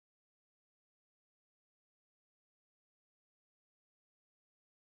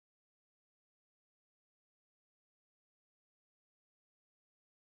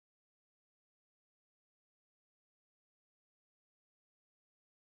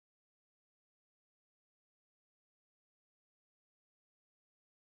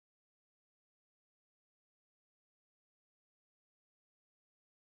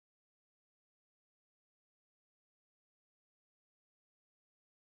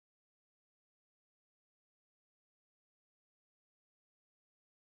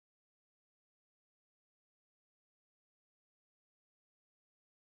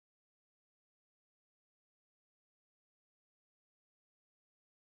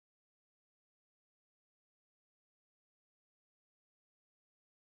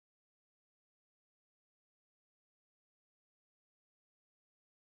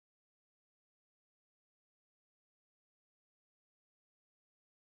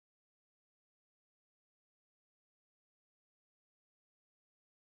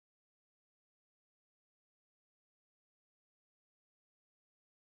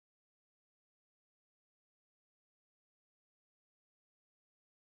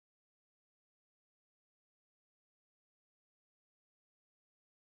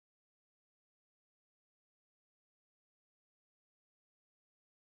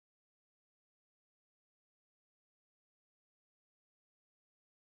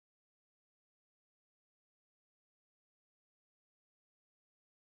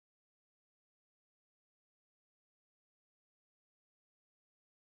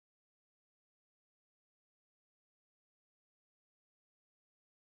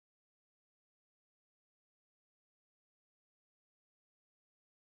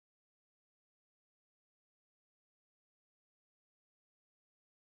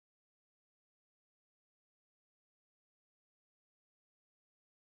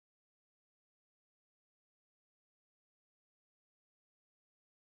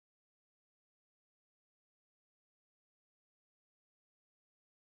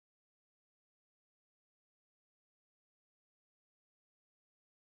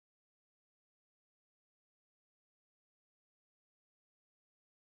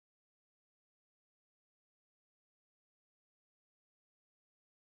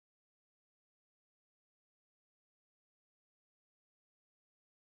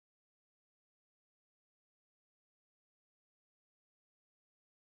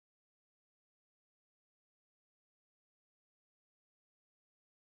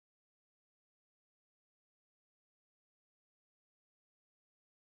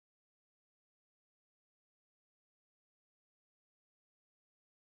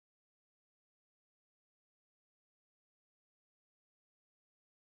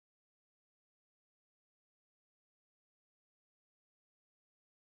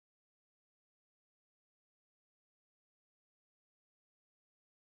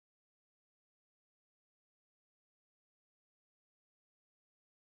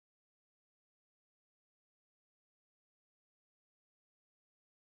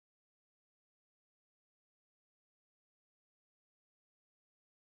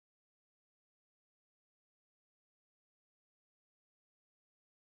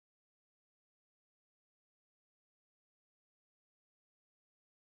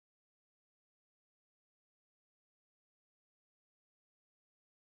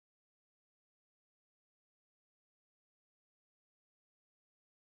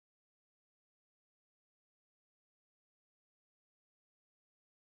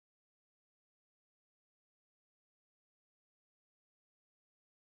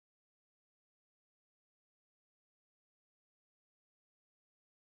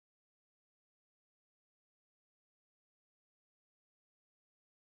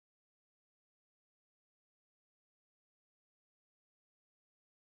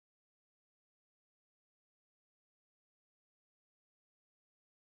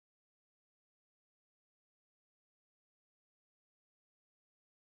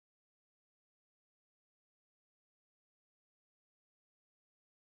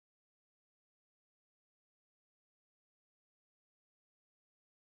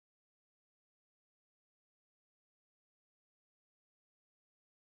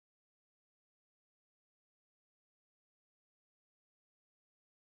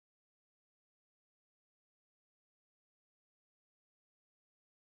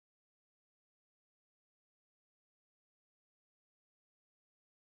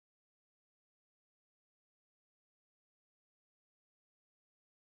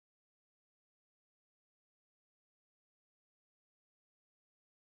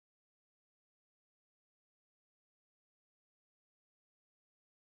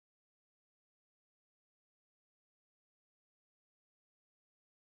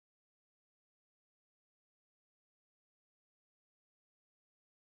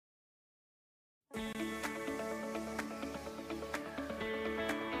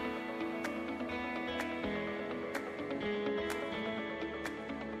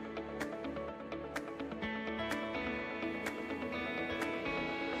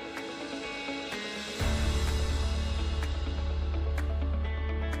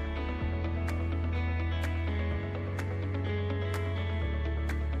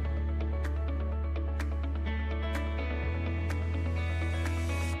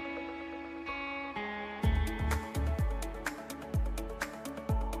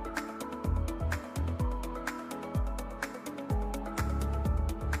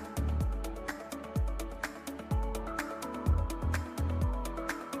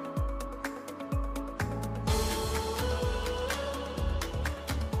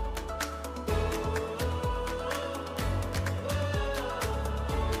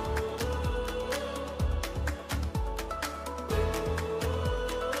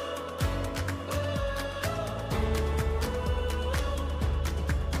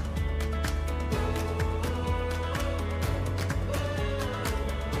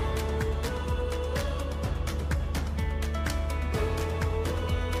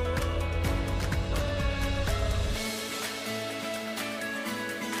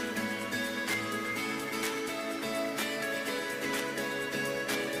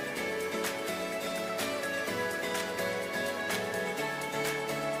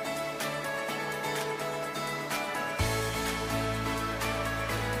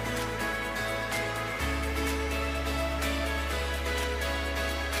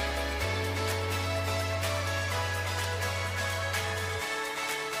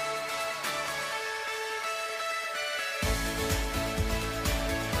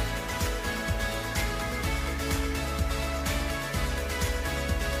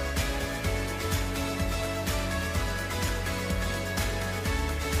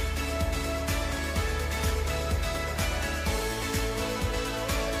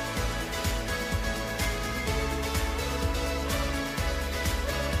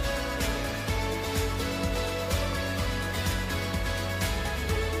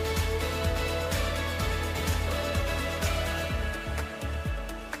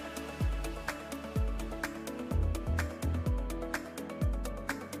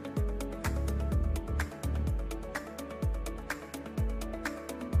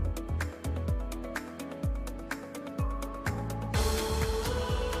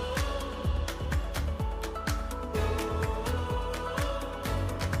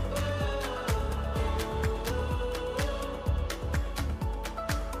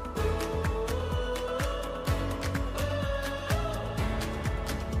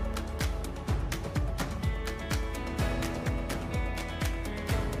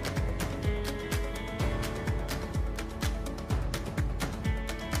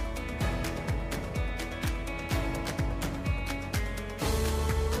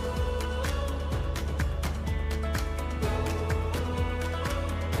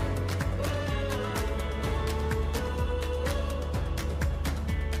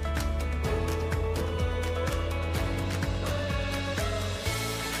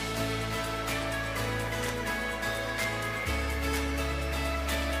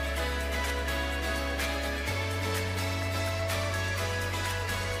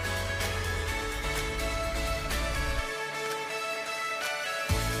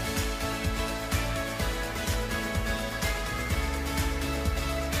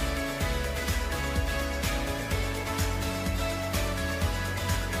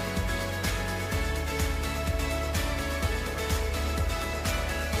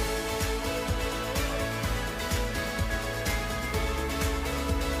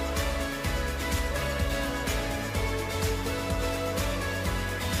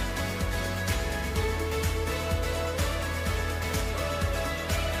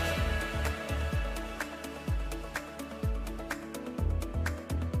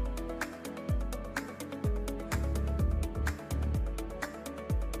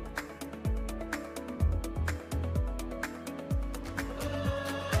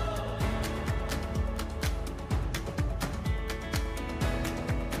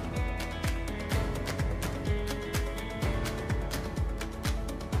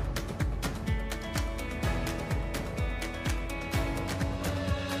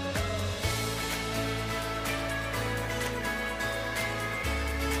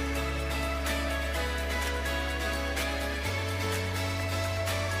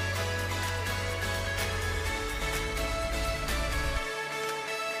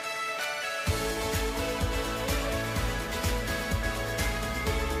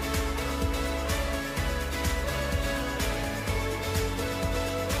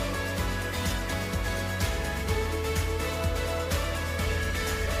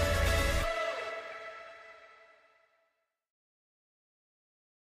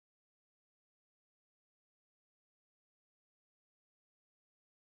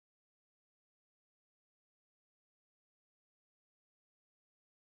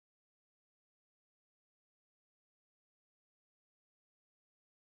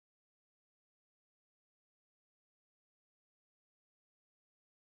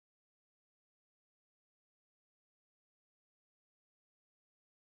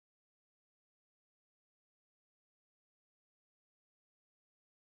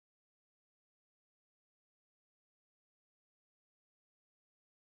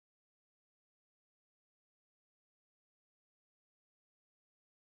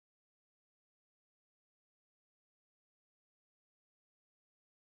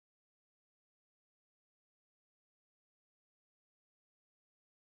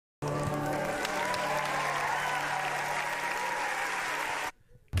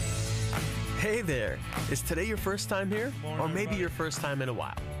Hey there! Is today your first time here? Or maybe your first time in a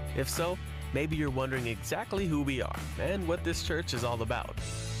while? If so, maybe you're wondering exactly who we are and what this church is all about.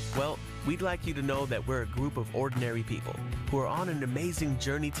 Well, we'd like you to know that we're a group of ordinary people who are on an amazing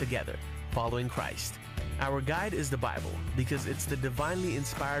journey together, following Christ. Our guide is the Bible because it's the divinely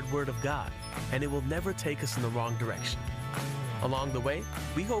inspired Word of God, and it will never take us in the wrong direction. Along the way,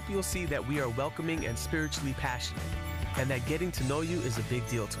 we hope you'll see that we are welcoming and spiritually passionate, and that getting to know you is a big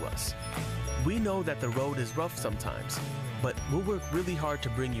deal to us. We know that the road is rough sometimes, but we'll work really hard to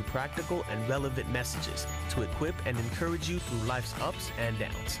bring you practical and relevant messages to equip and encourage you through life's ups and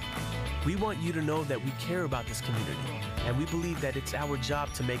downs. We want you to know that we care about this community, and we believe that it's our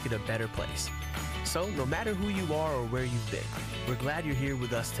job to make it a better place. So, no matter who you are or where you've been, we're glad you're here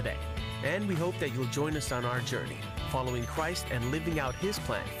with us today, and we hope that you'll join us on our journey, following Christ and living out His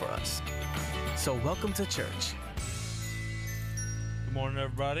plan for us. So, welcome to church. Good morning,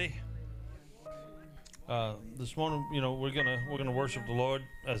 everybody. This morning, we're gonna worship the Lord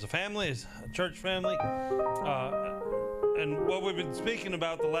as a family, as a church family, and what we've been speaking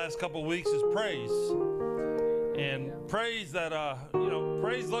about the last couple of weeks is praise, and praise that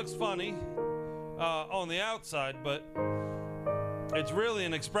praise looks funny on the outside, but it's really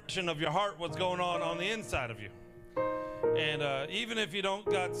an expression of your heart, what's going on the inside of you. And even if you don't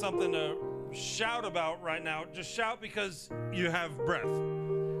got something to shout about right now, just shout because you have breath.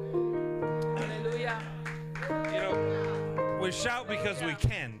 Hallelujah. We shout because we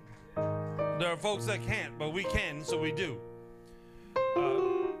can. There are folks that can't, but we can, so we do.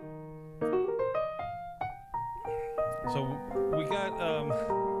 So we got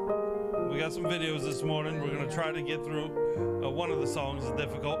some videos this morning. We're going to try to get through. One of the songs is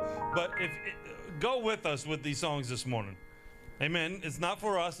difficult, but go with us with these songs this morning. Amen. It's not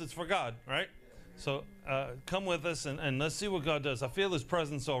for us, it's for God, right? So come with us and let's see what God does. I feel His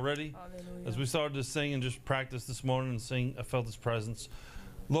presence already. Hallelujah. As we started to sing and just practice this morning and sing, I felt His presence.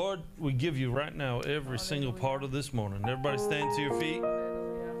 Lord, we give you right now every single part of this morning. Everybody stand to your feet.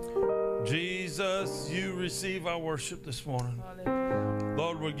 Hallelujah. Jesus, you receive our worship this morning. Hallelujah.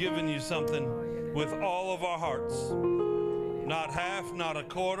 Lord, we're giving you something with all of our hearts. Not half, not a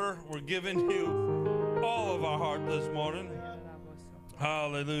quarter. We're giving you all of our heart this morning.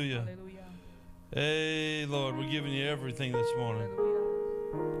 Hallelujah. Hallelujah. Hey, Lord, we're giving you everything this morning.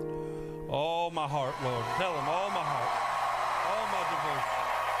 All my heart, Lord. Tell Him, all my heart. All my devotion.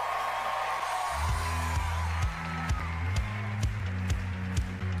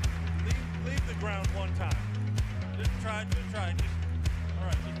 Leave the ground one time. Just try. All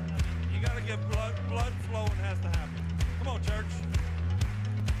right, you got to get blood flowing has to happen. Come on, church.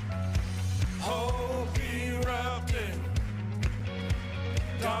 Hope erupting.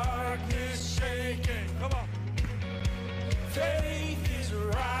 Darkness shaking. Come on. Faith is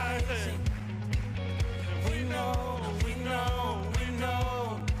rising. We know.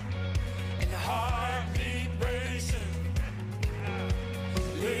 And the heartbeat racing.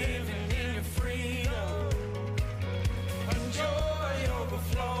 Living in your freedom. And joy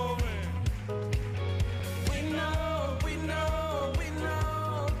overflowing. We know.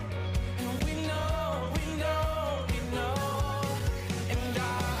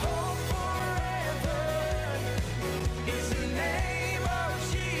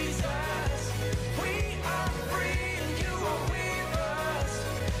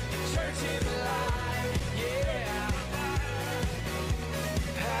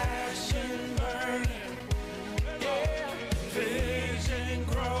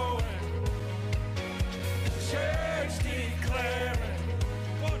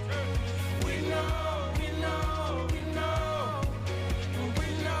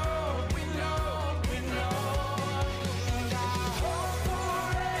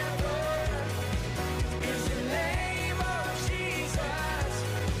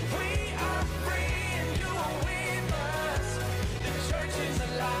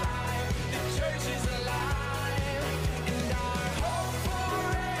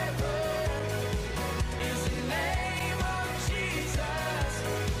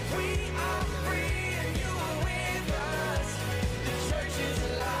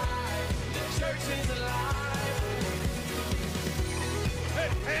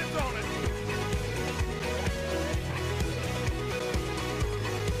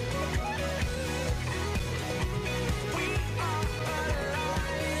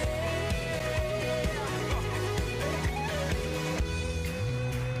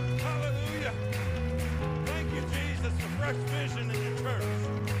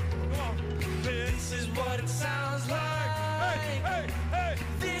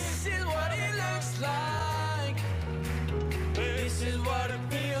 This is what it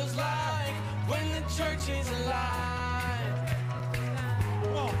feels like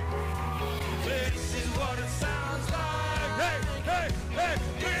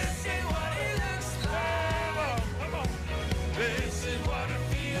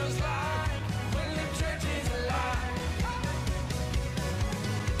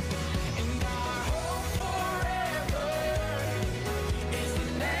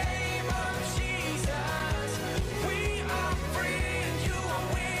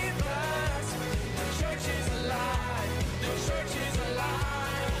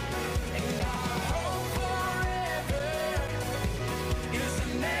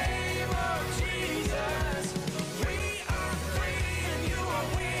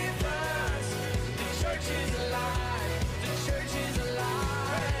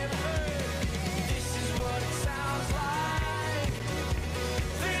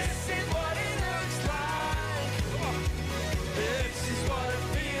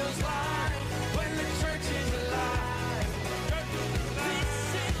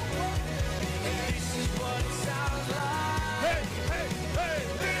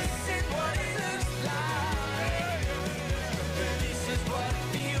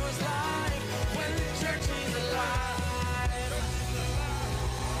feels like when the church is alive.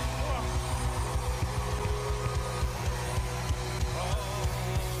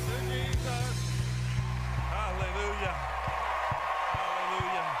 Hallelujah.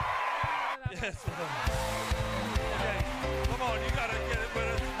 Hallelujah. Yes. Okay. Come on, you gotta get it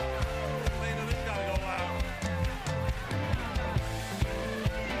with us. Lena, this gotta go loud.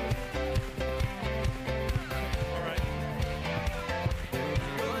 All right.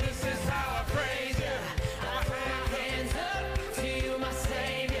 Well, this is how I praise you. I throw my hands up to you, my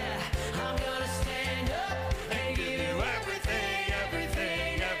Savior. I'm gonna stand up and give you everything,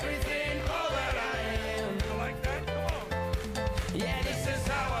 everything, everything, all that I am. You like that? Come on. Yeah, this is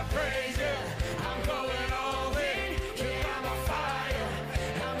how I praise you. I'm going all in. Yeah, I'm a fire.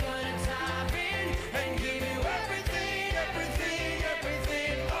 I'm gonna dive in and give you everything, everything,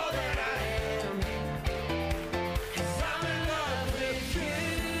 everything, all that I am. 'Cause I'm in love with you.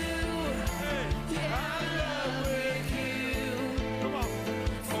 Hey, Yeah, I'm in love with you. come on.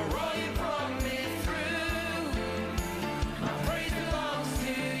 For all you brought me through, my praise belongs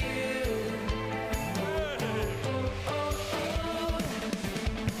to you. Hey.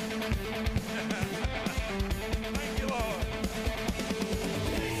 Thank you, Lord.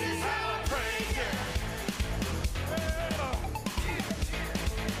 This is how I praise you.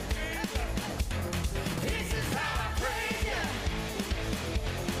 This is how I praise you.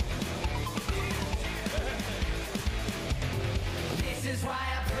 This is why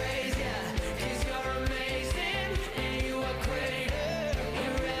I praise you. 'Cause you're amazing and you are greater.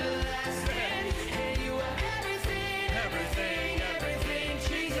 You're everlasting and you are everything, everything, everything.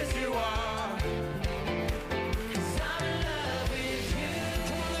 Jesus, you are. 'Cause I'm in love with you.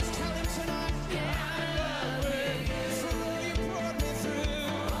 Come on, let's tell him tonight. Yeah, I'm in love with you. For all you brought me through.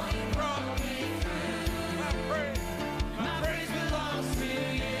 All you brought me through. My praise belongs to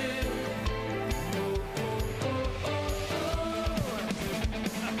you.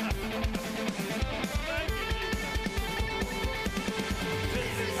 Thank you, Jesus.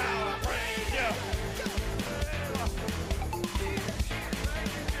 This is how I praise you.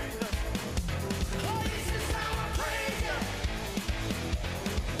 Oh, this is how I praise you.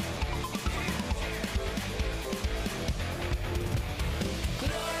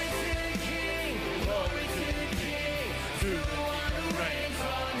 Glory to the King, glory to the King, to the one who reigns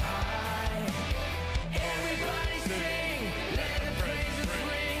on high. Everybody sing, let the praises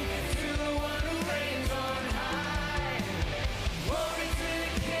ring, to the one who reigns on high. Glory to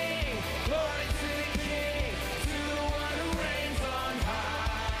the King, glory to the King, to the one who reigns on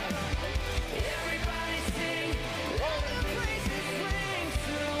high. Everybody sing, let the praises ring,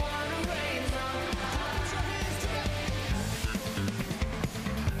 to the one who reigns on high. Put your hands together.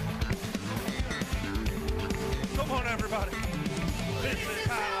 Come on, everybody. This is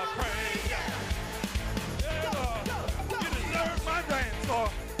how I praise you. Yeah, Lord. You deserve my dance,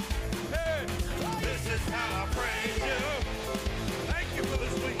 Lord. Hey, this is how I praise you. Thank you for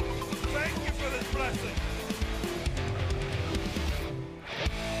this week. Thank you for this blessing.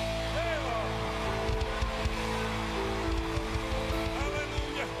 Hey, Lord.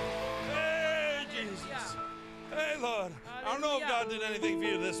 Hallelujah. Hey, Jesus. Hey, Lord. I don't know if God did anything for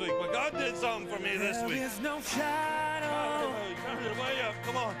you this week, but God did something for me this week. no shadow Hallelujah. Turn it way up.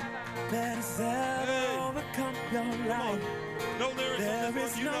 Come on. that has ever Hey. overcome your Come on. life. No lyrics on There this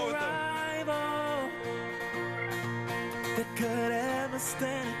is one. You know no it though. rival that could ever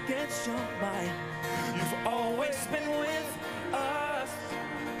stand against your might. You've always been with us.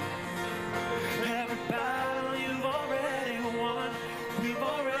 Every battle you've already won. We've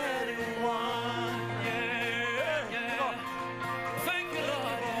already won. Yeah, yeah. Thank you,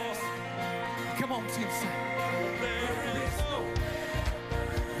 Lord. Come on, team. Sing. There is no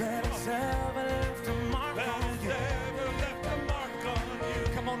That has ever left a mark that on has you. ever left a mark on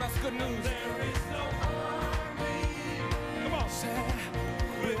you. Come on, that's good news. There is no army. Come on.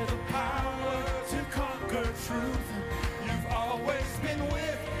 With the power to conquer truth. You've always been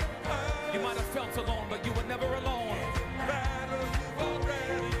with us. You might have felt alone, but you were never alone. Battle you've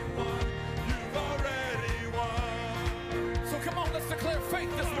already won. You've already won. So come on, let's declare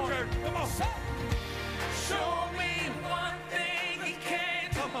faith this morning. Come on. Show me one thing he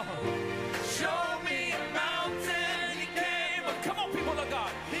can't. Come on. Show me a mountain he can't. But come on, people of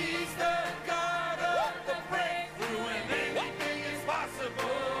God. He's the God of the breakthrough, and anything is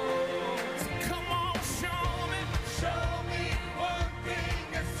possible. So come on, show me. Show me one thing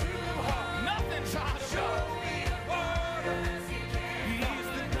that's too hard. Nothing's hard to Show me what He's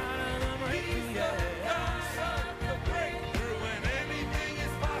the God of the He's breakthrough. the Yeah. God of the breakthrough, and anything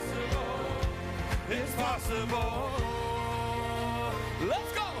is possible. It's possible.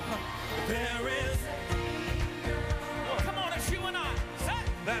 There is. Come on, it's you and I. Say.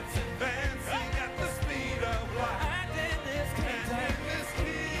 That's advancing at the speed of light. And in this And kingdom, in this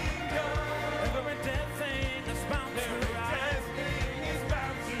kingdom, every dead thing is bound to every rise. dead thing is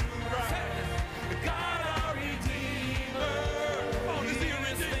bound to rise. God our Redeemer, Oh, is he a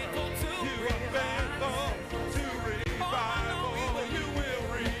He is redeemer? faithful to You are faithful to revive. Oh, you will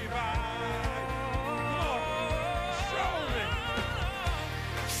revive. Show me.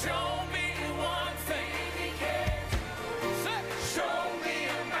 Show me one thing He can do. Say, show me a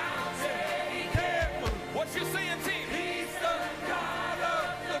mountain He can't move. What you saying, team? He's the God of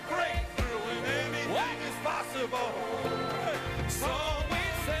the breakthrough, and anything is possible. So we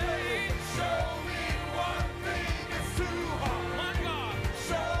say, Show me one thing that's too hard. my God,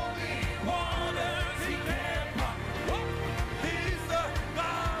 Show me wonders He can part. What? He's the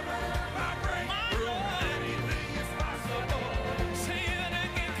God of my breakthrough, and anything is possible. Say it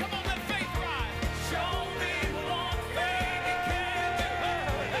again. Come on, let faith rise. Show me one thing He can do.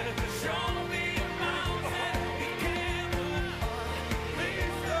 Show me a mountain He can move.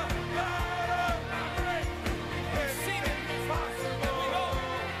 He's the God of my breakthrough, and Sing anything it. is possible.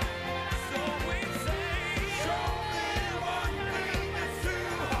 So we say, Show me one thing that's too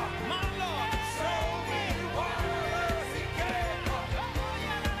hard. my Lord. Show me wonders He can work.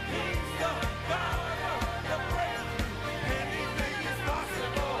 He's the God of the breakthrough. Anything is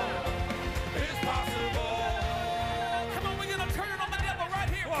possible. It's possible. Come on, we're gonna turn it on the devil right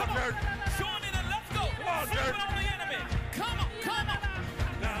here. Come on, Kurt. Join in and let's go. on, Flip Kurt. it on the enemy. Come on, come on.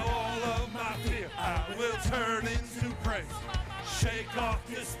 Now all of my fear I will turn into praise. Shake off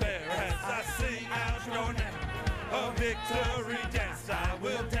despair as I sing out your name. A victory dance, I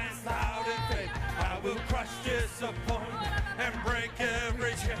will dance out in faith. I will crush disappointment and break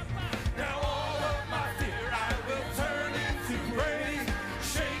every chain. Now all of my fear I will turn into praise.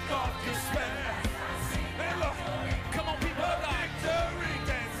 Shake off despair. And look, Come on, people a of God. victory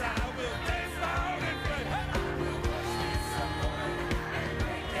dance, I will dance out in faith.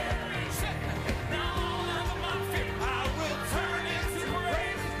 Now all of my fear. I will turn into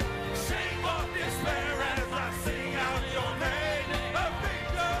praise. Shake off despair as I sing out your name. A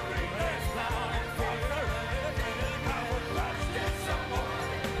victory dance loud and clear. I will crush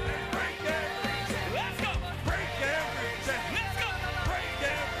disappointment and break every chain. Let's go. Break every chain. Let's go. Break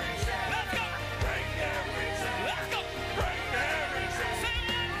every chain. Let's go. Break every chain. Let's go. Break every chain. Say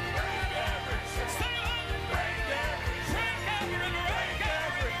it. Break every chain. Say it. Break every chain. Break every, break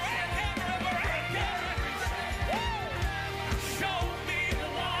every, break every. Show me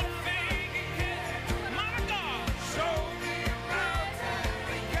one thing He can. My God. Show me a mountain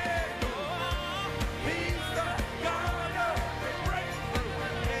we can go. He's the God of the breakthrough.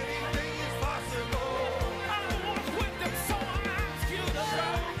 Anything is possible. I walk with Him, so I ask you to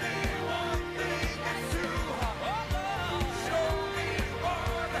Show me one thing that's too hard. Show me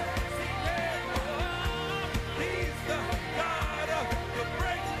one that he can do. He's the God of the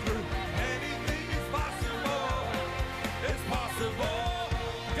breakthrough. Anything is possible. It's possible.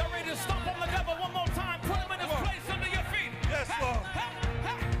 Get ready to stomp on the devil one more time. Put him in his Come on. place under your feet. Yes, Lord.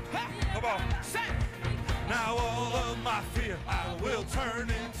 Come on. Say, Now all of my fear I will turn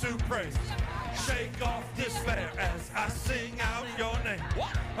into praise. Shake off despair as I sing out your name.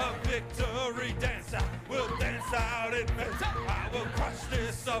 A victory dance I will dance out in faith. I will crush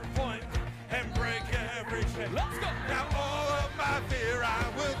disappointment and break every chain. let's go. Now all of my fear I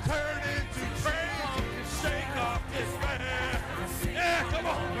will turn into praise. Shake off despair. Yeah, come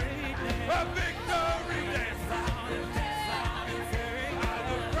on. A victory dance. I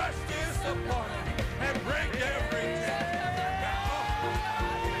will crush disappointment and break every chain.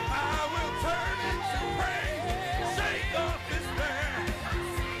 I will turn into praise. Shake off despair.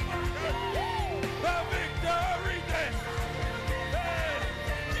 A victory dance. Hey,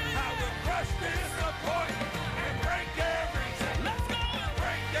 I will crush disappointment and break every chain. Let's go.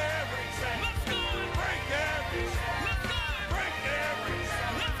 Break every chain. Let's go. Break every chain. Let's go. Break every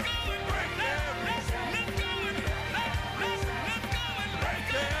chain. Let's go. Break every chain. Let's go. Let's go. Break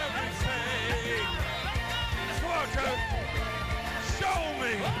every chain. Come on, coach. Show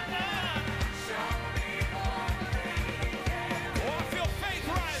me. Oh, I feel faith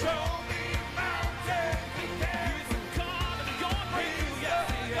rising. Show me mountains we can. He's the God of your breakthrough. He's Yes,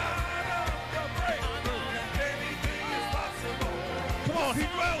 the He is. God of the breakthrough. Anything is possible. Come on, he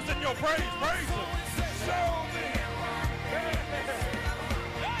dwells in your praise. Praise him. Show me.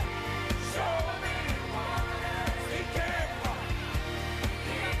 Show me he can walk.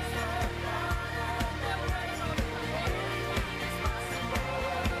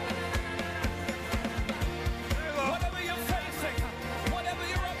 Whatever you're facing, whatever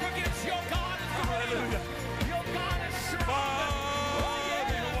you're up against, your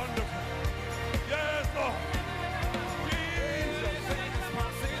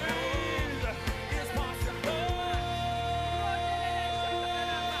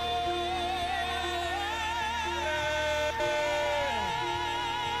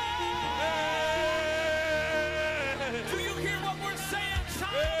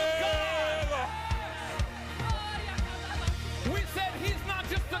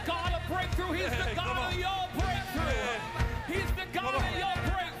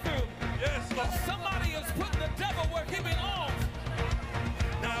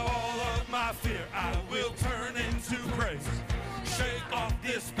my fear I will turn into praise. Shake off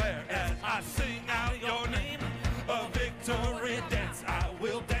despair as I sing out your name. A victory dance, I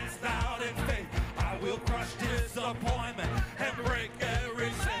will dance out in faith. I will crush disappointment and break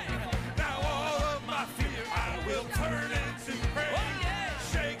every chain. Now all of my fear I will turn into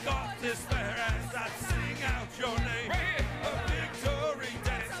praise. Shake off despair as I sing out your name. A victory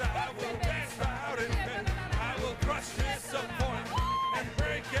dance, I will dance out in faith. I will crush disappointment and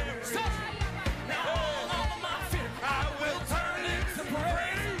break every chain. Now all of my fear I will turn into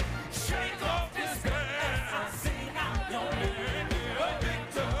praise. Shake off despair as I sing out your name. A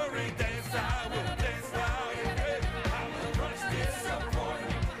victory dance, I will dance out in faith. I will crush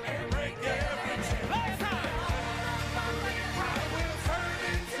disappointment and break every chain. I will turn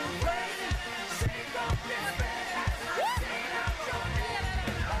into praise. Shake off despair as I sing out your name.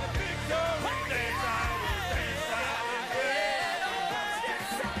 A victory dance, I will dance out in faith.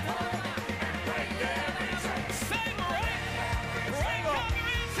 Break every chain.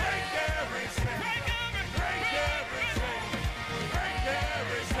 Break every chain. Break every chain. Break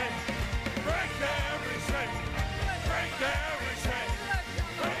every chain. Break every chain. Break every chain.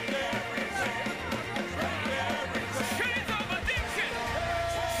 Break every chain. Break every chain. Chains of addiction.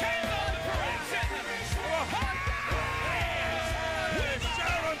 Chains of depression. Hey,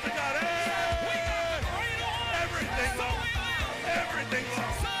 shout unto God. Hey, everything lost. Everything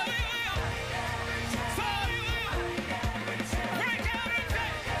lost. So we will. So we will. Break every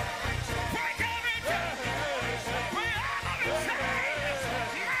chain. Break every chain. Break every chain.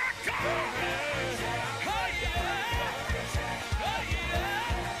 My God. Oh yeah. Oh yeah.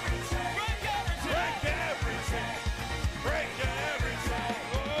 Break every chain. Break every chain. Break every chain.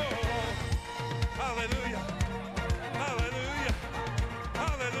 Oh, hallelujah. Hallelujah.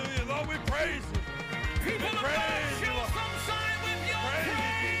 Hallelujah. Lord, we praise you. People of God, Praise you, show Lord. some sign with your Praise you,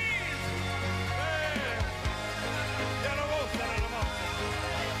 praise. Hey. Yeah, Lord. Yeah,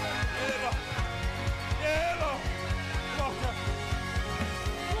 Lord. Yeah, Lord. Come on, God.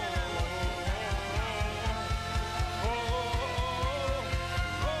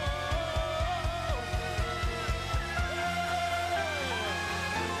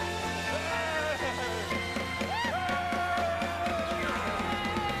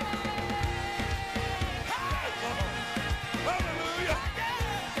 Hallelujah.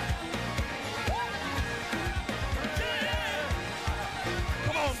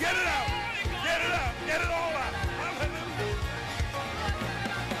 Come on, get it out. Get it out. Get it all out. Hallelujah.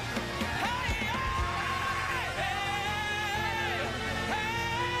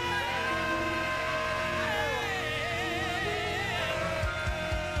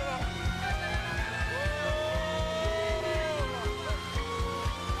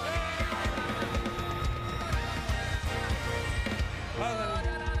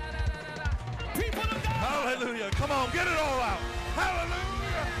 People of God, Hallelujah. Come on, get it all out.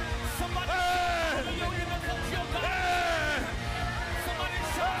 Hallelujah. somebody Hey. shout hallelujah because you're God. Hey. Somebody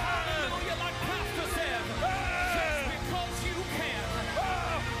shout hallelujah like Pastor said. Just because you can.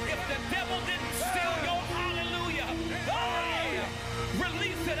 If the devil didn't steal your hallelujah, hey,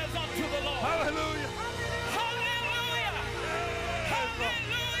 release it as unto the Lord. Hallelujah. Hallelujah.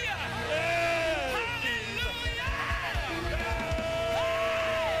 Hallelujah. Yeah.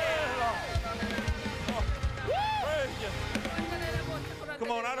 Praise you.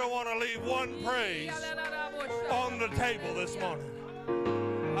 Come on, I don't want to leave one praise on the table this morning.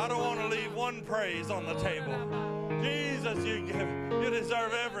 I don't want to leave one praise on the table. Jesus, you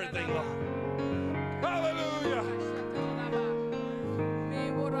deserve everything, Lord. Hallelujah.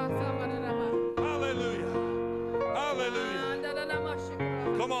 Hallelujah.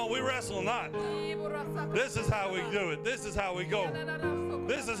 Hallelujah. Come on, we wrestle not. This is how we do it. This is how we go.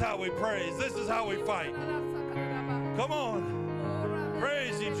 This is how we praise. This is how we fight. Come on.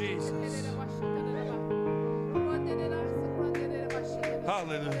 Praise you, Jesus.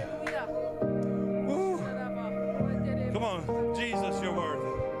 Hallelujah. Woo. Come on, Jesus, you're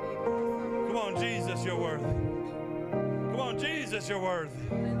worthy. Come on, Jesus, you're worthy. Come on, Jesus, you're worthy.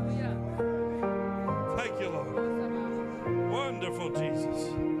 Thank you, Lord. Wonderful Jesus.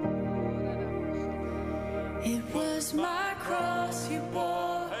 It was my cross you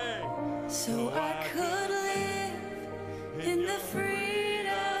bore, Hey. so I could live in the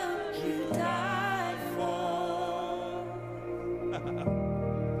freedom you died for.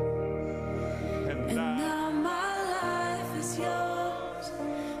 And And I, now my life is yours,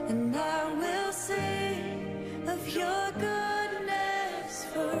 and I will sing of your goodness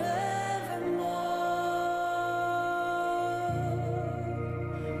forevermore.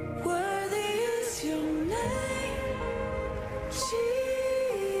 Worthy is your name, Jesus.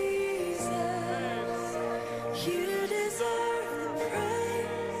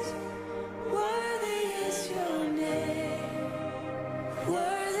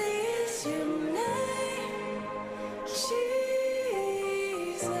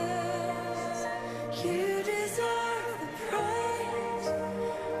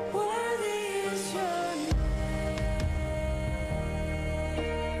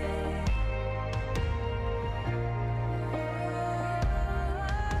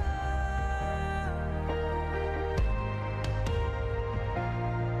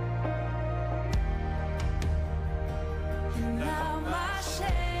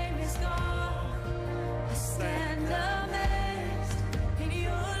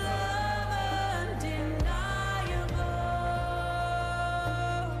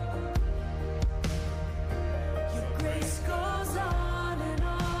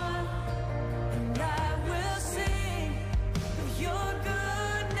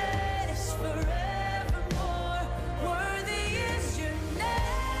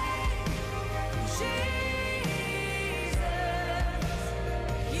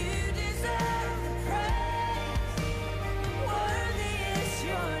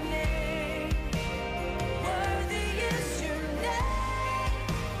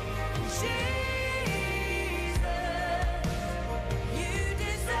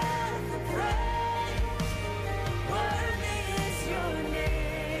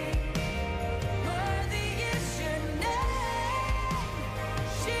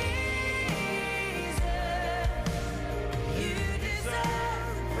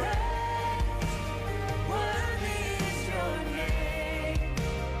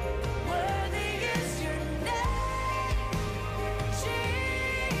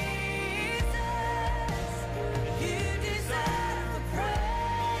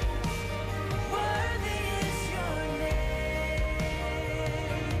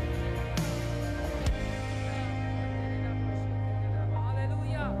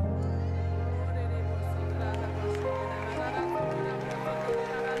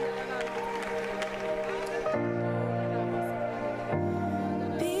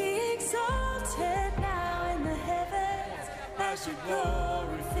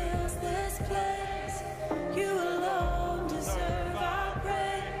 glory fills this place. You alone deserve our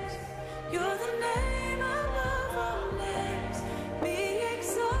praise. You're the name above all names. Be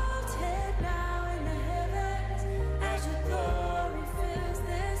exalted now in the heavens as your glory fills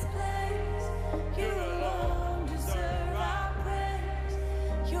this place. You alone deserve our praise.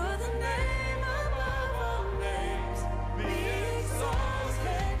 You're the name above all names. Be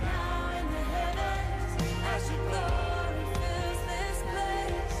exalted now in the heavens as your glory fills this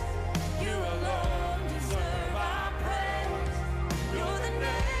place. You alone deserve our praise. You're the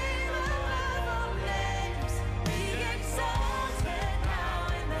name above all names. Be exalted now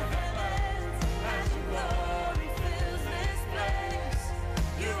in the heavens as your glory fills this place.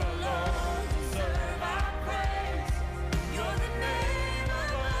 You alone deserve our praise. You're the name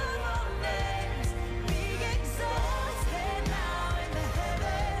above all names. Be exalted now in the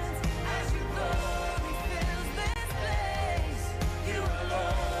heavens as your glory fills this place. You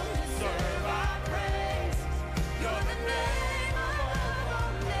alone deserve our praise. You're the name above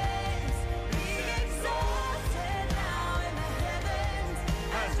all names. Be exalted now in the heavens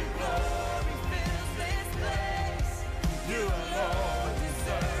as your glory fills this place. You alone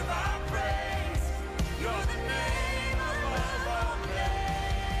deserve our praise. You're the name above all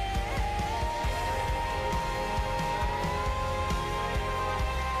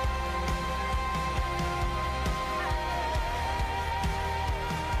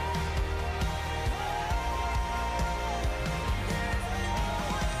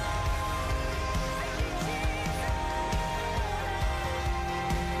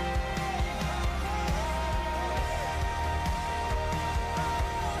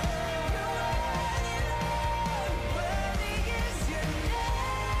Worthy is your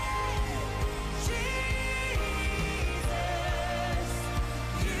name, Jesus.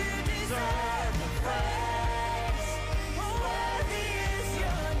 You deserve the praise. Worthy is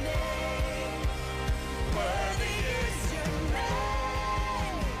your name. Worthy is your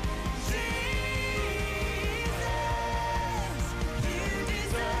name, Jesus. You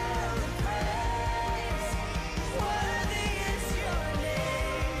deserve the praise. Worthy is your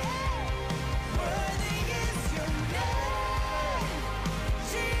name. Worthy is your name,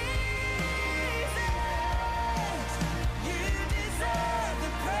 Jesus. You deserve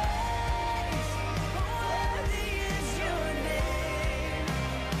the praise. Worthy is your name.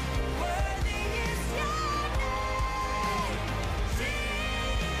 Worthy is your name,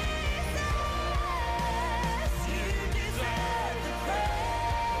 Jesus. You deserve the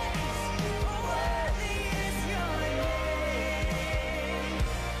praise. Worthy is your name.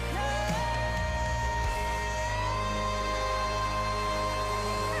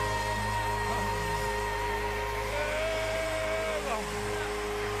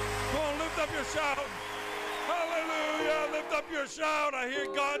 Come on, lift up your shout. Hallelujah. Lift up your shout. I hear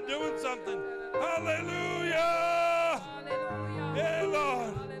God doing something. Hallelujah. Yeah,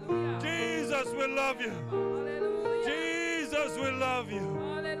 Lord. Jesus, we love you. Jesus, we love you.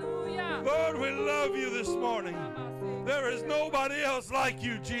 Lord, we love you this morning. There is nobody else like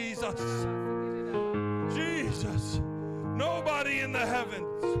you, Jesus. Jesus. Nobody in the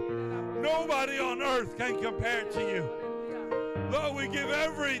heavens, nobody on earth can compare to you. Lord, we give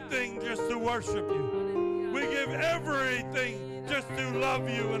everything just to worship you. We give everything just to love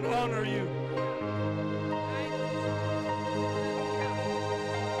you and honor you.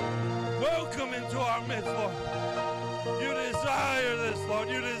 Welcome into our midst, Lord. You desire this, Lord.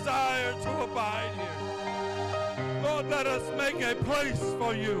 You desire to abide here. Lord, let us make a place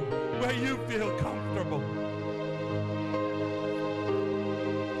for you where you feel comfortable.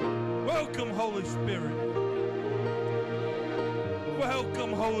 Welcome, Holy Spirit.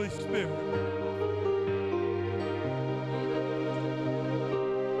 Welcome, Holy Spirit.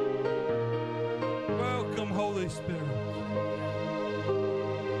 Welcome, Holy Spirit.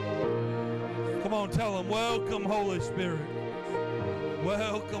 Come on, tell them, welcome, Holy Spirit.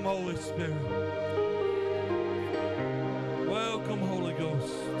 Welcome, Holy Spirit. Welcome, Holy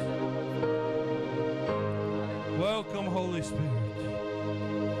Ghost. Welcome, Holy Spirit.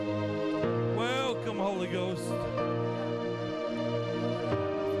 Welcome, Holy Ghost.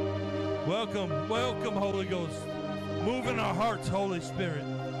 Welcome, welcome, Holy Ghost. Move in our hearts, Holy Spirit.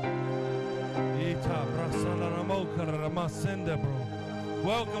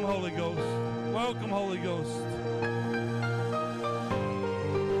 Welcome, Holy Ghost. Welcome, Holy Ghost.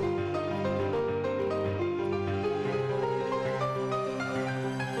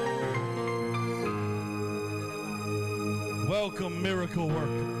 Welcome, miracle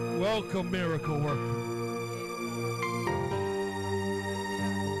worker. Welcome, miracle worker.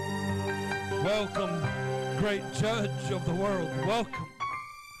 Welcome, great judge of the world. Welcome.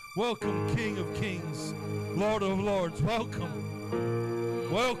 Welcome, King of Kings, Lord of Lords. Welcome.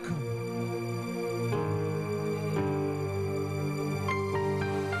 Welcome.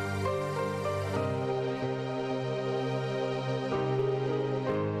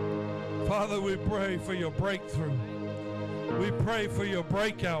 Father, we pray for your breakthrough. We pray for your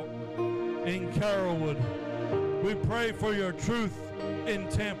breakout in Carrollwood. We pray for your truth in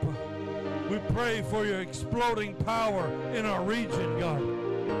Tampa. We pray for your exploding power in our region, God.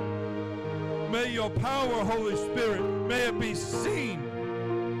 May your power, Holy Spirit, may it be seen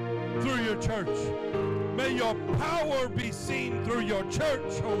through your church. May your power be seen through your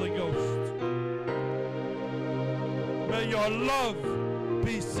church, Holy Ghost. May your love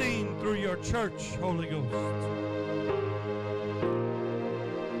be seen through your church, Holy Ghost.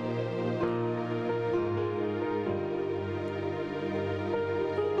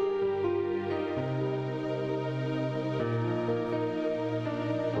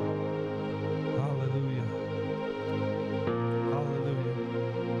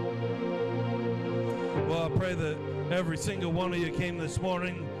 That every single one of you came this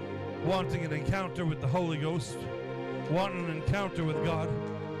morning wanting an encounter with the Holy Ghost, wanting an encounter with God.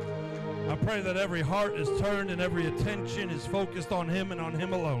 I pray that every heart is turned and every attention is focused on Him and on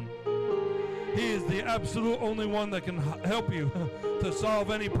Him alone. He is the absolute only one that can help you to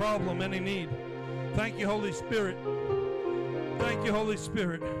solve any problem, any need. Thank you, Holy Spirit. Thank you, Holy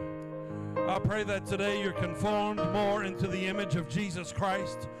Spirit. I pray that today you're conformed more into the image of Jesus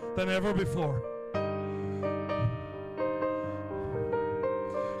Christ than ever before.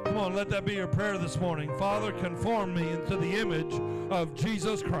 Come on, let that be your prayer this morning. Father, conform me into the image of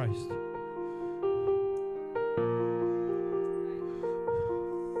Jesus Christ.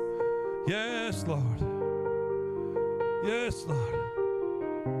 Yes, Lord. Yes, Lord.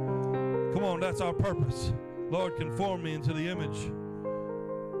 Come on, that's our purpose. Lord, conform me into the image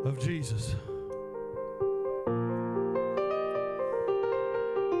of Jesus.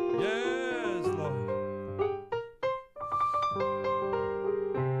 Yes, Lord.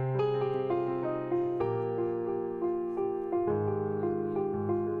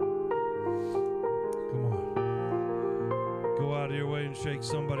 Shake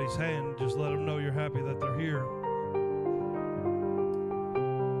somebody's hand. Just let them know you're happy that they're here.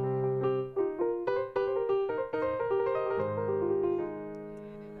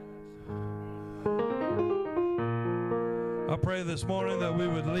 I pray this morning that we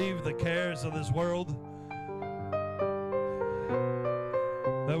would leave the cares of this world.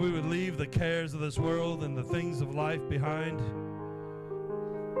 That we would leave the cares of this world and the things of life behind.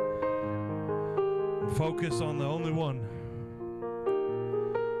 And focus on the only one.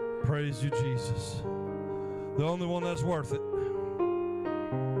 Praise you, Jesus. The only one that's worth it.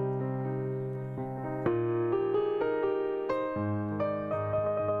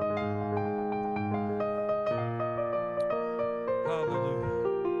 Hallelujah.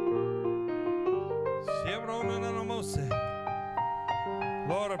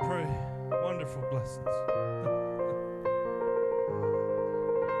 Lord, I pray wonderful blessings.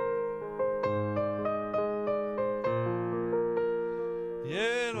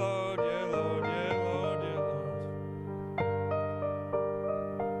 Yeah, Lord, yeah, Lord, yeah, Lord, yeah, Lord.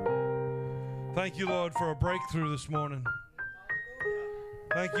 Thank you, Lord, for a breakthrough this morning.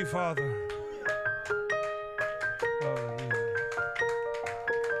 Thank you, Father. Hallelujah.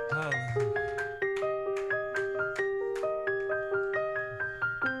 Hallelujah.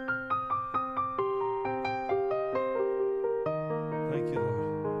 Thank you,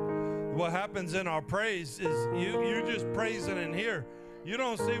 Lord. What happens in our praise is you just praising in here. You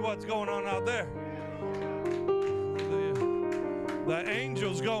don't see what's going on out there. The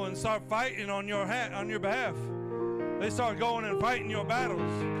angels go and start fighting on your behalf. They start going and fighting your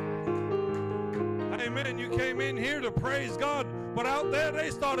battles. Amen. You came in here to praise God, but out there they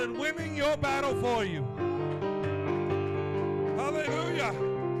started winning your battle for you. Hallelujah.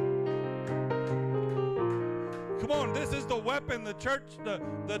 Come on, this is the weapon the church, the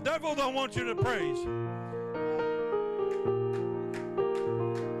devil don't want you to praise.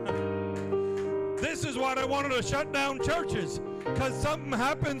 This is why they wanted to shut down churches, because something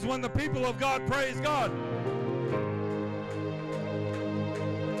happens when the people of God praise God.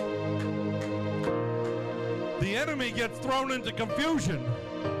 The enemy gets thrown into confusion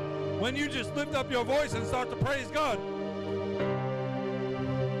when you just lift up your voice and start to praise God.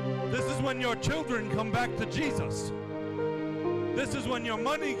 This is when your children come back to Jesus. This is when your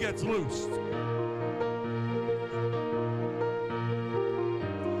money gets loosed.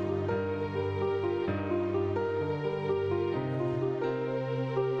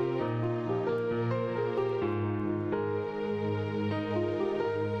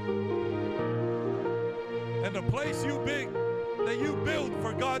 And the place that you build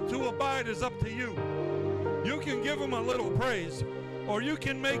for God to abide is up to you. You can give him a little praise, or you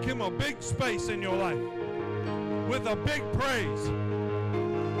can make him a big space in your life with a big praise.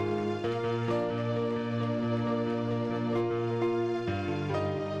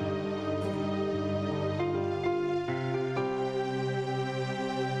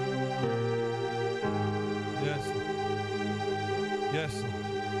 Yes, Lord. Yes, Lord.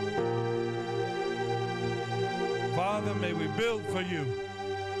 Father, may we build for you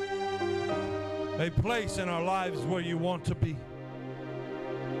a place in our lives where you want to be,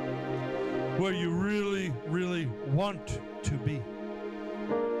 where you really, really want to be.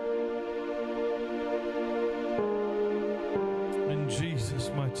 In Jesus'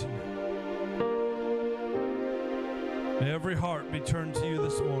 mighty name. May every heart be turned to you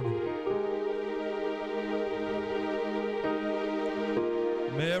this morning.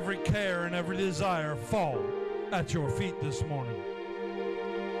 May every care and every desire fall at your feet this morning.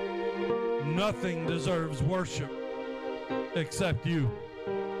 Nothing deserves worship except you.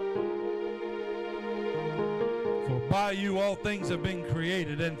 For by you all things have been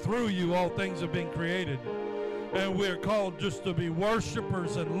created, and through you all things have been created. And we're called just to be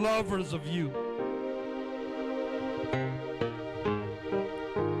worshipers and lovers of you.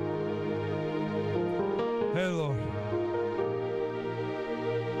 Hey, Lord.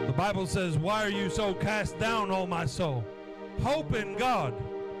 The Bible says, why are you so cast down, O my soul? Hope in God.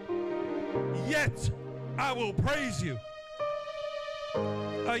 Yet I will praise you.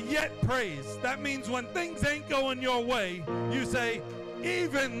 A yet praise. That means when things ain't going your way, you say,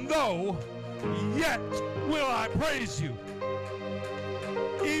 even though, yet will I praise you.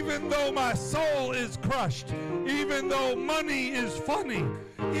 Even though my soul is crushed, even though money is funny,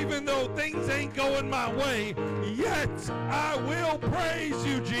 even though things ain't going my way, yet I will praise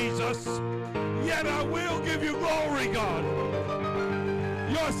you, Jesus. Yet I will give you glory, God.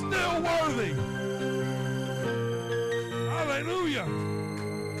 You're still worthy. Hallelujah.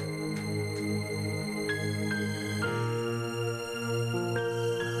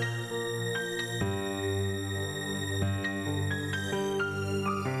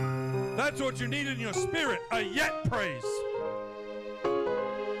 That's what you need in your spirit, a yet praise.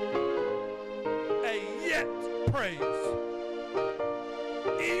 A yet praise.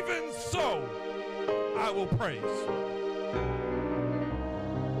 Even so, I will praise.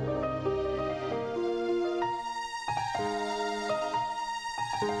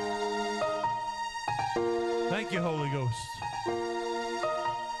 Thank you, Holy Ghost.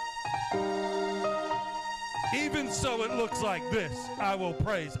 Even so it looks like this, I will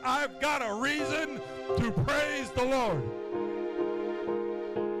praise. I've got a reason to praise the Lord.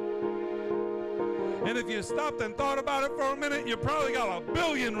 And if you stopped and thought about it for a minute, you probably got a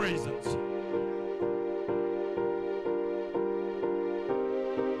billion reasons.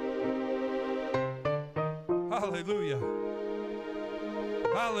 Hallelujah.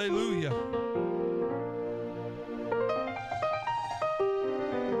 Hallelujah.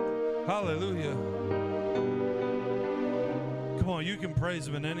 Hallelujah. Come on, you can praise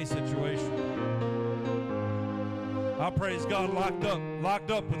him in any situation. I praised God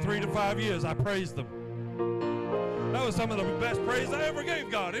locked up for 3 to 5 years. I praised him. That was some of the best praise I ever gave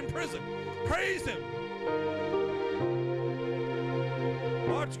God in prison. Praise him.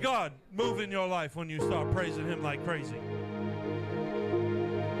 Watch God move in your life when you start praising him like crazy.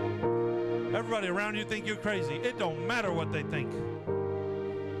 Everybody around you think you're crazy. It don't matter what they think.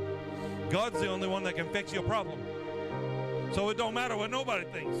 God's the only one that can fix your problem. So it don't matter what nobody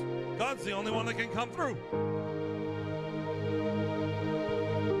thinks. God's the only one that can come through.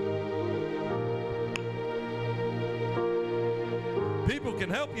 People can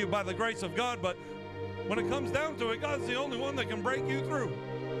help you by the grace of God, but when it comes down to it, God's the only one that can break you through.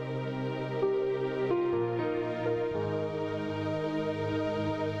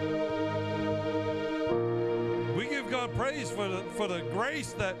 We give God praise for the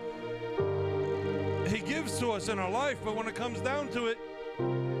grace that he gives to us in our life, but when it comes down to it,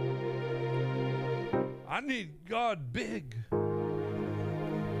 I need God big.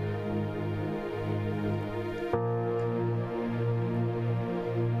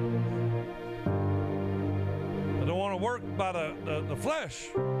 I don't want to work by the flesh.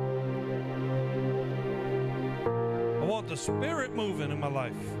 I want the Spirit moving in my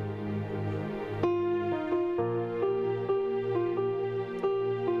life.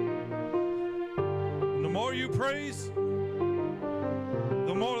 The more you praise,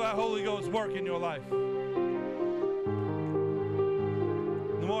 the more that Holy Ghost work in your life.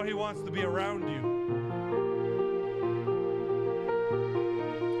 The more he wants to be around you.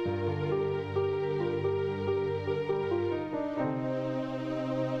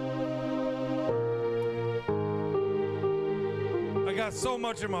 got so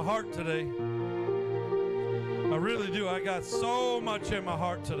much in my heart today. I really do. I got so much in my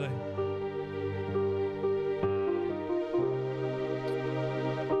heart today.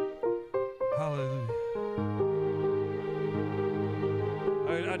 Hallelujah.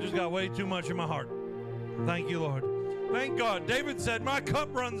 I just got way too much in my heart. Thank you, Lord. Thank God. David said, my cup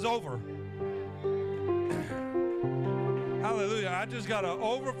runs over. Hallelujah. I just got an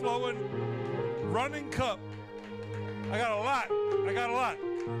overflowing, running cup. I got a lot. I got a lot.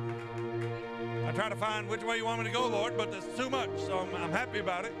 I try to find which way you want me to go, Lord, but there's too much, so I'm happy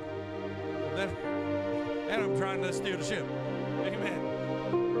about it. And I'm trying to steer the ship. Amen.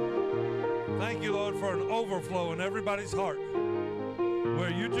 Thank you, Lord, for an overflow in everybody's heart where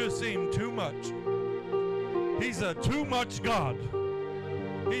you just seem too much. He's a too much God.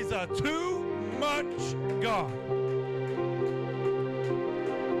 He's a too much God.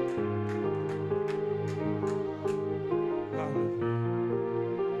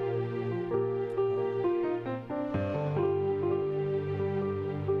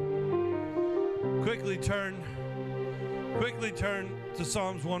 Quickly turn to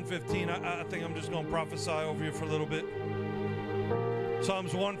Psalms 115. I think I'm just going to prophesy over you for a little bit.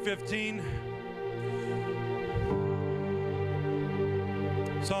 Psalms 115.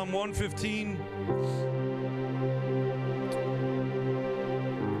 Psalm 115.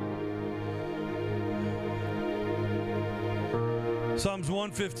 Psalms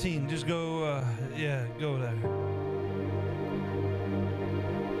 115. Just go, go there.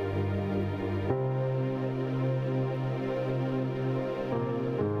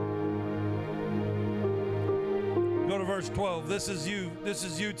 Verse 12, this is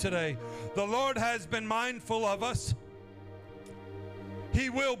you today. The Lord has been mindful of us. He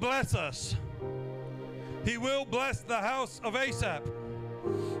will bless us. He will bless the house of Asaph.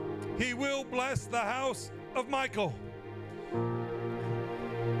 He will bless the house of Michael.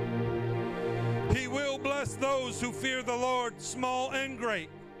 He will bless those who fear the Lord, small and great.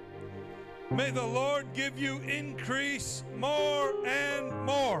 May the Lord give you increase more and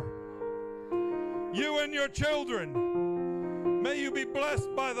more. You and your children. May you be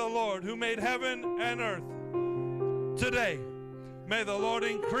blessed by the Lord who made heaven and earth. Today, may the Lord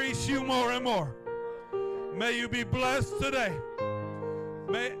increase you more and more. May you be blessed today.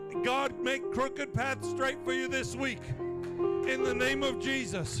 May God make crooked paths straight for you this week. In the name of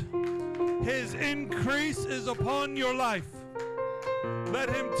Jesus, His increase is upon your life. Let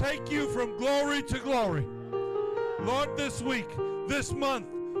Him take you from glory to glory. Lord, this week, this month,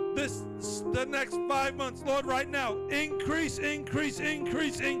 the next 5 months, Lord, right now, increase, increase,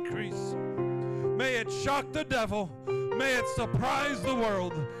 increase, increase. May it shock the devil, may it surprise the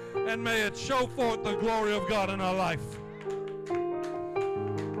world, and may it show forth the glory of God in our life.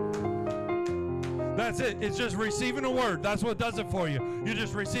 That's it. It's just receiving a word. That's what does it for you. You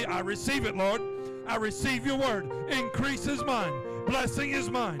just receive. I receive it, Lord. I receive your word. Increase is mine. Blessing is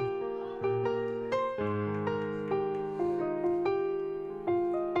mine.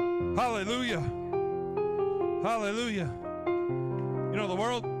 Hallelujah. Hallelujah. You know, the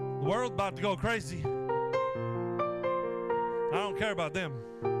world about to go crazy. I don't care about them.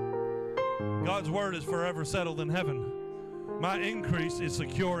 God's word is forever settled in heaven. My increase is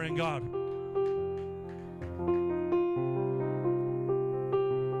secure in God.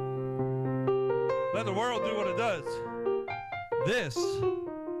 Let the world do what it does. This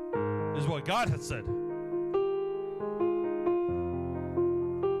is what God has said.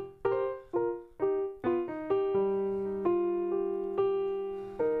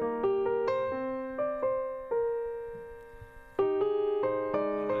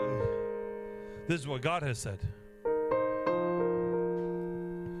 This is what God has said.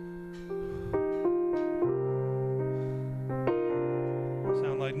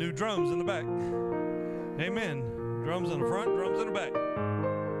 Sound like new drums in the back. Amen. Drums in the front, drums in the back.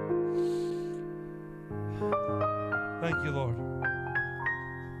 Thank you, Lord.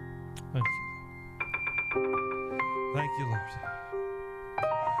 Thank you. Thank you, Lord.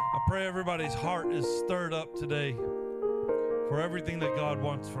 I pray everybody's heart is stirred up today for everything that God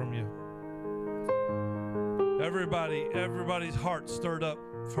wants from you. Everybody's heart stirred up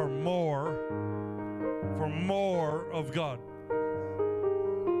for more of God.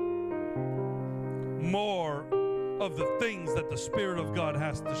 More of the things that the Spirit of God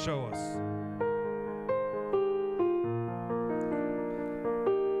has to show us.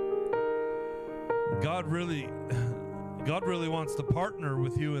 God really wants to partner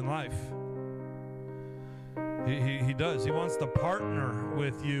with you in life. He does. He wants to partner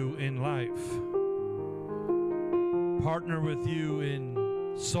with you in life. Partner with you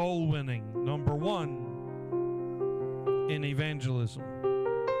in soul winning. Number one, in evangelism.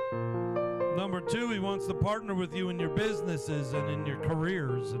 Number 2, he wants to partner with you in your businesses and in your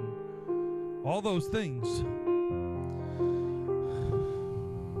careers and all those things.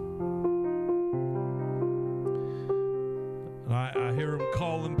 I hear him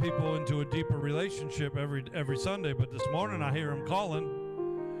calling people into a deeper relationship every Sunday, but this morning I hear him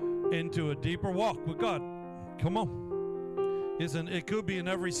calling into a deeper walk with God. Come on. It could be an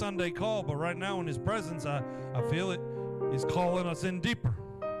every Sunday call, but right now in his presence, I feel it. He's calling us in deeper.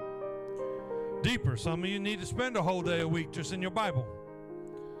 Deeper. Some of you need to spend a whole day a week just in your Bible.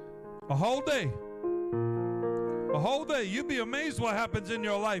 A whole day. A whole day. You'd be amazed what happens in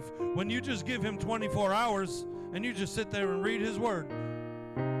your life when you just give him 24 hours and you just sit there and read his word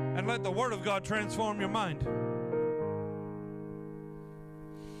and let the word of God transform your mind.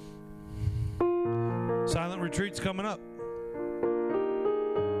 Silent retreat's coming up.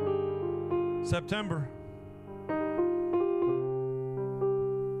 September.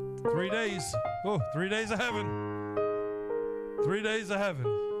 3 days. Oh, 3 days of heaven. 3 days of heaven.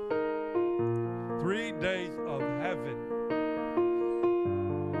 3 days of heaven.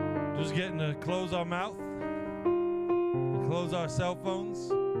 Just getting to close our mouth, close our cell phones,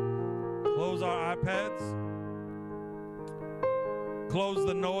 close our iPads, close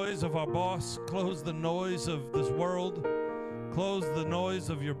the noise of our boss, close the noise of this world, close the noise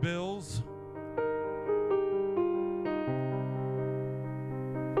of your bills.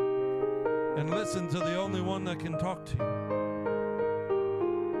 And listen to the only one that can talk to you.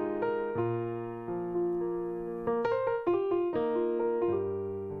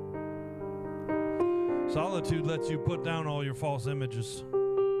 Solitude lets you put down all your false images.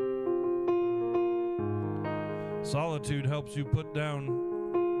 Solitude helps you put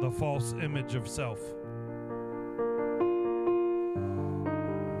down the false image of self.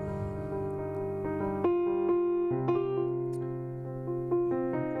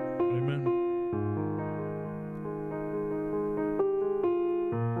 Amen.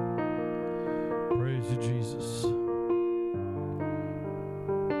 Praise you, Jesus.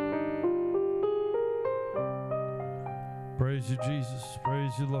 Praise you, Jesus.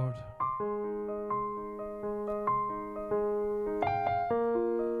 Praise you, Lord.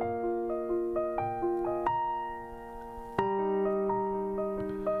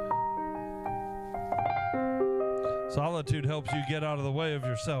 Solitude helps you get out of the way of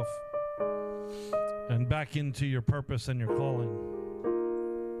yourself and back into your purpose and your calling.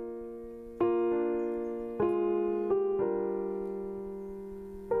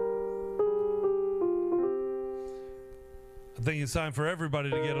 I think it's time for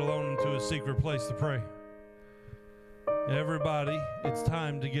everybody to get alone into a secret place to pray. Everybody, it's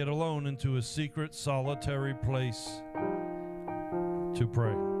time to get alone into a secret, solitary place to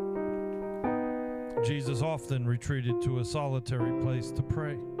pray. Jesus often retreated to a solitary place to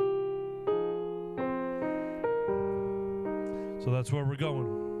pray. So that's where we're going.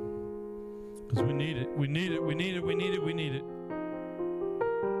 Because we need it. We need it. We need it. We need it. We need it.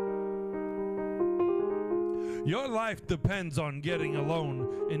 Your life depends on getting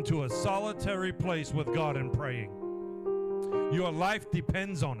alone into a solitary place with God and praying. Your life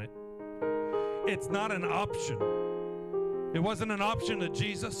depends on it. It's not an option. It wasn't an option to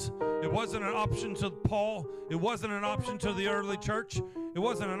Jesus. It wasn't an option to Paul. It wasn't an option to the early church. It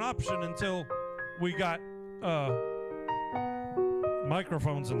wasn't an option until we got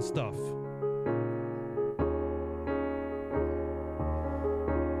microphones and stuff.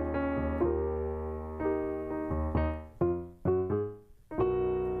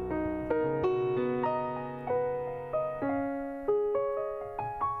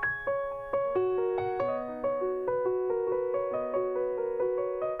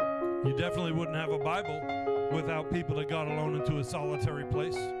 You definitely wouldn't have a Bible without people that got alone into a solitary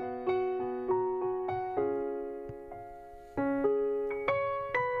place.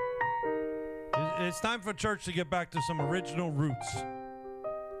 It's time for church to get back to some original roots.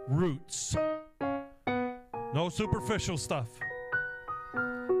 Roots. No superficial stuff.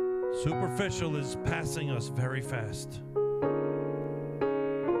 Superficial is passing us very fast.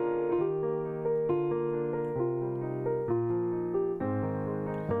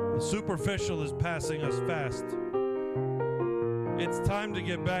 Superficial is passing us fast. It's time to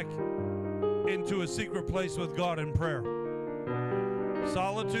get back into a secret place with God in prayer.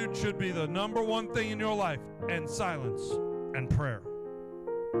 Solitude should be the number one thing in your life, and silence and prayer.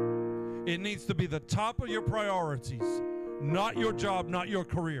 It needs to be the top of your priorities, not your job, not your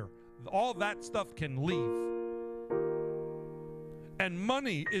career. All that stuff can leave. And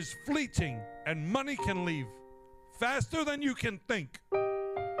money is fleeting, and money can leave faster than you can think.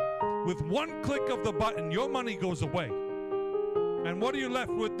 With one click of the button, your money goes away. And what are you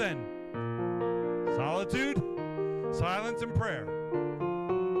left with then? Solitude, silence, and prayer.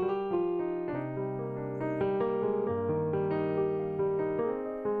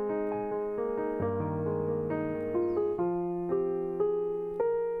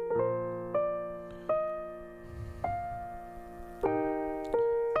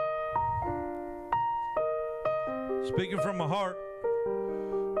 Speaking from my heart,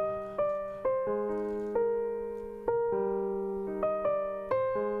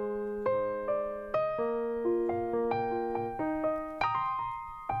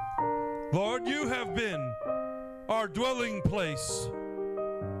 Lord, you have been our dwelling place,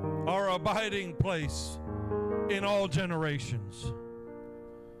 our abiding place in all generations.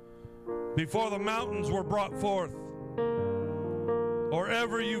 Before the mountains were brought forth, or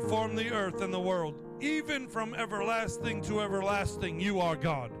ever you formed the earth and the world, even from everlasting to everlasting, you are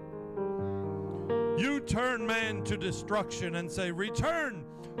God. You turn man to destruction and say, return,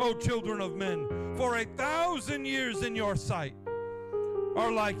 O children of men, for 1,000 years in your sight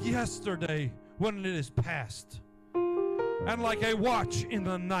are like yesterday when it is past, and like a watch in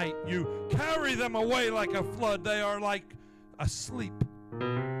the night. You carry them away like a flood. They are like asleep.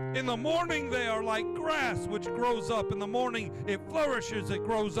 In the morning they are like grass which grows up. In the morning it flourishes, it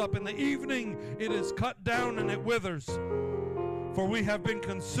grows up. In the evening it is cut down and it withers. For we have been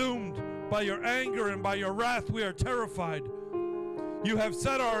consumed by your anger, and by your wrath we are terrified. You have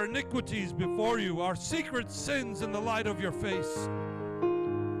set our iniquities before you, our secret sins in the light of your face.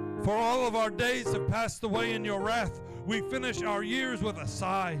 For all of our days have passed away in your wrath. We finish our years with a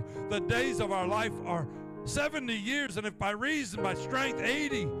sigh. The days of our life are 70 years, and if by reason, by strength,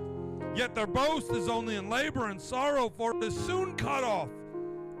 80. Yet their boast is only in labor and sorrow, for it is soon cut off.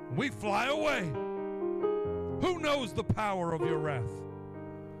 We fly away. Who knows the power of your wrath?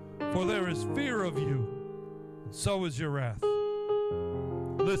 For there is fear of you, and so is your wrath.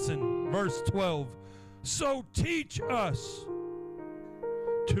 Listen, verse 12. So teach us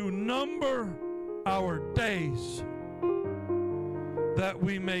to number our days, that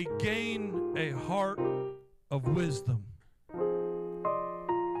we may gain a heart of wisdom.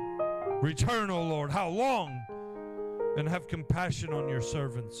 Return, O Lord, how long? And have compassion on your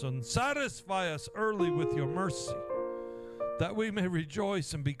servants, and satisfy us early with your mercy, that we may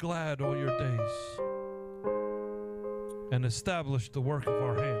rejoice and be glad all your days, and establish the work of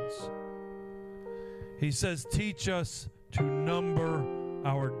our hands. He says, teach us to number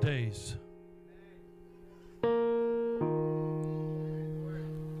our days.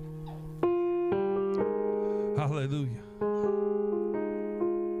 Hallelujah.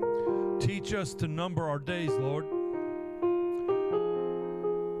 Teach us to number our days, Lord.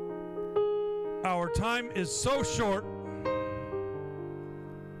 Our time is so short.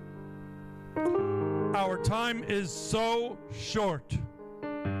 Our time is so short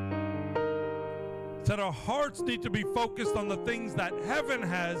that our hearts need to be focused on the things that heaven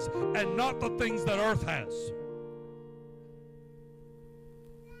has and not the things that earth has.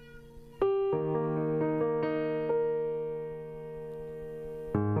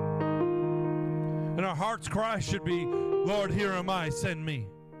 And our heart's cry should be, Lord, here am I, send me.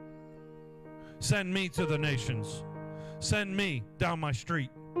 Send me to the nations. Send me down my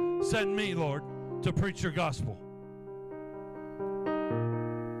street. Send me, Lord, to preach your gospel.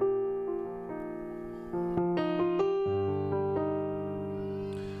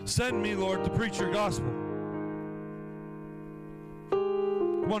 Send me, Lord, to preach your gospel.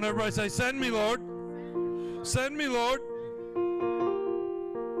 Come on, everybody say, send me, Lord. Send me, Lord.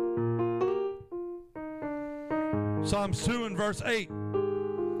 Psalms 2 and verse 8.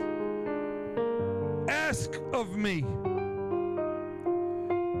 Ask of me,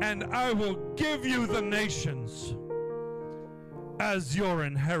 and I will give you the nations as your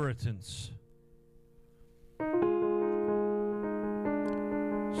inheritance.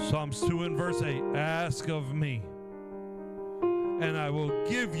 Psalms 2 and verse 8. Ask of me, and I will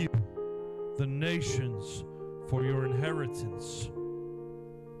give you the nations for your inheritance.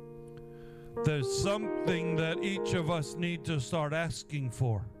 There's something that each of us need to start asking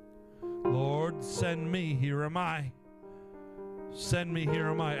for. Lord, send me, here am I. Send me, here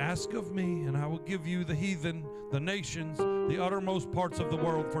am I. Ask of me, and I will give you the heathen, the nations, the uttermost parts of the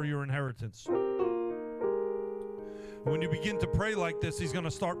world for your inheritance. When you begin to pray like this, he's going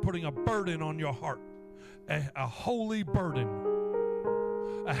to start putting a burden on your heart. A holy burden.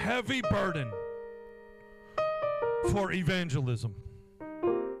 A heavy burden for evangelism.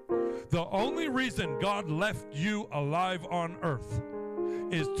 The only reason God left you alive on earth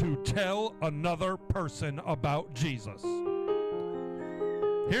is to tell another person about Jesus.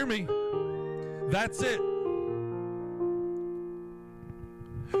 Hear me. That's it.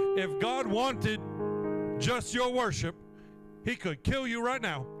 If God wanted just your worship, he could kill you right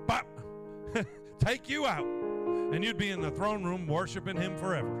now. Bop. Take you out. And you'd be in the throne room worshiping him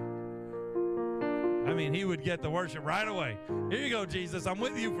forever. I mean, he would get the worship right away. Here you go, Jesus. I'm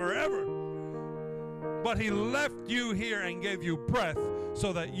with you forever. But he left you here and gave you breath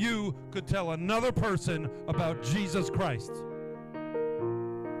so that you could tell another person about Jesus Christ.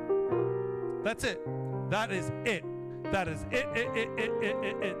 That's it. That is it. That is it.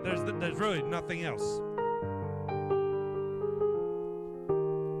 There's really nothing else.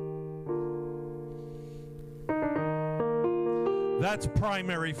 That's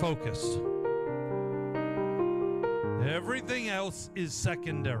primary focus. Everything else is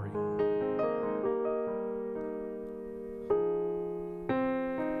secondary.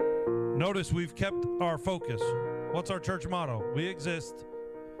 Notice we've kept our focus. What's our church motto? We exist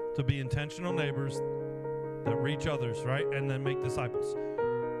to be intentional neighbors that reach others, right? And then make disciples.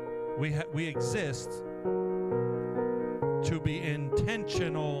 We exist to be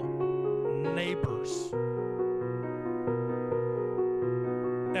intentional neighbors.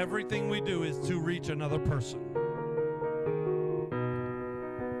 Everything we do is to reach another person.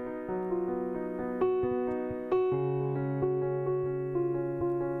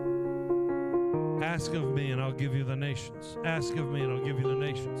 Ask of me and I'll give you the nations. Ask of me and I'll give you the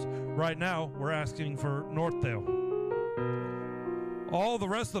nations. Right now, we're asking for Northdale. All the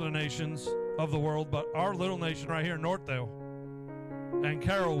rest of the nations of the world, but our little nation right here, Northdale, and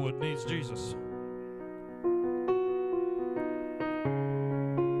Carrollwood needs Jesus.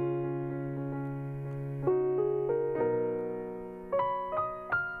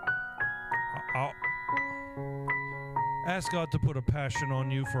 I'll ask God to put a passion on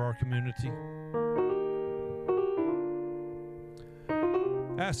you for our community.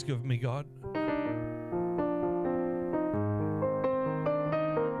 Ask of me, God.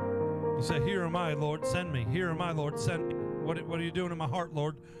 You say, here am I, Lord, send me. Here am I, Lord, send me. What are you doing in my heart,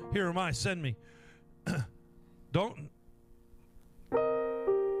 Lord? Here am I, send me. Don't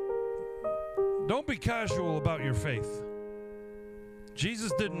be casual about your faith.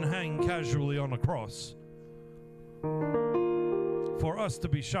 Jesus didn't hang casually on a cross for us to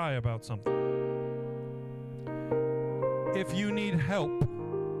be shy about something. If you need help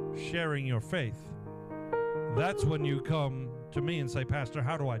sharing your faith, that's when you come to me and say, Pastor,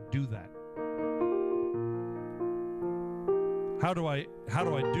 how do I do that? How do I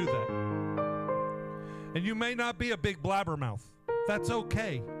do that? And you may not be a big blabbermouth. That's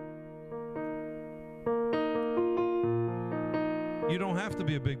okay. You don't have to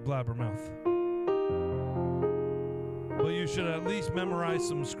be a big blabbermouth. But you should at least memorize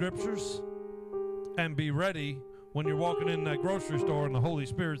some scriptures and be ready when you're walking in that grocery store and the Holy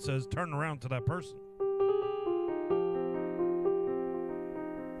Spirit says, turn around to that person.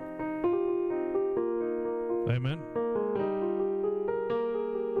 Amen.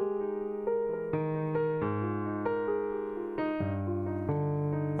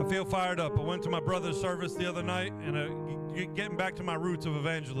 I feel fired up. I went to my brother's service the other night and getting back to my roots of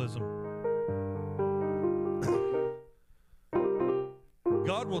evangelism.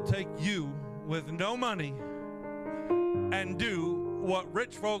 God will take you with no money and do what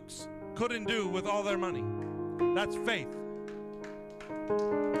rich folks couldn't do with all their money. That's faith.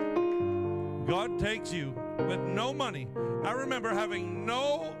 God takes you with no money. I remember having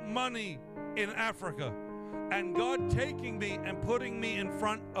no money in Africa, and God taking me and putting me in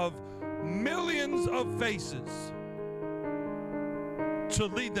front of millions of faces to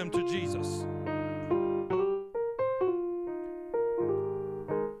lead them to Jesus.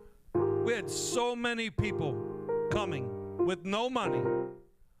 We had so many people coming with no money,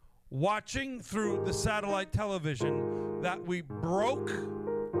 watching through the satellite television, that we broke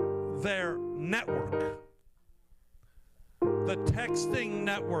their network, the texting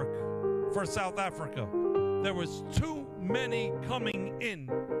network for South Africa. There was too many coming in,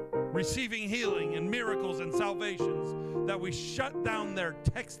 receiving healing and miracles and salvations, that we shut down their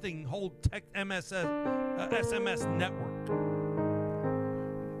texting, whole SMS network.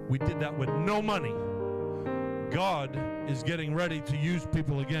 We did that with no money. God is getting ready to use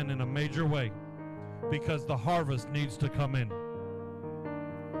people again in a major way because the harvest needs to come in.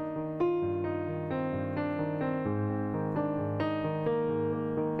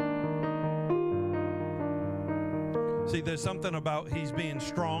 See, there's something about He's being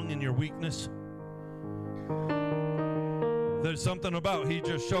strong in your weakness. There's something about He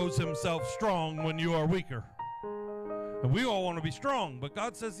just shows Himself strong when you are weaker. And we all want to be strong, but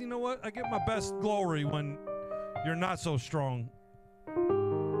God says, you know what? I get my best glory when you're not so strong,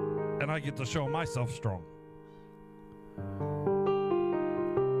 and I get to show myself strong.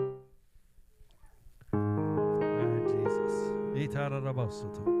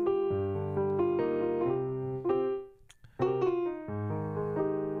 Itararabasoto.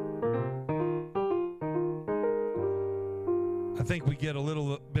 I think we get a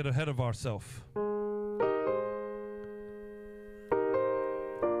little bit ahead of ourselves.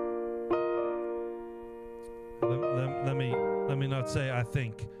 Let me not say I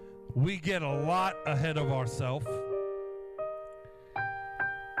think. We get a lot ahead of ourselves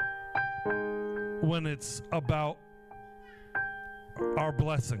when it's about our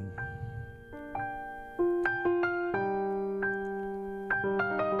blessing.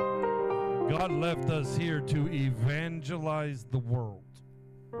 God left us here to evangelize the world.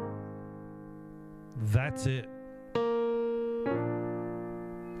 That's it.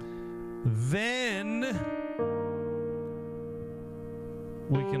 Then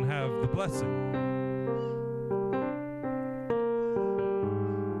we can have the blessing.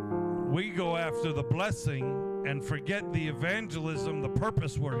 We go after the blessing and forget the evangelism, the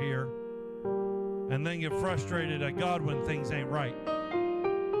purpose we're here, and then get frustrated at God when things ain't right.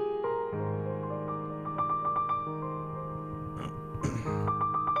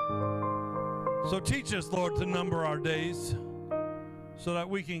 So teach us, Lord, to number our days so that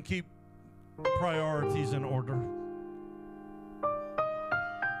we can keep priorities in order.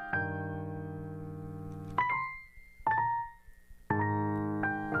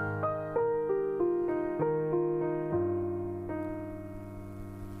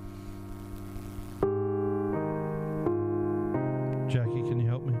 Jackie, can you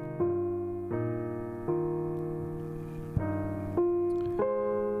help me?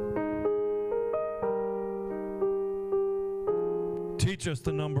 Teach us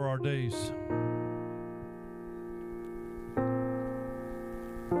to number our days.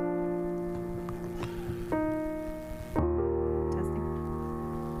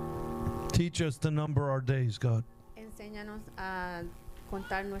 Teach us to number our days, God. Enséñanos a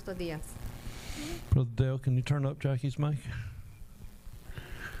contar nuestros días. Brother Dale, can you turn up Jackie's mic?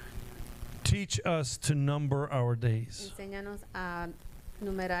 Teach us to number our days. Enséñanos a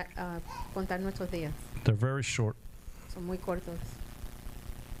contar nuestros días. They're very short. Son muy cortos.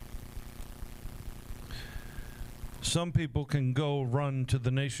 Some people can go run to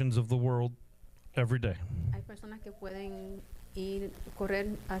the nations of the world every day. Hay personas que pueden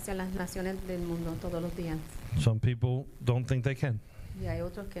correr hacia las naciones del mundo todos los días. Some people don't think they can. Y hay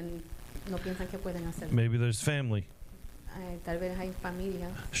otros que no piensan que pueden hacerlo. Maybe there's family. Tal vez hay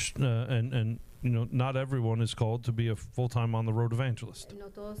familias. And you know, not everyone is called to be a full-time on the road evangelist. No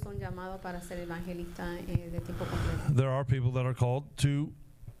todos son llamados para ser evangelistas de tiempo completo. There are people that are called to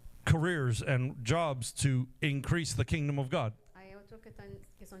careers and jobs to increase the kingdom of God. Hay otros que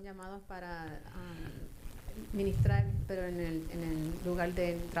son llamados para ministrar, pero en el lugar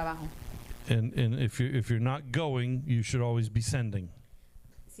de trabajo. And if you're not going, you should always be sending.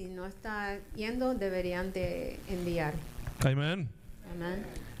 Si no está yendo, deberían de enviar. Amen. Amen.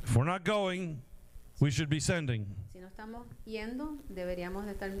 If we're not going, we should be sending. Si no estamos yendo, deberíamos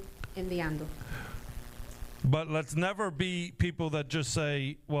de estar enviando. But let's never be people that just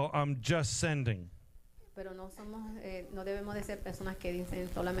say, well, I'm just sending. Pero no debemos de ser personas que dicen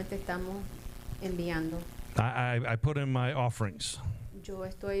solamente estamos enviando. I put in my offerings Yo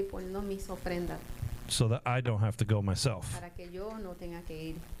estoy poniendo mis ofrendas so that I don't have to go myself. para que yo no tenga que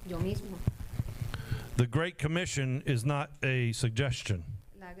ir yo mismo. The Great Commission is not a suggestion.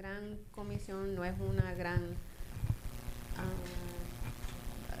 La gran comisión no es una gran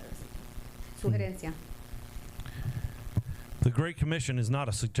sugerencia. The Great Commission is not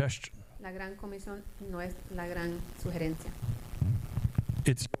a suggestion. La gran comisión no es la gran sugerencia,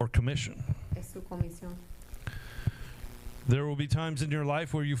 It's your commission. es su comisión. There will be times in your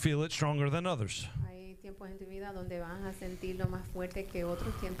life where you feel it stronger than others. Hay tiempos en tu vida donde vas a sentirlo más fuerte que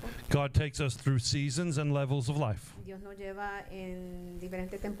otros tiempos. God takes us through seasons and levels of life. Dios nos lleva en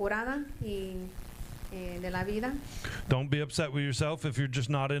diferentes temporadas y de la vida. Don't be upset with yourself if you're just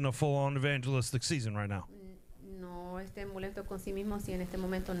not in a full-on evangelistic season right now. No esté molesto con sí mismo si en este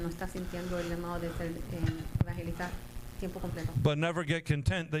momento no está sintiendo el llamado de ser evangelista tiempo completo. But never get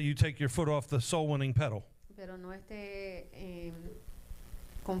content that you take your foot off the soul-winning pedal. Pero no esté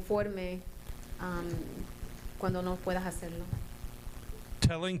conforme cuando no puedas hacerlo.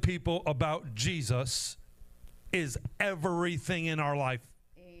 Telling people about Jesus is everything in our life.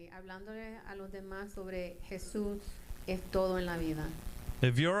 Hablándole a los demás sobre Jesús es todo en la vida.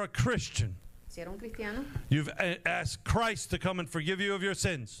 If you're a Christian, Si eres un cristiano, you've asked Christ to come and forgive you of your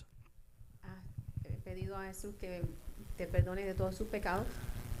sins. has pedido a Jesús que te perdone de todos sus pecados.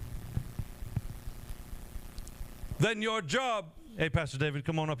 Then your job, hey, Pastor David,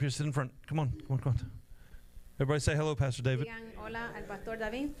 come on up here, sit in front. Come on. Everybody say hello, Pastor David. Digan hola al pastor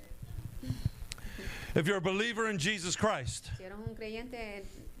David. If you're a believer in Jesus Christ, Si eres un creyente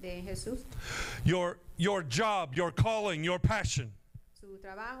de Jesús, your job, your calling, your passion su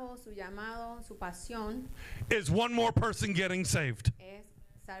trabajo, su llamado, su pasión is one more person getting saved. es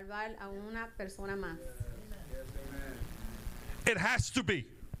salvar a una persona más. It has to be.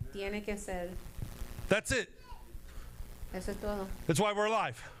 Tiene que ser. That's it. Eso es todo. That's why we're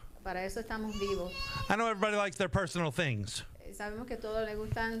alive. Para eso estamos vivos. I know everybody likes their personal things. Sabemos que todos les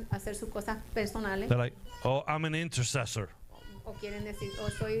gustan hacer sus cosas personales They're like, oh, I'm an intercessor. o quieren decir,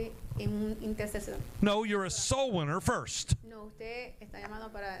 soy un intercesor. No, you're a soul winner first. No, usted está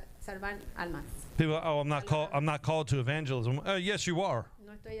llamado para salvar almas. People, oh, I'm not called to evangelism. Yes, you are.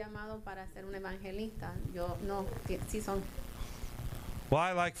 No estoy llamado para ser un evangelista. Yo no, sí son. Well,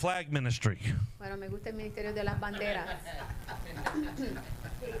 I like flag ministry. Bueno, me gusta el ministerio de las banderas.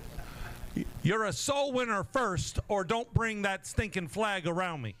 You're a soul winner first, or don't bring that stinking flag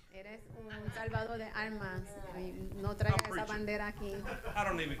around me. Eres un salvador de almas. Y no traigas esa bandera aquí. I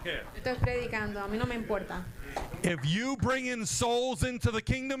don't even care. Estoy predicando, a mí no me importa. If you bring in souls into the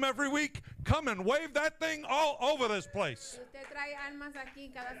kingdom every week, come and wave that thing all over this place. Si usted trae almas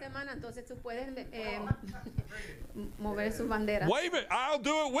aquí cada semana, entonces tú puedes mover sus banderas. Wave it. I'll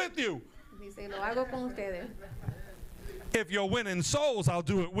do it with you. Dice, lo hago con ustedes. If you're winning souls, I'll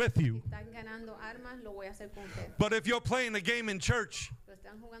do it with you. Están ganando armas, lo voy a hacer con ustedes. But if you're playing a game in church, Lo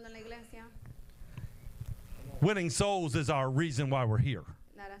están jugando en la iglesia. winning souls is our reason why we're here.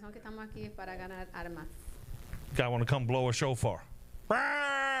 La razón que estamos aquí es para ganar armas. Guy want to come blow a shofar.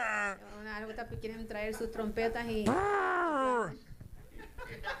 Algo quieren traer sus trompetas y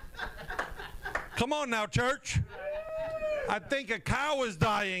Come on now, church. I think a cow is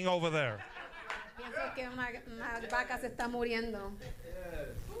dying over there. pienso que una vaca se está muriendo.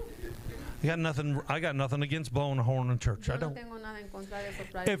 I got nothing against blowing a horn in church. Yo I no don't. tengo nada en contra de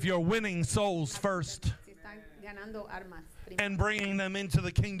soplar. If you're winning souls first Si están ganando armas, primero, and bringing them into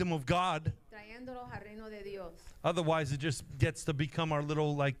the kingdom of God, trayéndolos al reino de Dios. otherwise it just gets to become our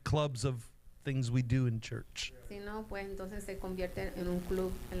little like clubs of things we do in church. Si no, pues entonces se convierte en un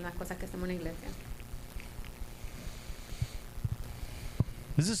club en las cosas que hacemos en la iglesia.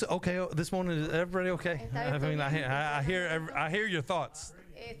 Is this okay this morning? Is everybody okay? Está I mean, bien. I hear your thoughts.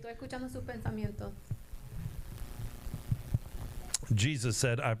 Estoy escuchando sus pensamientos. Jesus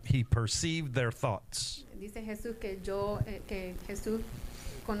said he perceived their thoughts. Dice Jesús que Jesús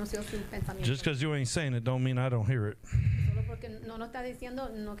conoció sus pensamientos. Just because you ain't saying it don't mean I don't hear it. Solo porque no lo está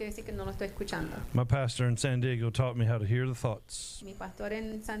diciendo no quiere decir que no lo estoy escuchando. My pastor in San Diego taught me how to hear the thoughts. Mi pastor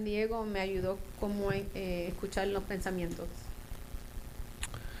en San Diego me ayudó cómo escuchar los pensamientos.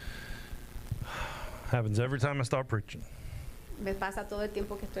 Happens every time I start preaching. Me pasa todo el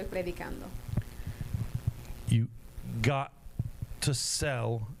tiempo que estoy predicando. You got to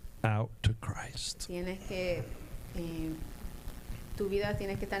sell out to Christ. Tienes que tu vida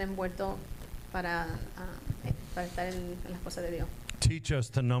tiene que estar envuelto para estar en las cosas de Dios. Teach us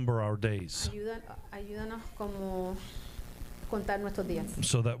to number our days Ayúdanos como contar nuestros días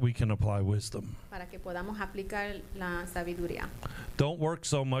so that we can apply wisdom. para que podamos aplicar la sabiduría. Don't work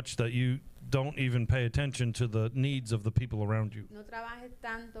so much that you don't even pay attention to the needs of the people around you. No trabajes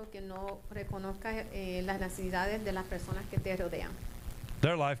tanto que no reconozcas las necesidades de las personas que te rodean.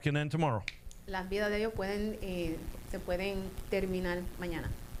 Their life can end tomorrow. Las vidas de ellos se pueden terminar mañana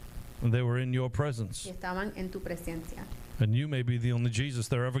They were in your y presence, estaban en tu presencia. and you may be the only Jesus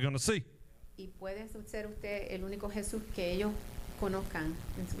they're ever going to see. Y puede ser usted el único Jesús que ellos conozcan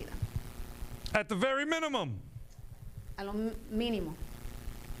en su vida. At the very minimum, A lo mínimo,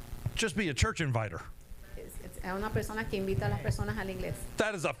 just be a church inviter. es una persona que invita a las personas a la iglesia.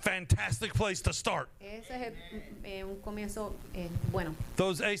 That is a fantastic place to start. Ese es un comienzo bueno.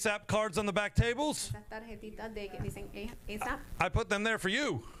 Those ASAP cards on the back tables, Esas tarjetitas de que dicen esa I put them there for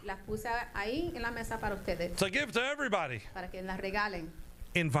you. las puse ahí en la mesa para ustedes, To give to everybody. para que las regalen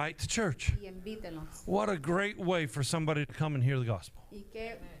Invite to church. y invítenlos. What a great way for somebody to come and hear the gospel. Y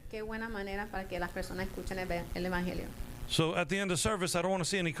qué buena manera para que las personas escuchen el evangelio. So at the end of service, I don't want to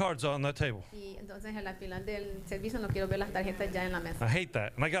see any cards on that table. Y entonces al final del servicio no quiero ver las tarjetas ya en la mesa. I hate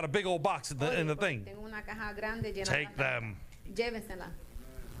that. And I got a big old box in the thing. Tengo una caja grande llena Take de them. Llévensela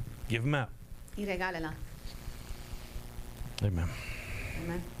Give them out. y regálela. Amen.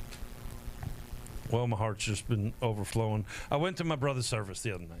 Amén. Well, my heart's just been overflowing. I went to my brother's service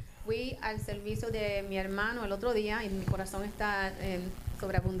the other night. Fui al servicio de mi hermano el otro día y mi corazón está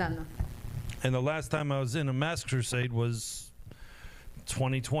sobreabundando. And the last time I was in a mass crusade was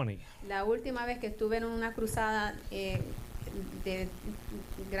 2020. La última vez que estuve en una cruzada de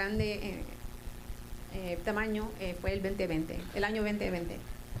grande tamaño fue el 2020, el año 2020.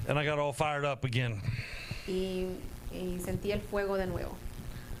 And I got all fired up again. Y sentí el fuego de nuevo.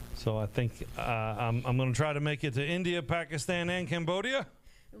 So I think I'm going to try to make it to India, Pakistan, and Cambodia.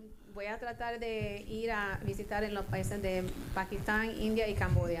 Voy a tratar de ir a visitar en los países de Pakistán, India y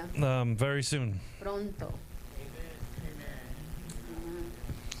Camboya Very soon. pronto.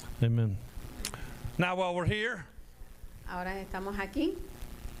 Amen. Now, while we're here, Ahora estamos aquí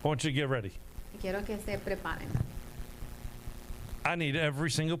I want you to get ready. y quiero que se preparen. I need every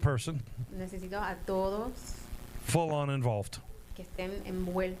single person Necesito a todos full on involved. que estén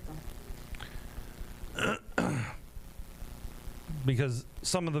envueltos. Because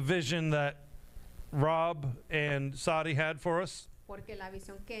some of the vision that Rob and Sadi had for us Porque la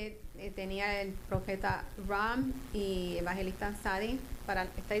visión que tenía el profeta Ram y evangelista Sadi para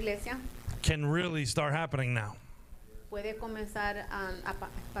esta iglesia can really start happening now. puede comenzar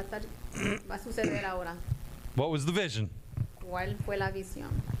pasar, va a suceder ahora. What was the vision? ¿Cuál fue la visión?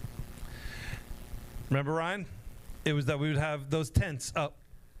 Remember, Ryan? It was that we would have those tents up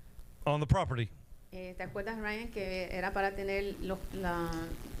on the property. ¿Te acuerdas, Ryan, que era para tener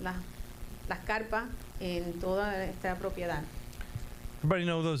las carpas en toda esta propiedad? Everybody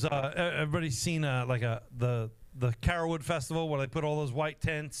know those? Everybody's seen the Carolwood Festival where they put all those white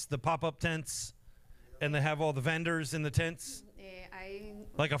tents, the pop-up tents, and they have all the vendors in the tents, Hay,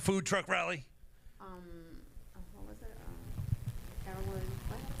 like a food truck rally. what was it? Carolwood,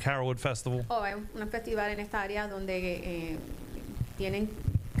 what? Carolwood Festival. Oh, hay un festival en esta área donde tienen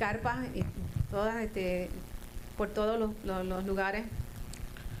carpas y todas por todos los lugares.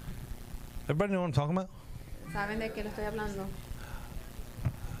 Everybody know what I'm talking about? ¿Saben de qué lo estoy hablando?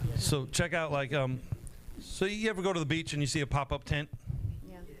 So check out so you ever go to the beach and you see a pop-up tent?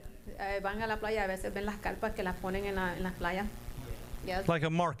 Yeah. Van a la playa, a veces ven las carpas que las ponen en las playas. Yeah. Like a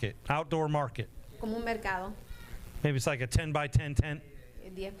market, outdoor market. Como un mercado, Maybe it's like a 10 by 10 tent.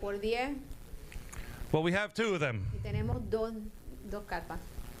 10 por 10, Well, we have two of them. y tenemos dos carpas.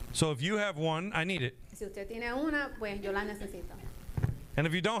 So if you have one, I need it. Si usted tiene una, pues yo la necesito. And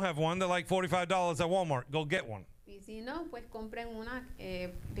if you don't have one, they're like $45 at Walmart. Go get one. Y si no, pues compren una,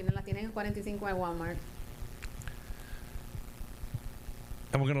 la tienen en 45 en Walmart.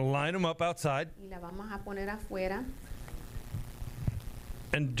 And we're going to line them up outside Y la vamos a poner afuera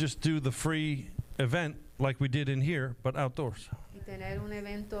and just do the free event like we did in here, but outdoors. y tener un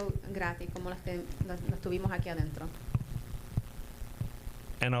evento gratis como las tuvimos aquí adentro.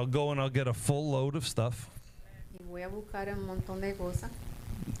 And I'll go and I'll get a full load of stuff, Y voy a buscar un montón de cosas.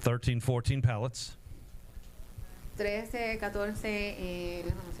 13, 14 pallets. 13, 14,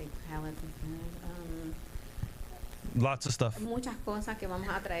 no sé, pallets, Lots of stuff. muchas cosas que vamos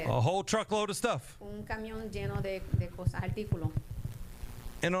a traer. A whole truckload of stuff. Un camión lleno de cosas, artículos.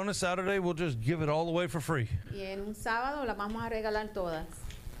 And on a Saturday, we'll just give it all away for free. Y en un sábado las vamos a regalar todas.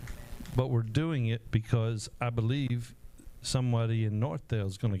 But we're doing it because I believe somebody in Northdale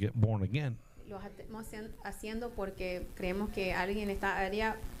is going to get born again. Lo estamos haciendo porque creemos que alguien en esta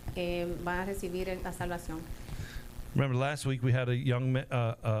área va a recibir la salvación. Remember last week we had a young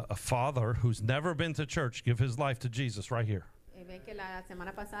a father who's never been to church give his life to Jesus right here. Ven que la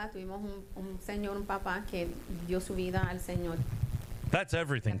semana pasada tuvimos un señor, un papá que dio su vida al Señor. That's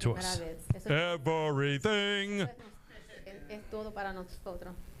everything to La us. primera vez. Eso Everything. es todo para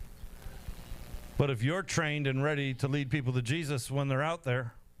nosotros. But if you're trained and ready to lead people to Jesus when they're out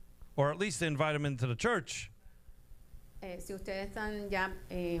there, or at least invite them into the church, Si ustedes están ya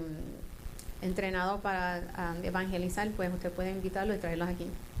entrenados para evangelizar, pues usted puede invitarlos y traerlos aquí.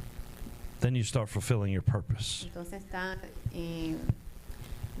 then you start fulfilling your purpose. Entonces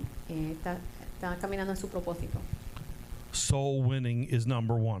está caminando en su propósito. Soul winning is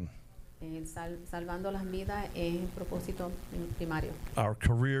number one. Salvando las vidas es el propósito primario. Our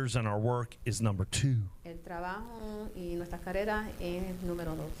careers and our work is number two. El trabajo y nuestras carreras es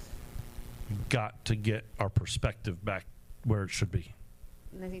número 2. We've got to get our perspective back where it should be.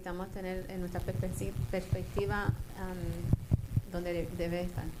 Necesitamos tener en nuestra perspectiva donde debe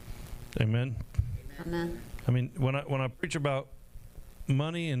estar. Amen. Amén. I mean, when I preach about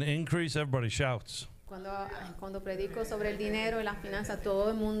money and increase, everybody shouts. Cuando predico sobre el dinero y las finanzas, todo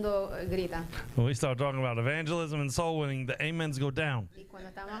el mundo grita. When we start talking about evangelism and soul winning, the amens go down. Y cuando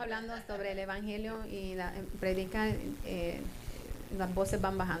estamos hablando sobre el evangelio y la predica, las voces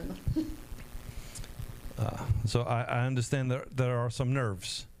van bajando. So I understand there are some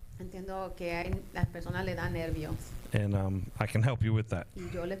nerves, Entiendo que las personas le dan nervios and I can help you with that. y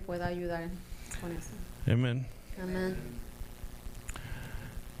yo les puedo ayudar con eso. Amen. Amén.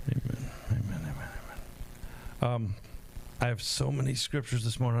 Amen. Amen. Amen. Amen. I have so many scriptures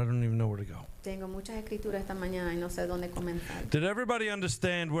this morning, I don't even know where to go. Tengo muchas escrituras esta mañana y no sé dónde comenzar. Did everybody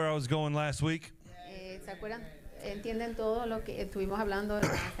understand where I was going last week? ¿Se acuerdan? ¿Entienden todo lo que estuvimos hablando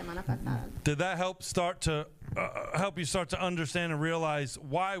la semana pasada? Did that help help you start to understand and realize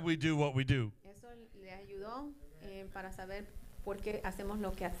why we do what we do? Eso le ayudó para saber por qué hacemos lo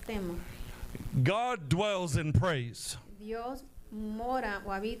que hacemos. God dwells in praise. Dios mora o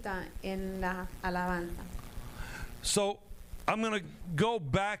habita en la alabanza. So I'm going to go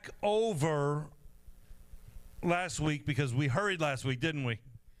back over last week because we hurried last week, didn't we?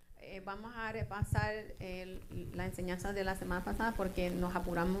 Vamos a repasar la enseñanza de la semana pasada porque nos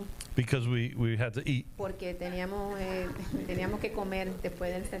apuramos, Because we had to eat. porque teníamos que comer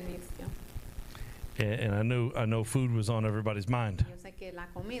después del servicio. And I know food was on everybody's mind. Yo sé que la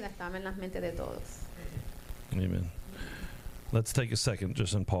comida estaba en las mentes de todos. Amen. Let's take a second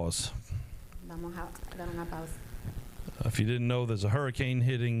just and pause. Vamos a dar una pausa. If you didn't know, there's a hurricane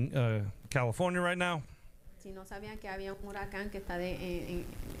hitting California right now. Si no sabían que había un huracán que está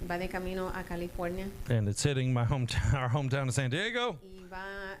va de camino a California And it's hitting my our hometown of San Diego. y va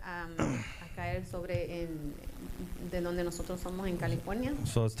a caer sobre de donde nosotros somos en California.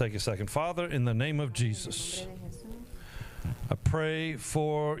 So let's take a second. Father, in the name of En Jesus, el nombre de Jesús, I pray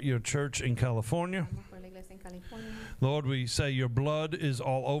for your church in California. oramos por la iglesia en California. Lord, we say your blood is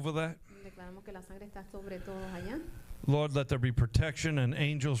all over that. Declaramos que la sangre está sobre todos allá, Lord, let there be protection and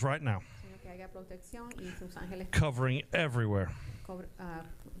angels right now sino que haya protección y sus ángeles covering everywhere.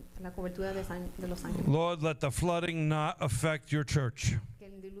 la cobertura de los ángeles. Lord, let the flooding not affect your church. Que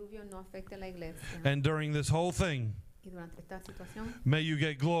el diluvio no afecte la iglesia. And during this whole thing, Y durante esta situación, may you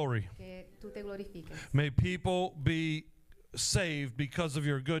get glory. que tú te glorifiques. May people be saved because of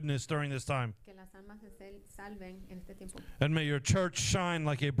your goodness during this time. Que las almas se salven en este tiempo. And may your church shine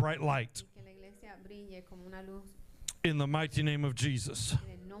like a bright light. Y que la iglesia brille como una luz In the mighty name of Jesus.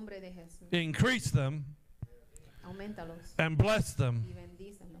 en el nombre de Jesús. Increase them Aumentalos and bless them y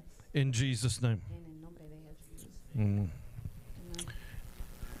bendícelos in Jesus' name. en el nombre de Jesús. Mm. Amén.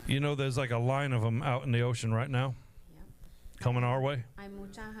 You know, there's like a line of them out in the ocean right now Ya. coming our way. Hay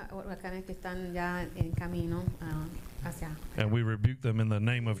muchas huracanes que están ya en camino hacia. And we rebuke them in the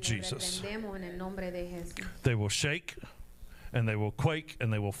name of Le Jesus. reprendemos en el nombre de Jesús They will shake and they will quake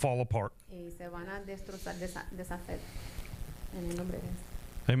and they will fall apart. y se van a destrozar, deshacer en el nombre de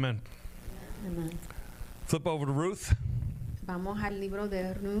Jesús. Amen. Amén. Flip over to Ruth. Vamos al libro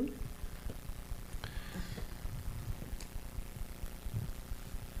de Ruth.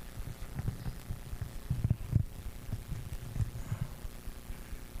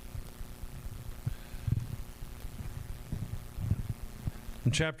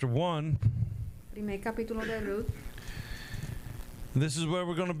 In chapter 1, Primer capítulo de Ruth. this is where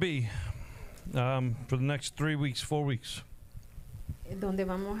we're going to be for the next 3 weeks, 4 weeks. Donde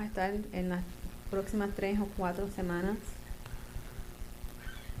vamos a estar en las próximas 3 o 4 semanas.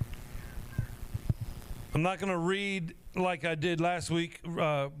 I'm not going to read like I did last week,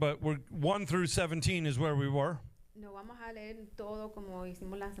 but we're 1 through 17 is where we were. No vamos a leer todo como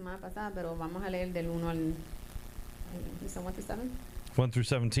hicimos la semana pasada, pero vamos a leer del 1 al 7. 1 through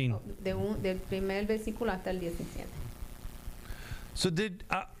 17. Del primer versículo hasta el 17. So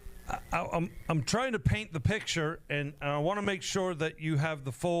I'm trying to paint the picture, and I want to make sure that you have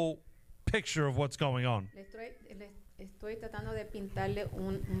the full picture of what's going on. Le estoy tratando de pintarle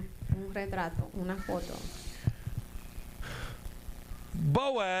un retrato, una foto.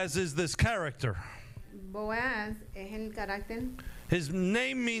 Boaz is this character. Boaz es el carácter, His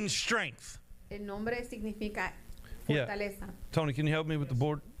name means strength. el nombre significa Yeah. fortaleza. Tony, can you help me with the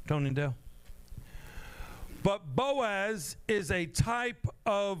board? Tony and Dale. But Boaz is a type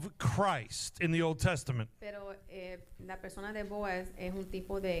of Christ in the Old Testament. Pero la persona de Boaz es un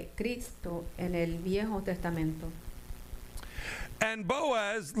tipo de Cristo en el Viejo Testamento. And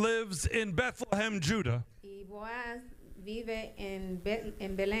Boaz lives in Bethlehem, Judah. Y Boaz vive en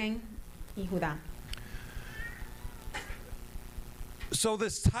Belén y Judá. So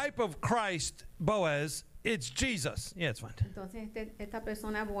this type of Christ, Boaz, it's Jesus. Yeah, it's fine. Entonces esta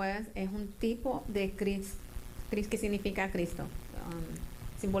persona Boaz es un tipo de Cristo, que significa Cristo,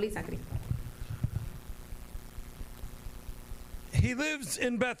 simboliza a Cristo. He lives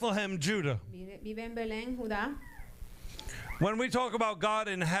in Bethlehem, Judah. Vive en Belén, Judá. When we talk about God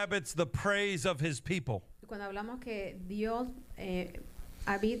inhabits the praise of his people, Cuando hablamos que Dios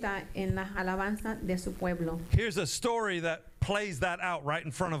habita en las alabanzas de su pueblo. here's a story that plays that out right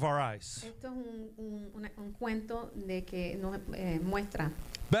in front of our eyes. Esto es un cuento de que nos muestra.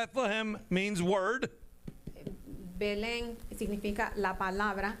 Bethlehem means word. Belén significa la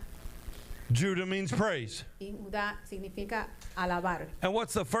palabra. Judah means praise. y Judá significa alabar. And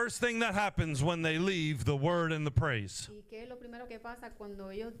what's the first thing that happens when they leave the word and the praise? ¿Y qué es lo primero que pasa cuando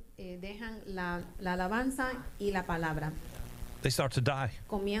ellos dejan la alabanza y la palabra? They start to die.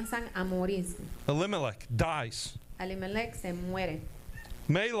 Comienzan a morirse. Elimelech dies. Elimelech se muere.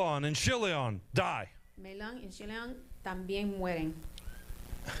 Mahlon and Chilion die. Melán y Chilión también mueren.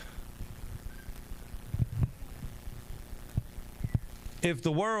 If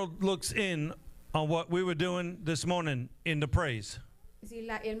the world looks in on what we were doing this morning in the praise, Si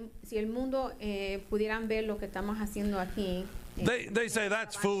el mundo pudieran ver lo que estamos haciendo aquí, they say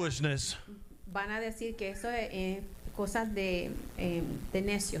that's foolishness. van a decir que eso es cosas de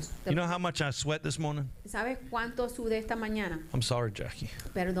necios. You know how much I sweat this morning? ¿Sabes cuánto sudé esta mañana? I'm sorry, Jackie.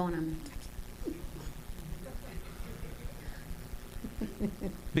 Perdóname.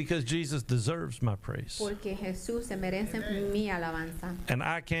 Because Jesus deserves my praise. Porque Jesús se merece mi alabanza. And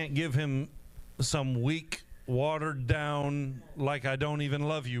I can't give him some weak, watered down, like I don't even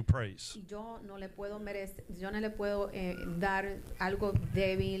love you praise. Yo no le puedo dar algo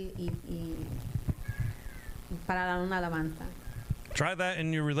débil y para dar una alabanza. Try that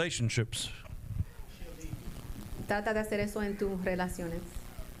in your relationships. Trata de hacer eso en tus relaciones.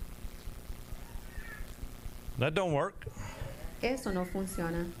 That don't work. Eso no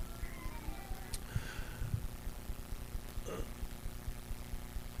funciona.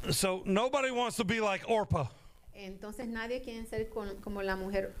 So nobody wants to be like Orpah, Entonces nadie quiere ser como la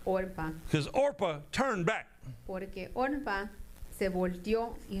mujer Orpa, because Orpah turned back. porque Orpa se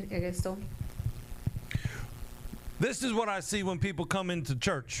volteó y regresó. This is what I see when people come into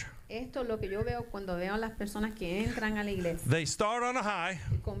church. Esto es lo que yo veo cuando veo a las personas que entran a la iglesia. They start on a high.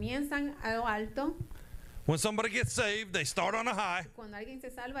 Comienzan a lo alto. When somebody gets saved, they start on a high. Cuando alguien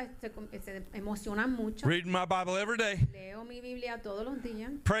se salva, se emocionan mucho. Reading my Bible every day, Leo mi Biblia todos los días,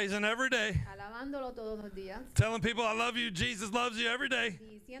 praising every day, alabándolo todos los días, telling people I love you, Jesus loves you every day.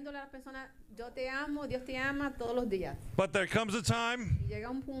 diciéndole a las personas, yo te amo, Dios te ama todos los días. But there comes a time Y llega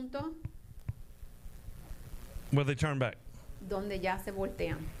un punto where they turn back. donde ya se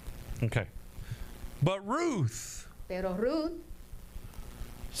voltean. Okay. But Ruth, Pero Ruth,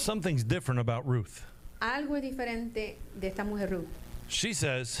 something's different about Ruth. algo es diferente de esta mujer Ruth. She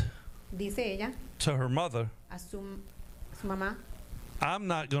says Dice ella to her mother, a su mamá, I'm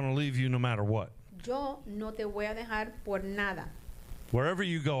not going to leave you no matter what. yo no te voy a dejar por nada. Wherever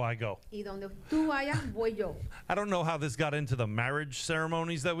you go, I go. Y donde tú vayas, voy yo. I don't know how this got into the marriage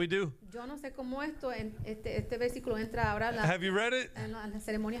ceremonies that we do. Yo no sé cómo este versículo entra ahora Have you read it? en las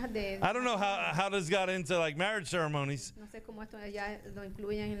ceremonias de... I don't know how this got into like marriage ceremonies. No sé cómo esto ya lo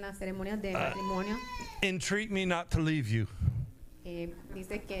incluyen en las ceremonias de matrimonio. Entreat me not to leave you,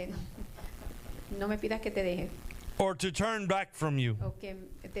 Dice que no me pidas que te deje or to turn back from you. o que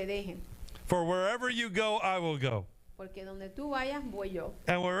te dejen. For wherever you go, I will go. Porque donde tú vayas, voy yo.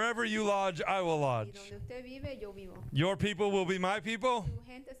 And wherever you lodge, I will Y lodge. donde usted vive, yo vivo. Your people will be my people.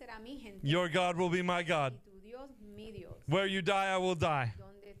 Tu gente será mi gente. Your God will be my God. Y tu Dios, mi Dios. Where you die, I will die.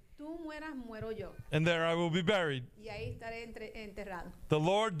 Donde tú mueras, muero yo. And there I will be buried. Y ahí estaré enterrado. The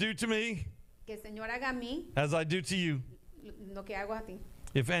Lord do to me Que el Señor haga a mí as I do to you, lo que hago a ti.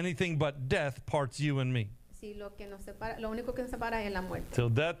 if anything but death parts you and me. Si lo único que nos separa es la muerte. Till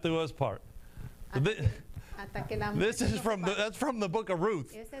death do us part. Thi- Hasta que la This muerte is nos from separe. that's from the book of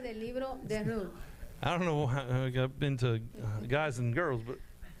Ruth. Ese es del libro de Ruth. I don't know how I got into guys and girls, but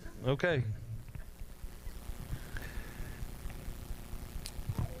okay.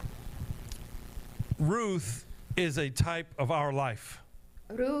 Ruth is a type of our life.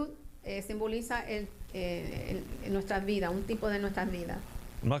 Ruth simboliza nuestra vida, un tipo de nuestras vidas.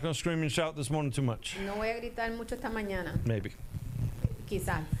 I'm not going to scream and shout this morning too much. No voy a gritar mucho esta mañana, Maybe.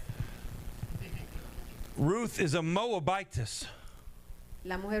 quizás. Ruth is a Moabitess.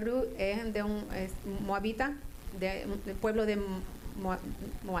 La mujer Ruth es moabita, del pueblo de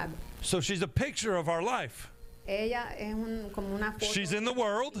Moab. So she's a picture of our life. Ella es como una foto. She's in the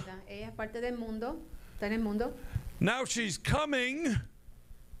world. Ella es parte del mundo, está en el mundo. Now she's coming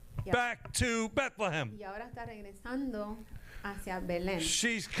Y, back to Bethlehem. y ahora está regresando hacia Belén.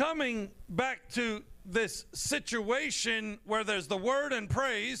 She's coming back to this situation where there's the word and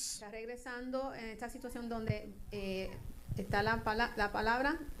praise, Está regresando en esta situación donde está la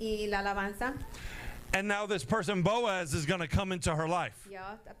palabra y la alabanza. and now this person Boaz is going to come into her life. Y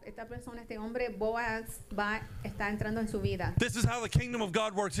ahora esta persona, este hombre, Boaz, está entrando en su vida. This is how the kingdom of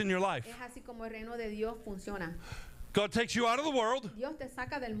God works in your life. Es así como el reino de Dios funciona. God takes you out of the world, Dios te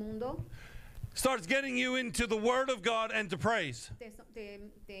saca del mundo, starts getting you into the word of God and to praise.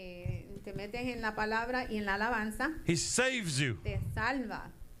 te metes en la palabra y en la alabanza, He saves you. te salva.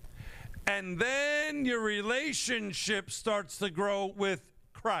 And then your relationship starts to grow with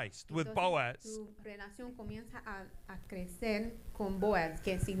Christ, with Entonces, Boaz. tu relación comienza a crecer con Boaz,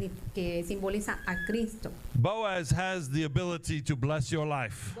 que simboliza a Cristo. Boaz has the ability to bless your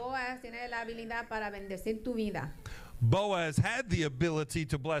life. Boaz tiene la habilidad para bendecir tu vida. Boaz had the ability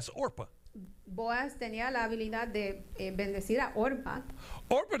to bless Orpah. Boaz tenía la habilidad de bendecir a Orpa,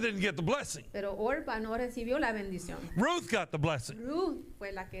 Orpah didn't get the blessing. pero Orpa no recibió la bendición. Ruth got the blessing. Ruth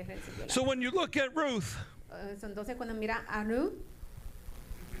fue la que recibió la So when you look at Ruth, Entonces cuando mira a Ruth,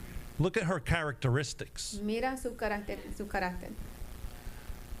 look at her characteristics. mira su carácter,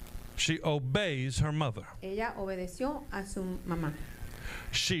 She obeys her mother. Ella obedeció a su mamá.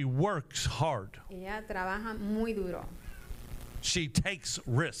 She works hard. Ella trabaja muy duro, She takes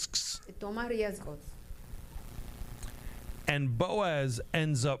risks. toma riesgos. And Boaz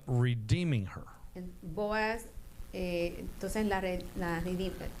ends up redeeming her. Boaz entonces la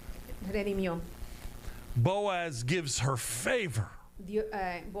redimió. Boaz gives her favor.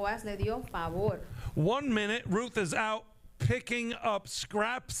 Boaz le dio favor. 1 minute, Ruth is out picking up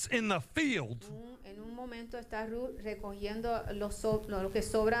scraps in the field. En un momento está Ruth recogiendo lo que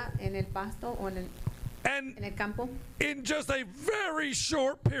sobra en el pasto o en And el campo, in just a very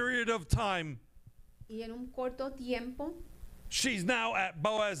short period of time, y en un corto tiempo, she's now at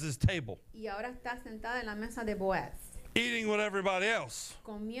Boaz's table, y ahora está sentada en la mesa de Boaz, eating with everybody else.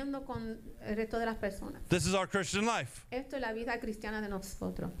 comiendo con el resto de las personas. This is our Christian life. Esto es la vida cristiana de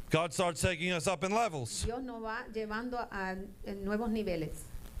nosotros. God starts taking us up in levels. Dios nos va llevando a nuevos niveles.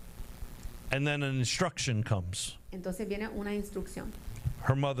 And then an instruction comes. Entonces viene una instrucción.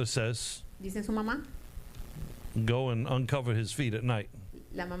 Her mother says, Dice su mamá, go and uncover his feet at night.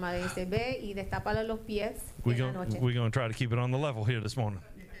 la mamá dice, ve y destápale los pies We're en la noche. going to try to keep it on the level here this morning.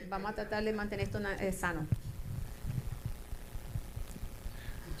 Vamos a tratar de mantener esto sano.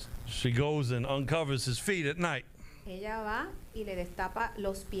 She goes and uncovers his feet at night. Ella va y le destapa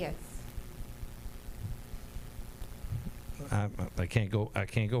los pies. I can't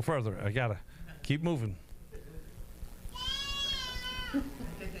go further. I gotta keep moving.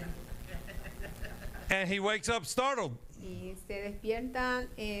 And he wakes up startled. Y se despierta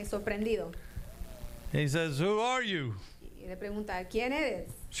sorprendido. He says, "Who are you?" Y le pregunta, ¿quién eres?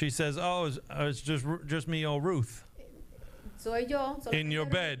 She says, "Oh, it's just me, oh Ruth, Soy yo. solo in your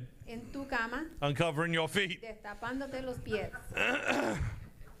estoy bed, En tu cama, uncovering your feet." destapándote los pies.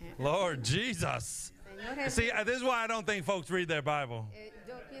 Lord Jesus. Señor Jesús, See, this is why I don't think folks read their Bible.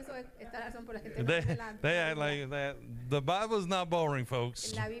 yo pienso esta es la razón por la que te They act like that. The Bible is not boring,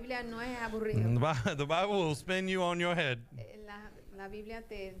 folks. La Biblia no es aburrido. The Bible will spin you on your head. La Biblia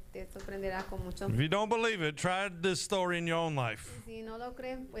te sorprenderá con mucho. If you don't believe it, try this story in your own life. Si no lo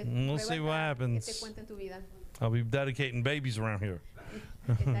crees, pues We'll prueba see what happens. que te cuente en tu vida. I'll be dedicating babies around here.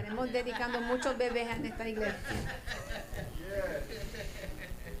 Estaremos dedicando muchos bebés en esta iglesia.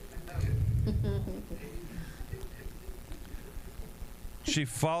 She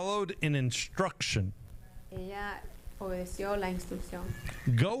followed an instruction. Ella obedeció la instrucción.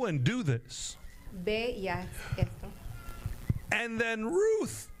 Go and do this. Ve y haz esto. And then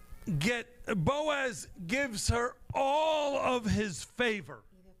Boaz gives her all of his favor.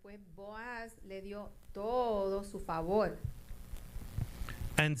 Y después Boaz le dio todo su favor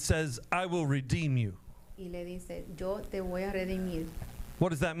And says, I will redeem you. y le dice, yo te voy a redimir. What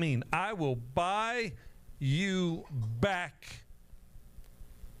does that mean? I will buy you back.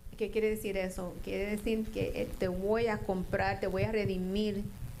 ¿Qué quiere decir eso? Quiere decir que te voy a comprar, te voy a redimir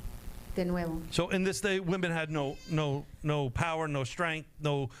de nuevo. So in this day, women had no power, no strength,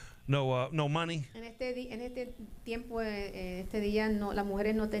 no money. En este tiempo, en este día, las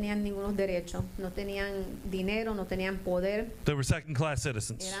mujeres no tenían ningunos derechos, no tenían dinero, no tenían poder, They were second-class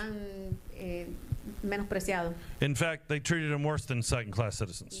citizens. eran menospreciados In fact, they treated them worse than second-class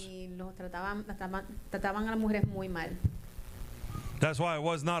citizens. y los trataban a las mujeres muy mal. That's why it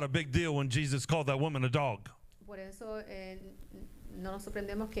was not a big deal when Jesus called that woman a dog. Por eso no nos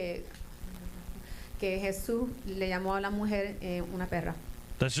sorprendemos que Jesús le llamó a la mujer una perra.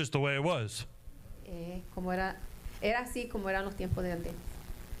 That's just the way it was. Como era así como eran los tiempos de antes.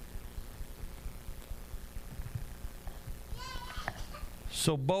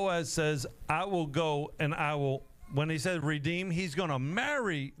 So Boaz says, I will go and when he says redeem, he's going to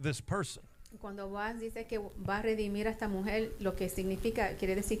marry this person. Cuando Boaz dice que va a redimir a esta mujer, lo que significa,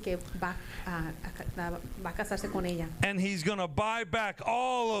 quiere decir que va a casarse con ella. And he's going to buy back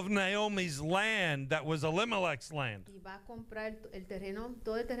all of Naomi's land that was Elimelech's land. Y va a comprar el terreno,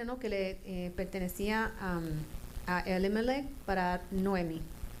 todo el terreno que le pertenecía a Elimelech para Noemi.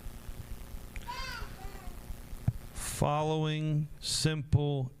 Following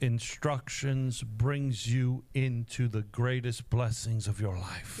simple instructions brings you into the greatest blessings of your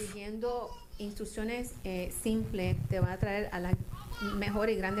life. Siguiendo instrucciones simples te va a traer a las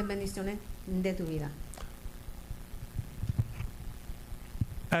mejores y grandes bendiciones de tu vida.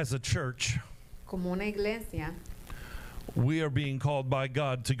 As a church, Como una iglesia, we are being called by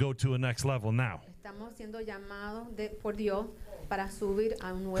God to go to a next level now. estamos siendo llamados por Dios para subir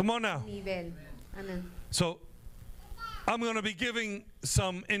a un Come nuevo on now. nivel. Amén. So I'm going to be giving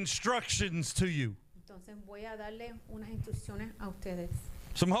some instructions to you. Entonces voy a darle unas instrucciones a ustedes.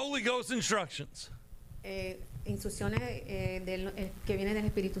 Some Holy Ghost instructions. Instrucciones que vienen del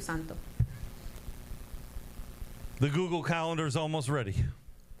Espíritu Santo. The Google Calendar is almost ready.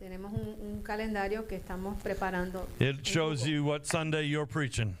 Tenemos un calendario que estamos preparando. It en shows Google. you what Sunday you're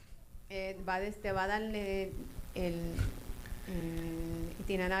preaching. Te va a dar el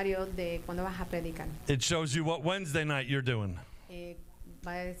itinerario de cuando vas a predicar. It shows you what Wednesday night you're doing.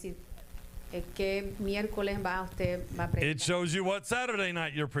 Va a decir qué miércoles usted va a predicar. It shows you what Saturday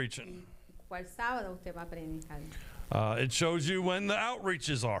night you're preaching. Cuál sábado usted va a predicar. It shows you when the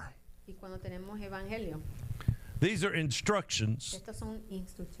outreaches are. Y cuando tenemos evangelio. These are instructions Estas son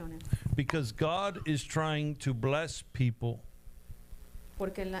instrucciones. because God is trying to bless people,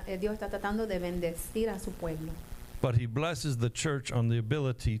 Porque Dios está tratando de bendecir a su pueblo. but He blesses the church on the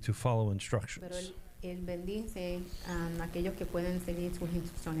ability to follow Pero instructions. él bendice a aquellos que pueden seguir sus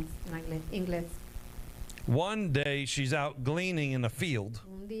instrucciones en inglés. One day she's out gleaning in a field,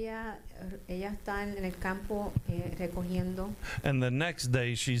 Un día ella está en el campo recogiendo and the next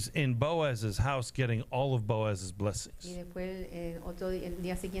day she's in Boaz's house getting all of Boaz's y blessings. después el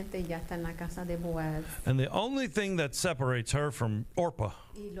día siguiente ya está en la casa de Boaz. And the only thing that separates her from Orpah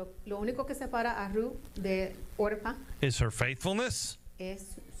Y lo único que separa a Ruth de Orpa is her faithfulness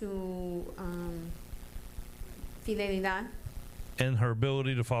es su fidelidad and her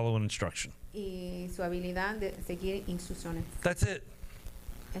ability to follow an instruction. y su habilidad de seguir instrucciones. That's it.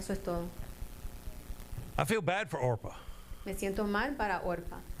 Eso es todo. I feel bad for Orpah, Me siento mal para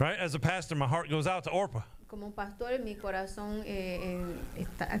Orpa. right? As a pastor, my heart goes out to Orpah. Como un pastor, mi corazón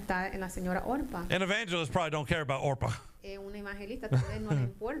está en la señora Orpa. An evangelist probably don't care about Orpah. Un evangelista tal vez no le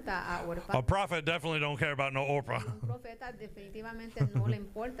importa a Orpa. A prophet definitely don't care about no Orpah. Un profeta definitivamente no le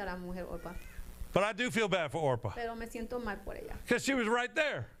importa a la mujer Orpa. But I do feel bad for Orpah Pero me siento mal por ella. because she was right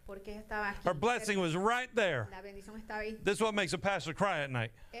there. Porque ella estaba aquí. Her blessing was right there. La bendición estaba ahí. This is what makes a pastor cry at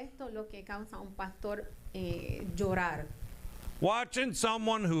night. Esto es lo que causa a un pastor llorar. Watching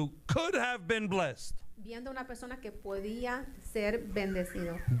someone who could have been blessed Viendo a una persona que podía ser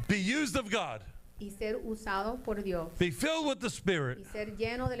bendecido be used of God, y ser usado por Dios be filled with the Spirit, y ser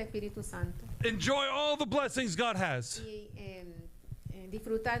lleno del Espíritu Santo enjoy all the blessings God has. y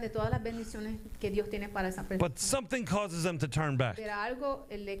disfrutar de todas las bendiciones que Dios tiene para esa persona. But something causes them to turn back. Pero algo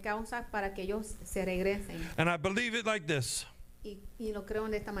le causa para que ellos se regresen And I believe it like this. y lo creo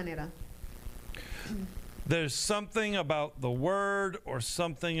de esta manera. There's something about the word or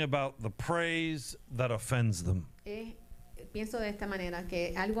something about the praise that offends them. Pienso de esta manera,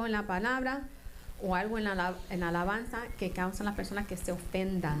 que algo en la palabra o algo en la alabanza que causan las personas que se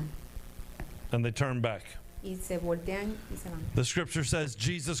ofendan And they turn back. y se voltean y se van. The scripture says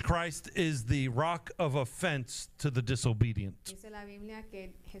Jesus Christ is the rock of offense to the disobedient. Dice la Biblia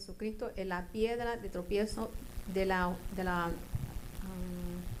que Jesucristo es la piedra de tropiezo de la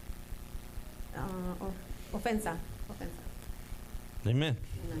ofensa. Amen.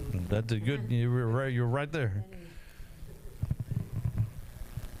 That's a good. You're right there.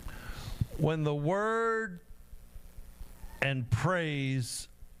 When the word and praise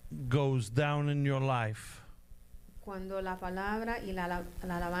goes down in your life, Cuando la palabra y la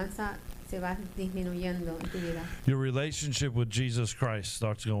alabanza se va disminuyendo en tu vida your relationship with Jesus Christ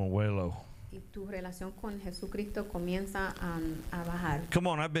starts going way low. y tu relación con Jesucristo comienza a bajar. Come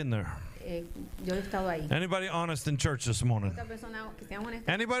on, I've been there. Yo he estado ahí. Anybody honest in church this morning? Otra persona que sea honesta.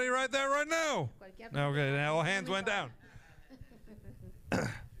 Anybody right there right now? Cualquier persona Okay, que now all sea hands went honesta. down.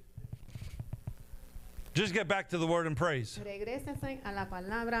 Just get back to the word and praise. Regrésese a la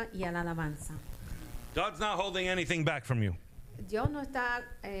palabra y a la alabanza. God's not holding anything back from you. Dios no está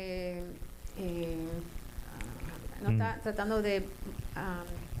tratando de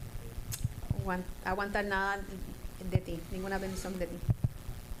aguantar nada de ti, ninguna bendición de ti.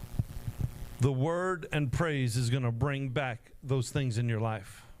 The word and praise is going to bring back those things in your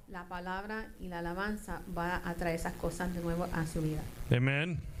life. La palabra y la alabanza va a traer esas cosas de nuevo a su vida.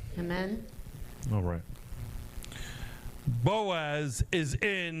 Amen. Amén. All right. Boaz is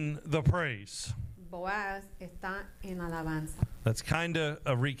in the praise. Boaz está en alabanza. That's kind of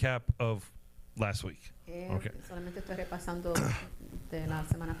a recap of last week. Okay. Solamente estoy repasando de la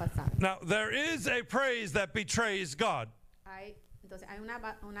semana pasada. Now, there is a praise that betrays God. Entonces hay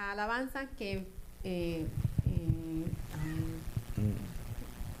una alabanza que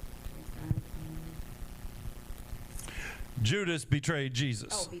Judas betrayed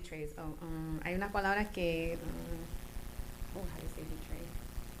Jesus. betrays. Hay unas palabras que how do you say betray?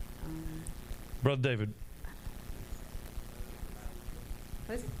 Brother David.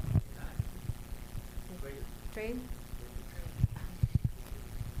 What is it? Betray?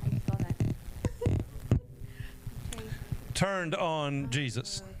 How do you spell that? Betray. Turned on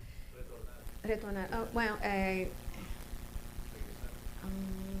Jesus. Retornar. Bueno,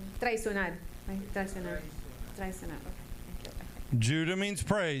 traicionar. Traicionar. Traicionar. Okay. Judah means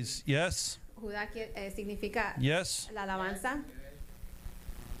praise. Yes. Judá significa Yes. la alabanza.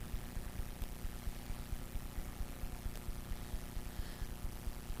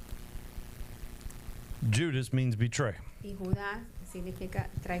 Judas means betray. Y Judá significa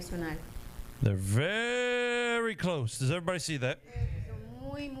traicionar. They're very close. Does everybody see that? Son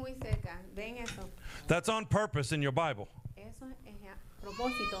muy, muy cerca. ¿Ven eso? That's on purpose in your Bible. Eso es a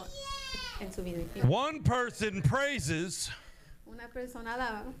propósito en su vida. One person praises, Una persona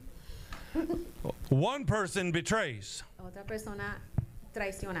alaba, one person betrays. otra persona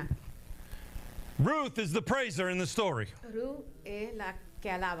traiciona. Ruth is the praiser in the story. Ruth es la que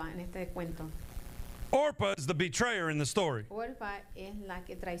alaba en este cuento. Orpah is the betrayer in the story. Orfa es la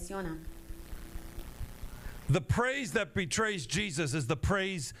que traiciona. The praise that betrays Jesus is the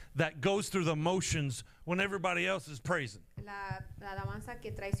praise that goes through the motions when everybody else is praising. La alabanza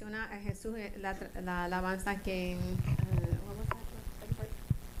que traiciona a Jesús es la alabanza que what was that?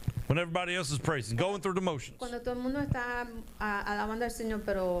 When everybody else is praising, going through the motions. Cuando todo el mundo está alabando al Señor,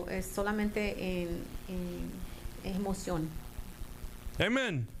 pero es solamente en emoción.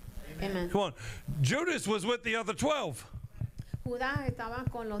 Amen. Amen. Come on. Judas was with the other 12. Judas estaba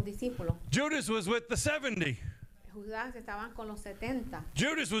con los discípulos. Judas was with the 70. Judas estaban con los 70.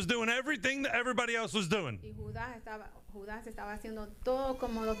 Judas was doing everything that everybody else was doing. Y Judas estaba haciendo todo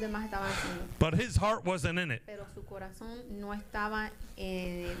como los demás estaban haciendo. But his heart wasn't in it. Pero su corazón no estaba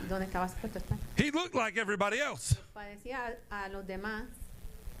donde estaba supuesto estar. He looked like everybody else. Parecía a los demás.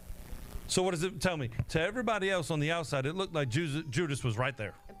 So what does it tell me? To everybody else on the outside, it looked like Judas was right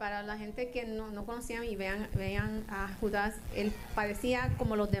there. Para la gente que no conocían y veían a Judas, él parecía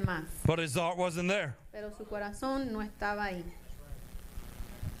como los demás. But his heart wasn't there. Pero su corazón no estaba ahí.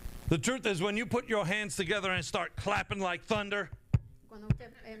 The truth is, when you put your hands together and start clapping like thunder, Cuando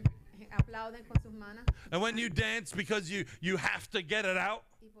usted aplauden con sus manos and when you dance because you have to get it out,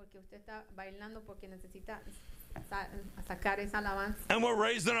 y porque usted está bailando porque necesita sacar esa alabanza. and we're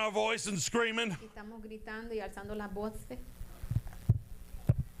raising our voice and screaming, Y estamos gritando y alzando las voces.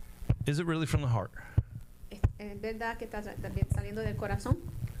 is it really from the heart? Es verdad que está saliendo del corazón.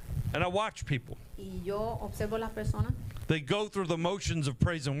 And I watch people. Y yo observo las personas. They go through the motions of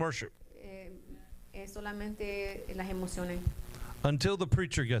praise and worship Es solamente las emociones until the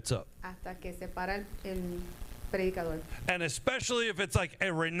preacher gets up. hasta que se para el predicador. And especially if it's like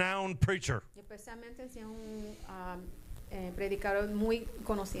a renowned preacher. Y especialmente si es un predicador muy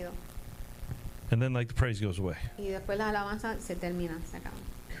conocido. And then like the praise goes away. Y después las alabanzas se terminan, se acaban.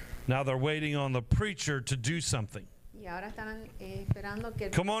 Now they're waiting on the preacher to do something. Y ahora están esperando que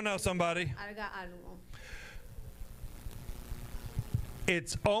Come on now, somebody. haga algo.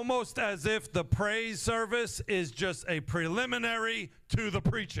 It's almost as if the praise service is just a preliminary to the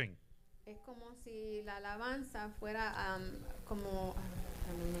preaching. Es como si la alabanza fuera como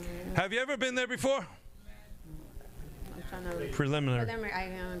Have you ever been there before? I'm trying to Preliminary.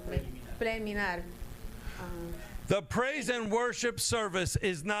 preliminar. The praise and worship service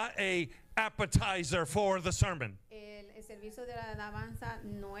is not a appetizer for the sermon. El servicio de la alabanza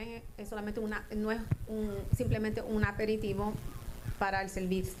no es solamente simplemente un aperitivo para el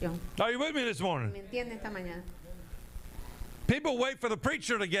servicio. Are you with me this morning? ¿Me entiende esta mañana? People wait for the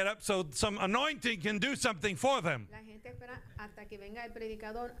preacher to get up so some anointing can do something for them. La gente espera hasta que venga el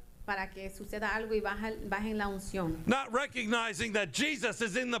predicador para que suceda algo y bajen la unción. Not recognizing that Jesus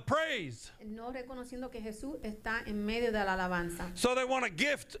is in the praise. No reconociendo que Jesús está en medio de la alabanza. So they want a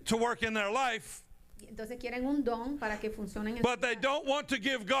gift to work in their life, Entonces quieren un don para que funcionen en but su they vida. don't want to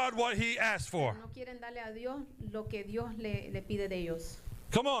give God what he asked for. No quieren darle a Dios lo que Dios le pide de ellos.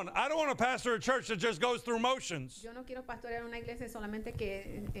 Come on, I don't want to pastor a church that just goes through motions. Yo no quiero pastorear una iglesia solamente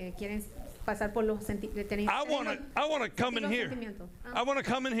que quieren pasar por los sentimientos. I want to come in here. I want to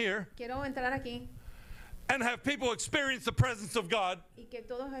come in here Quiero entrar aquí and have people experience the presence of God y que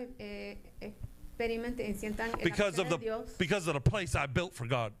todos sientan en la because presencia of de Dios, because of the place I built for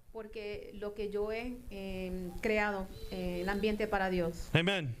God. porque lo que yo he creado, el ambiente para Dios.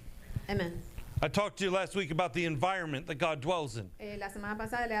 Amen. Amén. I talked to you last week about the environment that God dwells in. La semana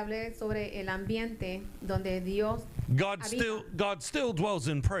pasada le hablé sobre el ambiente donde Dios God habita. still dwells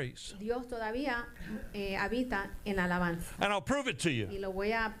in praise. Dios todavía habita en la alabanza. And I'll prove it to Y you. lo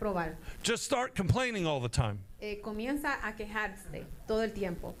voy a probar. Just start complaining all the time. Comienza a quejarse todo el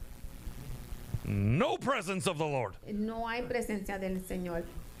tiempo. No presence of the Lord. No hay presencia del Señor.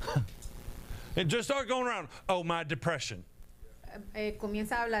 And just start going around, oh, my depression.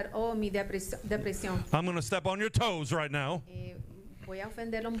 Comienza a hablar, oh, mi depresión. I'm going to step on your toes right now. Voy a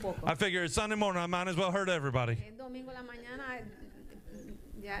ofenderlo un poco. I figure it's Sunday morning, I might as well hurt everybody. Es domingo en la mañana,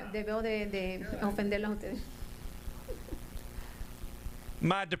 ya debo de ofenderlo a ustedes.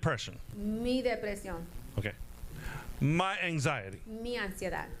 My depression. Mi depresión, Okay. My anxiety. mi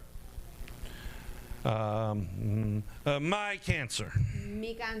ansiedad, My cancer.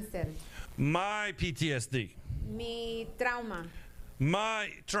 mi cáncer, My PTSD. mi trauma. My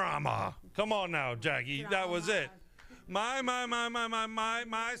trauma. Come on now, Jackie. That was it. My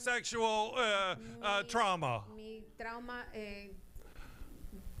sexual trauma. Mi trauma,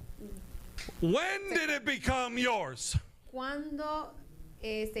 When did it become yours? cuando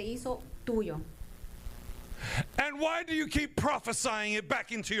se hizo tuyo. And why do you keep prophesying it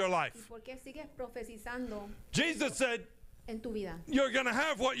back into your ¿Y life? por qué sigues profetizando Jesus said, en tu vida? you're going to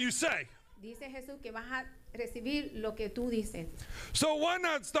have what you say. Dice Jesús que vas a recibir lo que tú dices. So why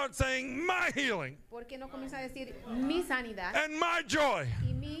not start saying my healing ¿Por qué no comienza a decir mi sanidad and my joy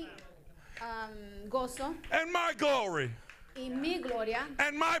y mi gozo and my glory y mi gloria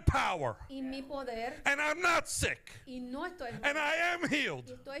and my power? y mi poder And I'm not sick. y no estoy And I am y healed.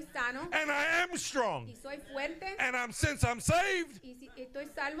 estoy sano And I am strong. y soy fuerte And since I'm saved, y si estoy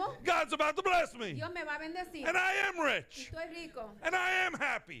salvo, God's about to bless me. Dios me va a bendecir And I am y rich. estoy rico And I am y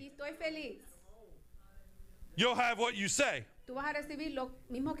happy. estoy feliz. You'll have what you say. Tú vas a recibir lo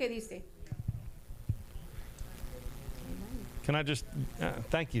mismo que dice. Can I just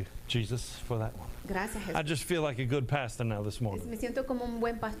thank you, Jesus, for that one? Gracias, I Jesús. just feel like a good pastor now this morning. Me siento como un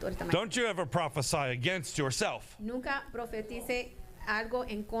buen pastor esta mañana. Don't you ever prophesy against yourself. Nunca profetice algo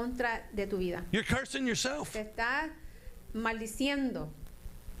en contra de tu vida. You're cursing yourself. Te estás maldiciendo.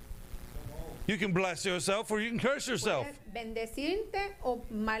 You can bless yourself or you can curse yourself. Puedes bendecirte o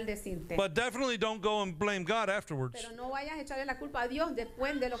maldecirte. But definitely don't go and blame God afterwards. Pero no vayas a echarle la culpa a Dios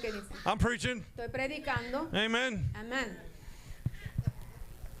después de lo que dice. I'm preaching. Estoy predicando. Amen. Amén.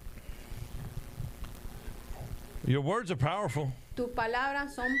 Your words are powerful. Tus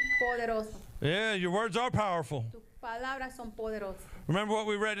palabras son poderosas. Yeah, your words are powerful. Tus palabras son poderosas. Remember what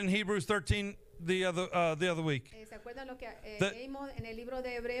we read in Hebrews 13 the other week? ¿Se acuerdan lo que The- leímos en el libro de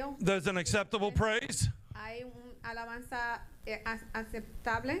Hebreo? There's an acceptable praise, Hay un alabanza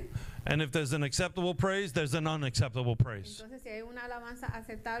aceptable. and if there's an acceptable praise, there's an unacceptable praise. Entonces, si hay una alabanza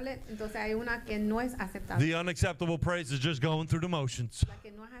aceptable, entonces hay una que no es aceptable. The unacceptable praise is just going through the motions. La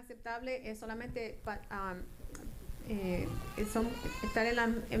que no es aceptable es solamente estar en las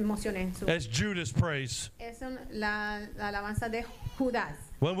emociones. That's Judas' praise. Es la alabanza de Judas.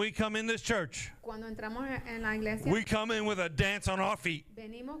 When we come in this church, Cuando entramos en la iglesia, we come in with a dance on our feet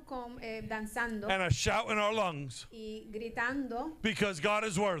venimos danzando and a shout in our lungs y gritando because God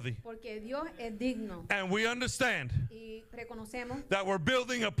is worthy. porque Dios es digno. And we understand Y reconocemos that we're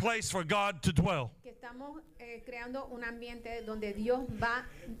building a place for God to dwell. que estamos creando un ambiente donde Dios va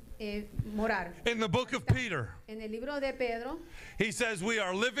a morar. In the book of Peter, En el libro de Pedro he says we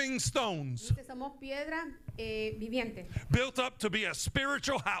are living stones dice somos piedras vivientes built up to be a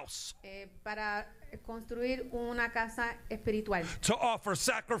spiritual house, para construir una casa espiritual, to offer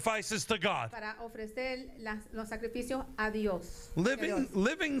sacrifices to God. para ofrecer los sacrificios a Dios.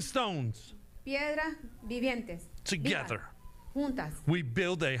 Living stones Piedras vivientes, together. vivas, juntas. We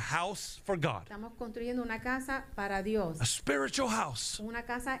build a house for God, Estamos construyendo una casa para Dios, a spiritual house. una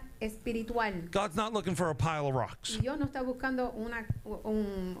casa espiritual. God's not looking for a pile of rocks, Y Dios no está buscando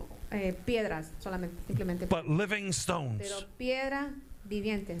piedras solamente, simplemente, but living stones. pero piedras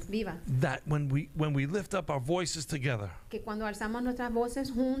vivientes, vivas. That when we lift up our voices together, Que cuando alzamos nuestras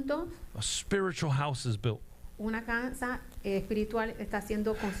voces juntos, a spiritual house is built. una casa espiritual está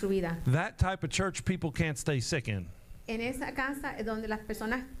siendo construida. That type of church people can't stay sick in. En esa casa es donde las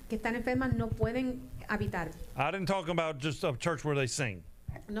personas que están enfermas no pueden habitar. I didn't talk about just a church where they sing.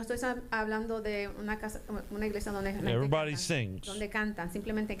 No estoy hablando de una casa, una iglesia donde la gente Everybody canta, sings. donde cantan,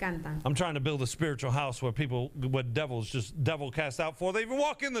 simplemente cantan. I'm trying to build a spiritual house where people, what devils just devil cast out before they even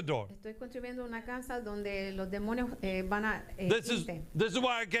walk in the door. Estoy construyendo una casa donde los demonios van a This is irse.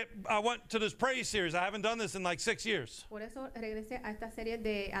 why I went to this praise series. I haven't done this in like 6 years. Por eso regresé a esta serie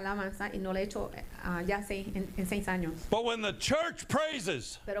de alabanza y no lo he hecho ya en 6 años. But when the church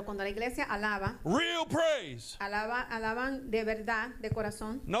praises, Pero cuando la iglesia alaba, real praise, alaban de verdad, de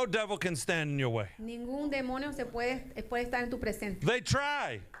corazón, no devil can stand in your way. ningún demonio puede estar en tu presente. They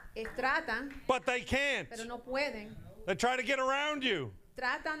try, Tratan, but they can't. pero no pueden. They try to get around you,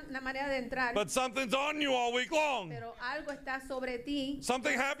 Tratan una manera de entrar, but something's on you all week long. pero algo está sobre ti.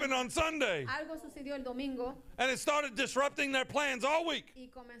 Something happened on Sunday, Algo sucedió el domingo and it started disrupting their plans all week. y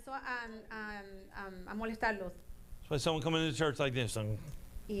comenzó a molestarlos. So someone coming into church like this,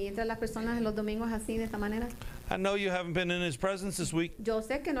 Y entran las personas en los domingos así, de esta manera. I know you haven't been in his presence this week. Yo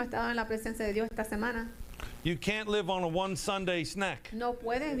sé que no he estado en la presencia de Dios esta semana. You can't live on a one Sunday snack. No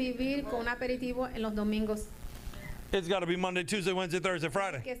puedes vivir con un aperitivo en los domingos. It's got to be Monday, Tuesday, Wednesday, Thursday,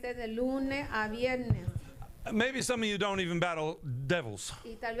 Friday. Que esté de lunes a viernes. Maybe some of you don't even battle devils.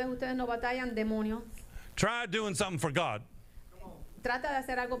 Y tal vez ustedes no batallan demonios. Try doing something for God. Trata de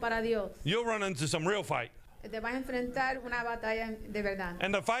hacer algo para Dios. You'll run into some real fight. Te vas a enfrentar una batalla de verdad.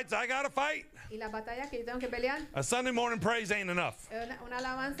 And the fights I got to fight, Y las batallas que yo tengo que pelear, a Sunday morning praise ain't enough. una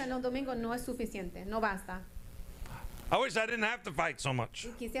alabanza en los domingos no es suficiente, no basta. I wish I didn't have to fight so much.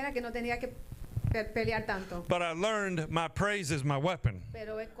 Y quisiera que no tenía que pelear tanto. But I learned my praise is my weapon.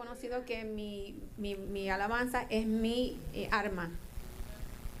 Pero he conocido que mi alabanza es mi arma.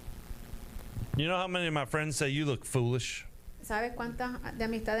 You know how many of my friends say you look foolish? ¿Sabes cuántas de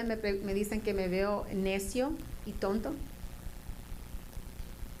amistades me dicen que me veo necio y tonto?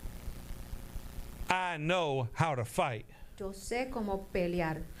 I know how to fight. Yo sé cómo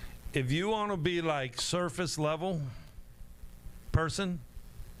pelear. If you want to be like surface level person,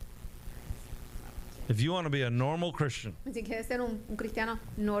 if you want to be a normal Christian, Si quieres ser un cristiano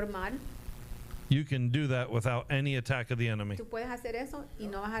normal, you can do that without any attack of the enemy. tú puedes hacer eso y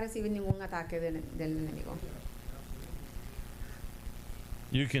no vas a recibir ningún ataque del enemigo.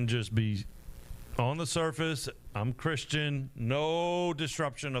 You can just be on the surface, I'm Christian, no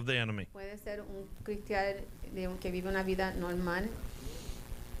disruption of the enemy. Puedes ser un cristiano que vive una vida normal,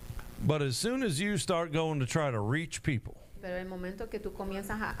 But as soon as you start going to try to reach people, pero el momento que tú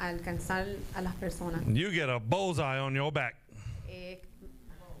comienzas a alcanzar a las personas, you get a bullseye on your back, eh,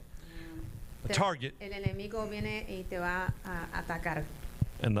 a target. el enemigo viene y te va a atacar.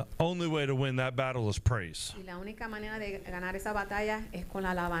 And the only way to win that battle is praise. Y la única manera de ganar esa batalla es con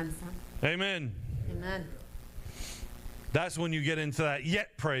la alabanza. Amen. Amen. That's when you get into that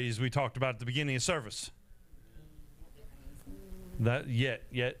yet praise we talked about at the beginning of service. That yet,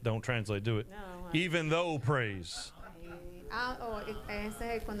 don't translate, do it. No, Even though praise. Ese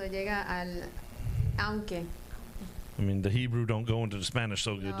es cuando llega al aunque. I mean, the Hebrew don't go into the Spanish,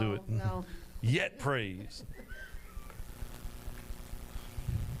 so you do it. No. Yet praise.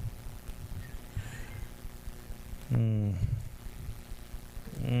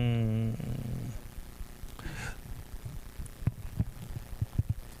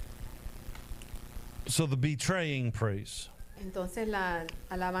 So the betraying praise. Entonces la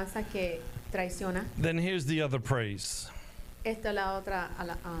alabanza que traiciona. Then here's the other praise. Esta es la otra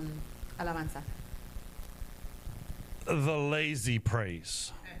alabanza. The lazy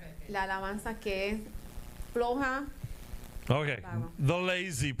praise. La alabanza que es floja. Okay. Bravo. The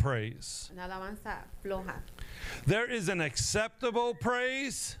lazy praise. Una alabanza floja. There is an acceptable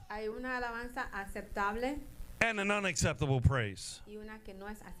praise Hay una alabanza aceptable and an unacceptable praise. y una que no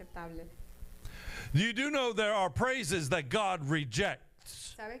es aceptable. You do know there are praises that God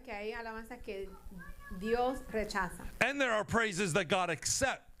rejects, ¿Sabes que hay alabanzas que Dios rechaza? and there are praises that God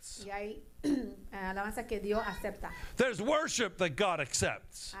accepts. Y hay alabanzas que Dios acepta. There's worship that God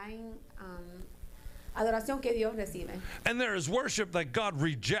accepts, Hay adoración que Dios recibe. and there is worship that God Y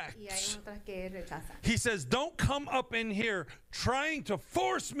hay rejects. otras que Él rechaza. He says, don't come up in here trying to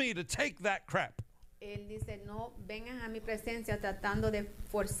force me to take that crap. Él dice, no vengan a mi presencia tratando de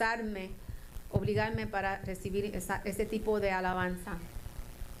forzarme, obligarme para recibir ese tipo de alabanza.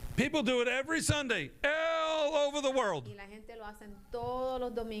 People do it every Sunday, all over the world. Y la gente lo hace todos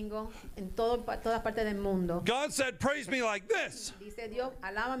los domingos, en todas partes del mundo. God said, praise me like this. Dice Dios,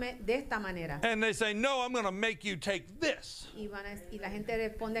 alábame de esta manera. And they say, no, I'm going to make you take this. Y la gente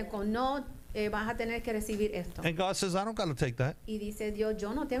responde con, no, vas a tener que recibir esto. And God says, I don't got to take that. Y dice Dios,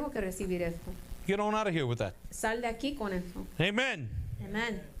 yo no tengo que recibir esto. Get on out of here with that. Sal de aquí con eso. Amen.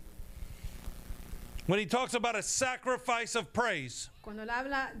 Amén. When he talks about a sacrifice of praise, Cuando él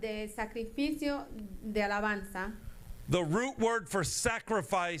habla de sacrificio de alabanza, the root word for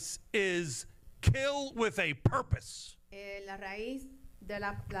sacrifice is kill with a purpose. la raíz de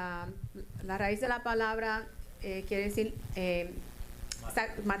la raíz de la palabra quiere decir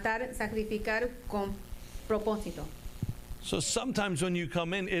matar, sacrificar con propósito. So sometimes when you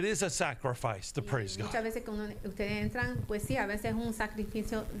come in, it is a sacrifice to praise Muchas God. veces cuando ustedes entran, pues sí, a veces es un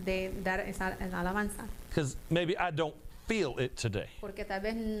sacrificio de dar esa alabanza, Because maybe I don't feel it today. porque tal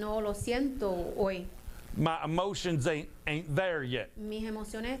vez no lo siento hoy. My emotions ain't there yet. Mis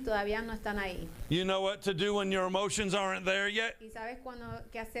emociones todavía no están ahí. You know what to do when your emotions aren't there yet? ¿Y sabes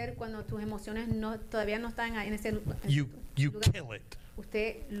qué hacer cuando tus emociones todavía no están ahí en ese You lugar? kill it.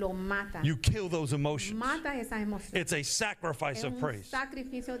 Usted lo mata. You kill those emotions. Mata esas emociones. It's a sacrifice Es of un praise.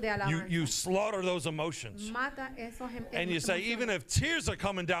 sacrificio de alabanza. You slaughter those emotions. Mata esos And you say, even if tears are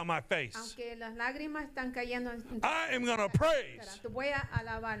coming down my face, aunque las lágrimas están cayendo en tu I am going to praise. voy a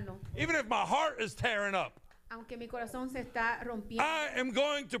alabarlo. Even if my heart is tearing up, Aunque mi corazón se está rompiendo, I am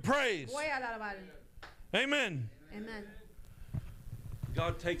going to praise. voy a alabarlo. Amen. Amen.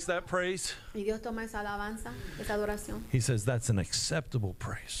 God takes that praise. Y Dios toma esa alabanza, esa adoración. He says that's an acceptable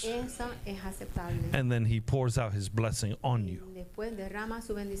praise. Eso es aceptable. And then he pours out his blessing on you. Y después derrama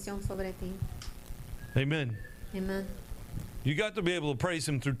su bendición sobre ti. Amen. Amen. You got to be able to praise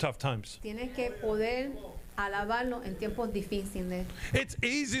him through tough times. Tienes que poder alabarlo en tiempos difíciles. It's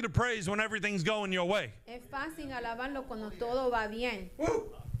easy to praise when everything's going your way. Es fácil alabarlo cuando todo va bien.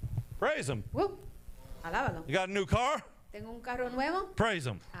 Praise him. Alábalo. You got a new car? Tengo un carro nuevo. Praise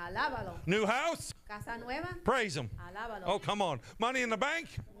him. Alábalo. New house? Casa nueva. Praise him. Alábalo. Oh, come on. Money in the bank?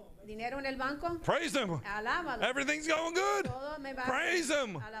 Dinero en el banco. Praise him. Alábalo. Everything's going good. Todo me va Praise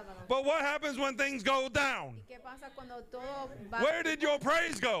him. Alábalo. But what happens when things go down? ¿Y qué pasa cuando todo va? Where did your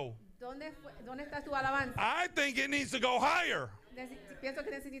praise go? ¿Dónde está tu alabanza? I think it needs to go higher Pienso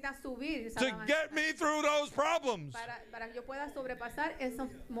que necesitas subir esa to alabanza get me through those problems. para que yo pueda sobrepasar esos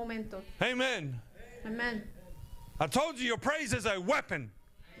momentos. Amen. Amén. I told you your praise is a weapon.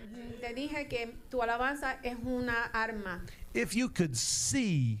 Te dije que tu alabanza es una arma. If you could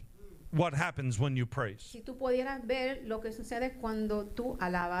see what happens when you praise, Si tú pudieras ver lo que sucede cuando tú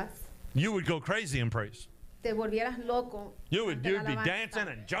alabas, you would go crazy in praise. te volvieras loco. You'd ante la be alabanza. dancing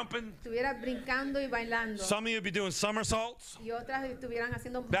and jumping. Estuvieras brincando y bailando. Some of you would be doing somersaults, Y otras estuvieran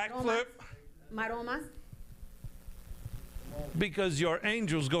haciendo backflip, maromas. because your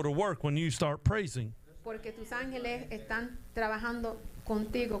angels go to work when you start praising. Porque tus ángeles están trabajando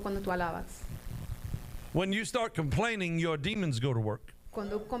contigo cuando tú alabas. When you start complaining, your demons go to work.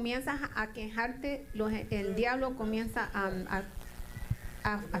 Cuando comienzas a quejarte, el diablo comienza a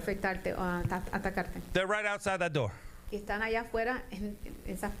afectarte o a atacarte. They're right outside that door, Y están allá afuera en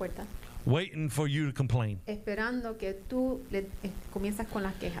esas puertas, waiting for you to complain. esperando que tú comienzas con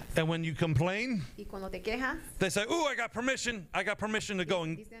las quejas. And when you complain, Y cuando te quejas, they say, "Ooh, I got permission. I got permission to go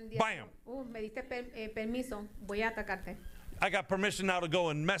and dice el bam. diablo, me diste permiso, voy a atacarte. I got permission now to go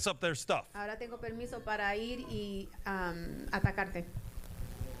and mess up their stuff." Ahora tengo permiso para ir y atacarte.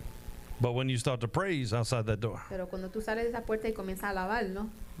 But when you start to praise outside that door, Pero cuando tú sales de esa puerta y comienzas a alabarlo,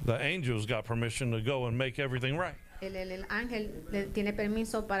 the angels got permission to go and make everything right. el ángel tiene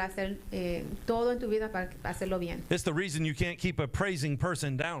permiso para hacer todo en tu vida para hacerlo bien. It's the reason you can't keep a praising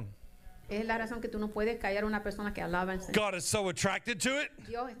person down. Es la razón que tú no puedes callar a una persona que alaba al Señor. God is so attracted to it.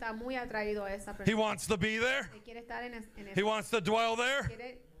 Dios está muy atraído a esa He persona. wants to be there. Él quiere estar en He eso. wants to dwell there.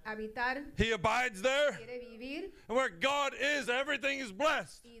 Quiere habitar, He abides there. quiere vivir. And where God is, everything is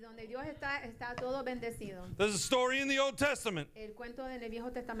blessed. Y donde Dios está todo bendecido. There's a story in the Old Testament. El cuento en el Viejo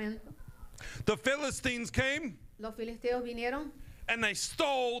Testamento. The Philistines came Los filisteos vinieron and they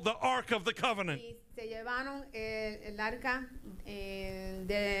stole the Ark of the Covenant. y se llevaron el arca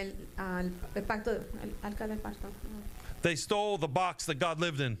del el pacto, el arca del pacto. They stole the box that God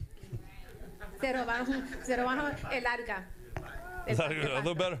lived in. Se robaron el arca. Is that a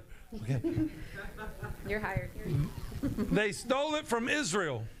little better? Okay. You're hired. They stole it from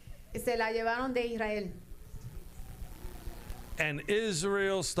Israel. Se la llevaron de Israel. And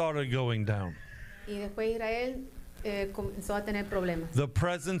Israel started going down. Y después Israel comenzó a tener problemas. The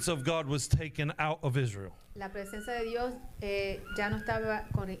presence of God was taken out of Israel. La presencia de Dios ya no estaba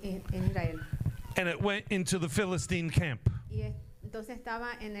en Israel. And it went into the Philistine camp. Y entonces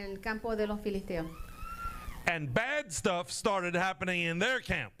estaba en el campo de los filisteos. And bad stuff started happening in their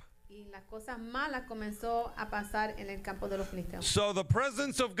camp. Y las cosas malas comenzó a pasar en el campo de los filisteos. So the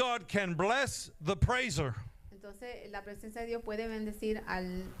presence of God can bless the praiser, Entonces la presencia de Dios puede bendecir a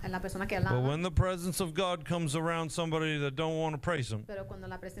la persona que But alaba. when the presence of God comes around somebody that don't want to praise him, Pero cuando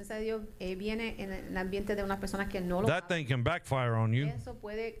la presencia de Dios viene en el ambiente de una persona que no lo that ama, thing can backfire on you. eso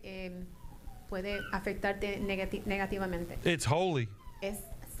puede afectarte negativamente. It's holy. Es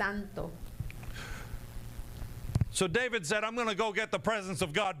santo. So David said, I'm going to go get the presence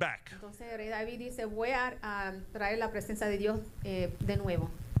of God back. Entonces el rey David dice, voy a traer la presencia de Dios de nuevo.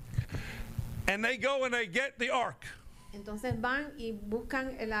 And they go and they get the ark. Entonces van y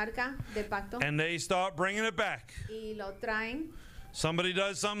buscan el arca del pacto And they start bringing it back. y lo traen. Somebody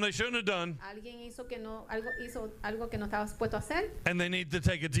does something they shouldn't have done. Alguien hizo algo que no estaba supuesto a hacer And they need to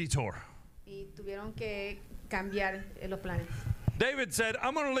take a detour. y tuvieron que cambiar los planes. David said,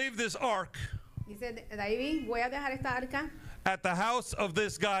 I'm going to leave this ark Dice David, voy a dejar esta arca at the house of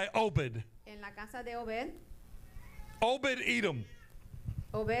this guy, Obed. en la casa de Obed. Obed Edom.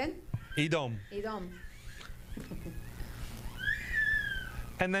 Obed, Edom. Edom.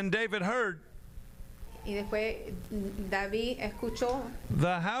 And then David heard Y después David escuchó,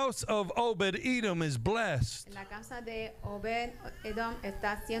 the house of Obed Edom is blessed. la casa de Obed Edom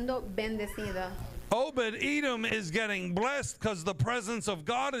está siendo bendecida. Obed Edom is getting blessed because the presence of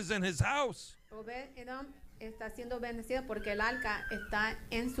God is in his house. Obed Edom está siendo bendecida porque el arca está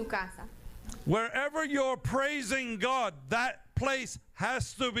en su casa. Wherever you're praising God, that place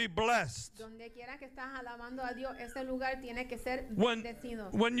has to be blessed. Donde quiera que estás alabando a Dios, ese lugar tiene que ser When,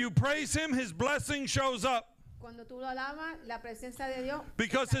 bendecido. when you praise him, his blessing shows up Cuando tú lo alabas, la presencia de Dios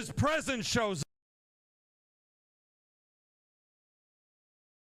because está his ahí. presence shows up.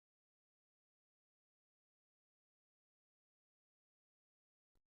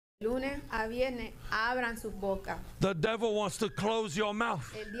 Lunes a viernes, abran sus bocas. The devil wants to close your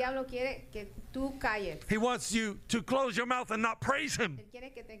mouth. El diablo quiere que tú calles. He wants you to close your mouth and not praise him. Él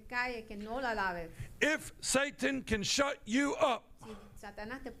quiere que te calles, que no lo alabes. If Satan can shut you up, Si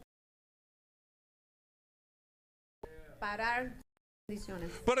Satanás te parar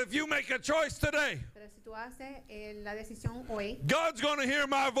bendiciones. but if you make a choice today, Pero si tú haces la decisión hoy, God's going to hear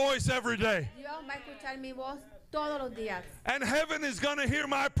my voice every day. Dios va a escuchar mi voz todos los días. And heaven is going to hear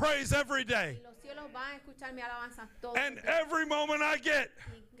my praise every day. Y los cielos van a escuchar mi alabanza todos And los días. every moment I get,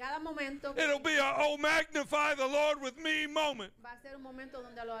 Y cada momento it'll be a oh magnify the Lord with me moment. va a ser un momento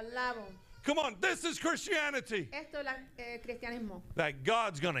donde lo alabo. Come on, this is Christianity. Esto es el cristianismo. That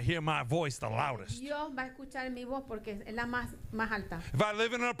God's going to hear my voice the loudest. Dios va a escuchar mi voz porque es la más alta. If I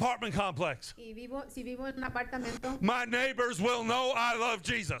live in an apartment complex, Y si vivo en un apartamento, my neighbors will know I love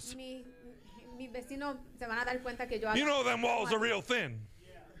Jesus. mis vecinos se van a dar cuenta que yo You know them walls are alabo. real thin.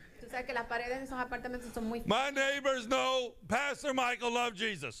 Tú sabes que las paredes de esos apartamentos son muy My neighbors know Pastor Michael loved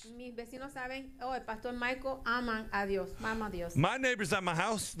Jesus. Mis vecinos saben, oh, el pastor Michael ama a Dios, ama a Dios. My neighbors at my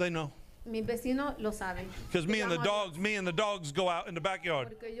house, they know. Mis vecinos lo saben. Because me Yo and the amo a Dios. dogs go out in the backyard.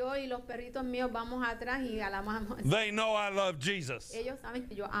 Porque yo y los perritos míos vamos atrás y alabamos. They know I love Jesus. Ellos saben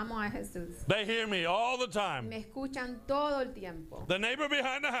que yo amo a Jesús. They hear me all the time. Me escuchan todo el tiempo. The neighbor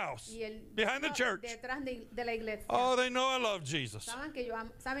behind the house, Y el behind the vecino church. detrás de la iglesia. Oh, they know I love Jesus. Saben que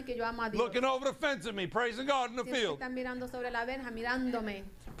yo amo a Dios. Looking over the fence at me, praising God in the Siempre field. están mirando sobre la verja, mirándome.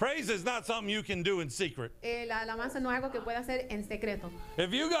 Praise is not something you can do in secret. La alabanza no es algo que pueda hacer en secreto.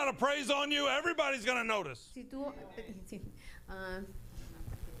 If you got a praise on you, everybody's going to notice. Si tú, sí,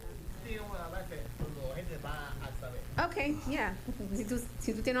 okay, yeah.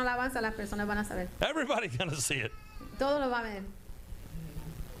 Si tú tienes alabanza, las personas van a saber. Everybody's going to see it. Todo lo va a ver.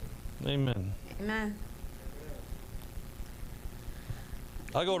 Amen. Amen.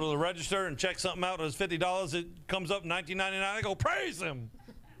 I go to the register and check something out. It's $50. It comes up $19.99. I go, praise him.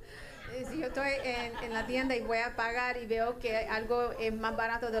 Si yo estoy en la tienda y voy a pagar y veo que algo es más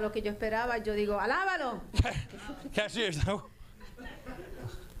barato de lo que yo esperaba, yo digo, alábalo. Cashiers.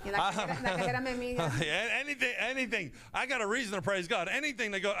 Y la cajera me mira. Anything. I got a reason to praise God.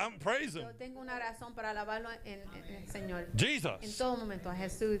 Anything to go, I'm praise him. Yo tengo una razón para alabarlo en el Señor. En Jesus. todo momento, a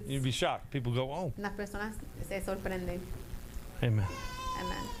Jesús. You'd be shocked. People go, oh, Las personas se sorprenden. amen.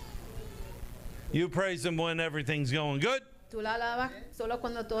 Amen. You praise him when everything's going good. Tú la alabas solo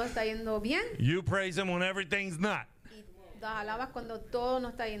cuando todo está yendo bien You praise him when everything's not. y la alabas cuando todo no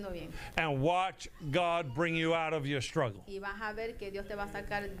está yendo bien. And watch God bring you out of your struggle. Y vas a ver que Dios te va a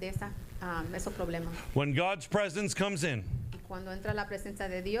sacar de esos problemas. When God's presence comes in, Y cuando entra la presencia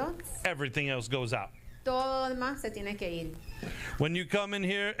de Dios, everything else goes out. todo lo demás se tiene que ir. When you come in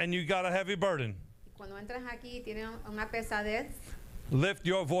here and you got a heavy burden, Y cuando entras aquí y tienes una pesadez, lift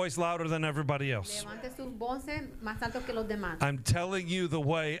your voice louder than everybody else. levante sus voces más alto que los demás. I'm telling you the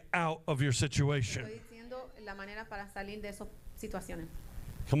way out of your situation. Estoy diciendo la manera para salir de esas situaciones.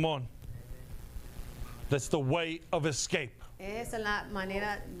 Come on. That's the way of escape. Esa es la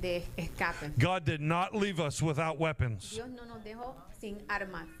manera de escape. God did not leave us without weapons. Dios no nos dejó sin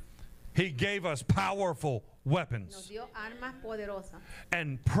armas. He gave us powerful Nos weapons. dio armas poderosas.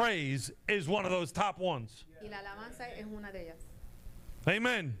 And praise is one of those top ones. Y la alabanza es una de ellas.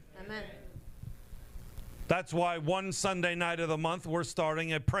 Amen. Amén. That's why one Sunday night of the month we're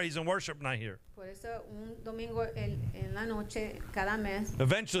starting a praise and worship night here. Por eso un domingo en la noche, cada mes,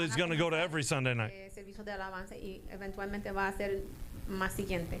 Eventually it's going to go to every Sunday night. servicio de alabanza y eventualmente va a ser más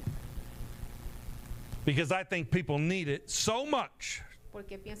siguiente. Because I think people need it so much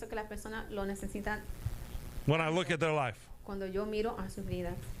Porque pienso que las personas lo necesitan when I look at their life. cuando yo miro a sus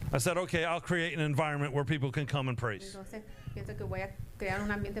vidas. I said, okay, I'll create an environment where people can come and praise. Entonces pienso que voy a crear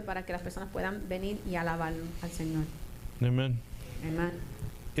un ambiente para que las personas puedan venir y alabar al Señor. Amen. Amén.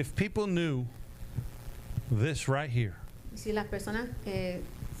 If people knew this right here, Si las personas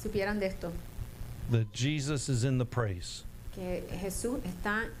supieran de esto, that Jesus is in the praise, que Jesús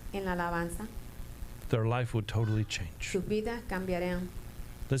está en la alabanza, their life would totally change. sus vidas cambiarían.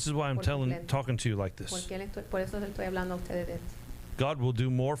 This is why I'm Por completo. talking to you like this. Por eso estoy hablando a ustedes de esto. God will do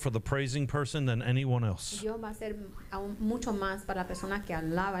more for the praising person than anyone else. Dios va a hacer aún mucho más para la persona que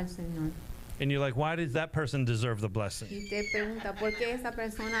alaba al Señor. And you're like, why does that person deserve the blessing? Y te pregunta, ¿por qué esa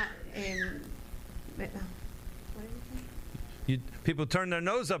persona... People turn their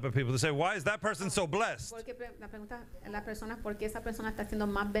nose up at people. They say, why is that person so blessed? La pregunta a las personas, ¿por qué esa persona está siendo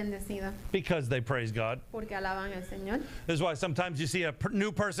más bendecida? Because they praise God. Porque alaban al Señor. This is why sometimes you see a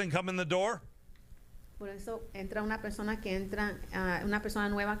new person come in the door. Por eso entra una persona una persona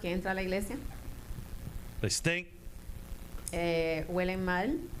nueva que entra a la iglesia, They stink, huelen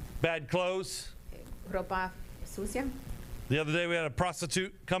mal, bad clothes. ropa sucia. The other day we had a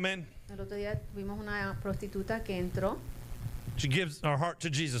prostitute come in. El otro día tuvimos una prostituta que entró, She gives her heart to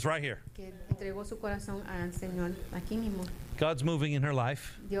Jesus right here. que entregó su corazón al Señor aquí mismo. God's moving in her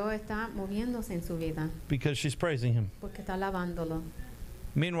life Dios está moviéndose en su vida because she's praising him. porque está alabándolo.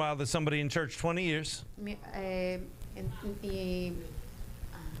 Meanwhile, there's somebody in church 20 years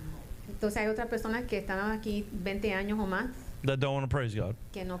Entonces hay otras personas que están aquí 20 años o más that don't want to praise God.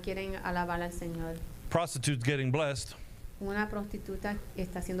 que no quieren alabar al Señor. Prostitutes getting blessed. Una prostituta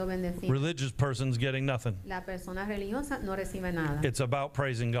está siendo bendecida. Religious person's getting nothing. La persona religiosa no recibe nada. It's about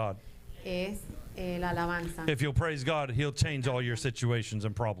praising God. Es la alabanza. If you'll praise God, he'll change all your situations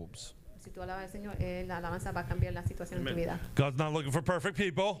and problems. Si tú alabas al Señor, la alabanza va a cambiar la situación en tu vida. God's not looking for perfect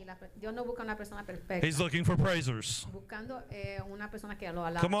people. Y Dios no busca una persona perfecta. He's looking for praisers. Buscando una persona que lo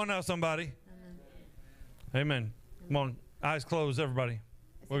alaba. Come on now, somebody. Amen. Come on. Eyes closed, everybody.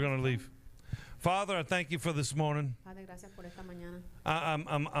 We're going to leave. Father, I thank you for this morning. Padre, gracias por esta mañana.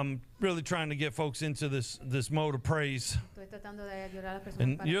 I'm really trying to get folks into this mode of praise. Estoy tratando de ayudar a las personas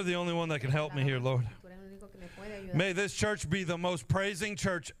And para- you're the only one that can help me here, Lord. Tú eres el único que me puede ayudar. May this church be the most praising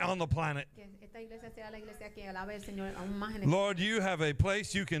church on the planet. Que esta iglesia sea la iglesia que alabe al Señor aún más en el Lord, you have a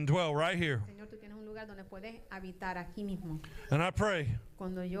place you can dwell right here. Señor, tú tienes un lugar donde puedes habitar aquí mismo. And I pray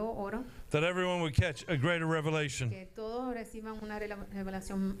Cuando yo oro, that everyone would catch a greater revelation que todos reciban una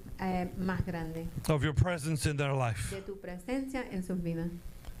revelación más grande of your presence in their life. de tu presencia en sus vidas.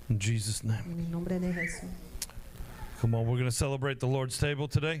 In Jesus' name. En el nombre de Jesús. Come on, we're going to celebrate the Lord's table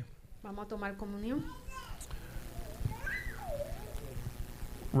today. Vamos a tomar comunión.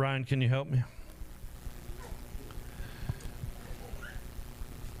 Ryan, can you help me?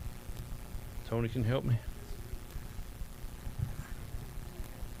 Tony, can you help me?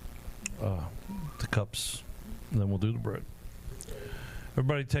 The cups, and then we'll do the bread.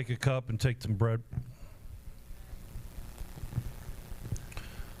 Everybody take a cup and take some bread.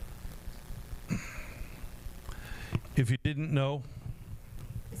 If you didn't know,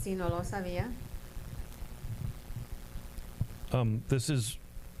 Si no lo sabía, this is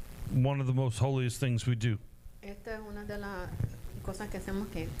one of the most holiest things we do. esta es una de las cosas que hacemos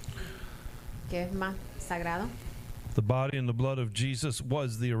que es más sagrado. The body and the blood of Jesus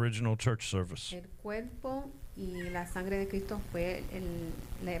was the original church service. El cuerpo y la sangre de Cristo fue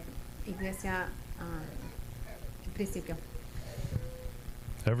la iglesia al principio.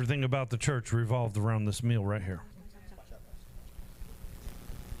 Everything about the church revolved around this meal right here.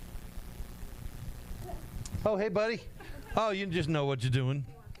 Oh, hey, buddy. Oh, you just know what you're doing.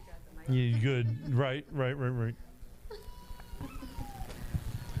 You good. Right.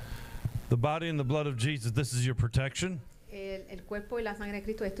 The body and the blood of Jesus, this is your protection. El cuerpo y la sangre de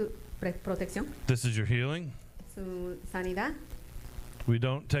Cristo es tu protección, This is your healing. su sanidad. We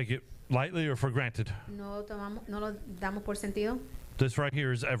don't take it lightly or for granted. No lo damos por sentido. This right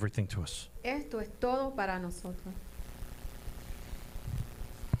here is everything to us. Esto es todo para nosotros.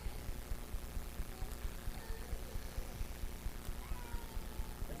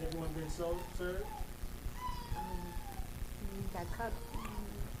 Everyone been served? That cup.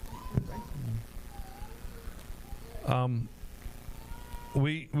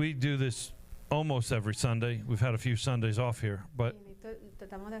 We do this almost every Sunday. We've had a few Sundays off here, but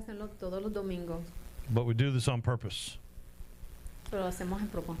Tratamos de hacerlo todos los domingos, we do this on purpose pero lo hacemos en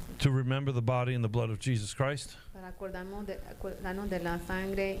propósito. to remember the body and the blood of Jesus Christ. Para acordarnos de la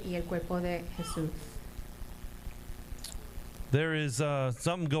sangre y el cuerpo de Jesús. There is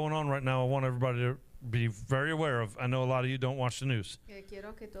something going on right now I want everybody to be very aware of. I know a lot of you don't watch the news.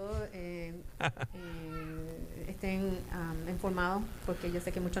 Quiero que todos estén informados, porque yo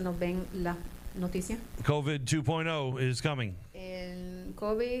sé que muchos nos ven las noticias. COVID 2.0 is coming. El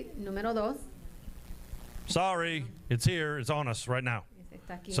COVID número 2 Sorry, it's here. It's on us right now.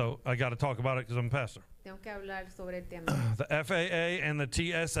 está aquí. So I got to talk about it because I'm a pastor. Tengo que hablar sobre el tema. The FAA and the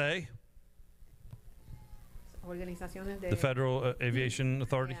TSA, Organizaciones de the Federal Aviation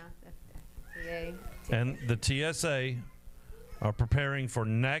Authority, FDA, and the TSA are preparing for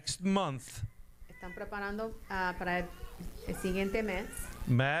next month están preparando para el siguiente mes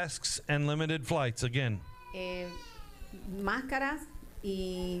masks and limited flights again. Máscaras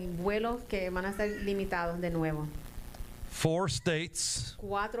y vuelos que van a ser limitados de nuevo. 4 states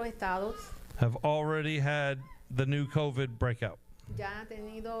 4 estados have already had the new COVID breakout. ya han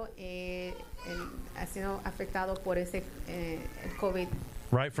tenido ha sido afectado por ese el COVID.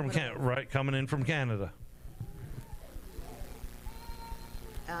 Right from right coming in from Canada.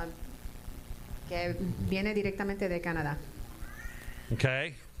 Que viene directamente de Canadá.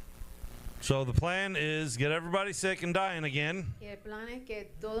 Okay? So the plan is get everybody sick and dying again, Y el plan es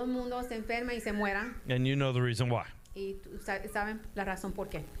que todo el mundo se enferme y se muera, and you know the reason why. y saben la razón por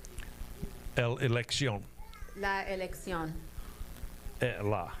qué. Elección. La elección.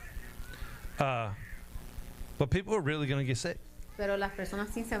 But people are really going to get sick. Pero las personas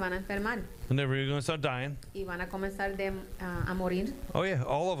sí se van a enfermar And they're really going to start dying. y van a comenzar a morir Oh, yeah,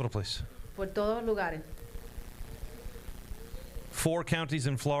 all over the place. por todos lugares. 4 counties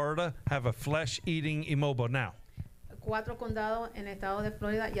in Florida have a flesh-eating immobile now. 4 condados en el estado de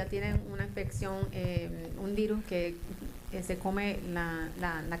Florida ya tienen una infección, un virus que se come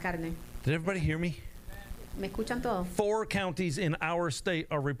la carne. Did everybody hear me? ¿Me escuchan todos? 4 counties in our state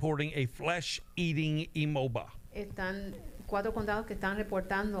are reporting a flesh-eating immobile. Están 4 condados que están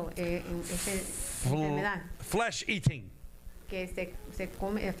reportando esta enfermedad Flesh-eating. que se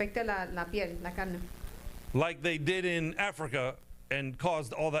come, afecta la piel, la carne. Like they did in Africa and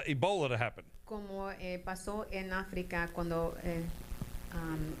caused all that Ebola to happen. Como pasó en África cuando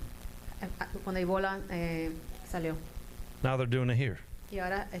Ebola salió. Now they're doing it here. Y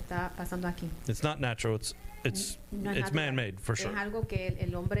ahora está pasando aquí. It's not natural. It's No es it's natural. man-made for sure. Es algo que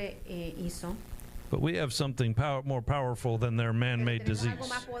el hombre hizo. But we have something more powerful than their man-made Pero tenemos disease. algo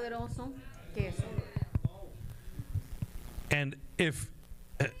más poderoso que eso. And if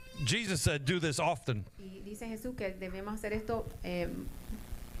Jesus said, "Do this often," Y dice Jesús que debemos hacer esto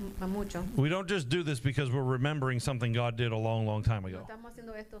mucho. we don't just do this because we're remembering something God did a long, long time No ago. estamos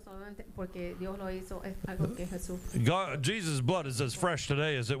haciendo esto solamente porque Dios lo hizo, es algo que Jesús. Jesus' blood is as fresh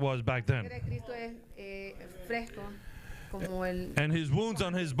today as it was back La then. sangre de Cristo es fresco como el And his wounds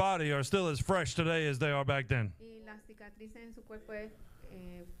on his body are still as fresh today as they are back then. y las cicatrices en su cuerpo es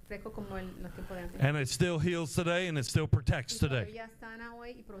fresco como los tiempos de antes. And it still heals today and it still protects Y today. todavía sana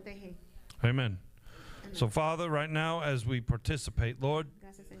hoy y protege. Amen. So, Father, right now as we participate, Lord,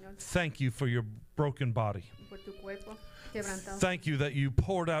 Gracias, Señor, thank you for your broken body. por tu cuerpo quebrantado. Thank you that you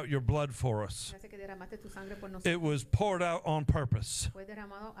poured out your blood for us. Gracias que derramaste tu sangre por nosotros. It was poured out on purpose Fue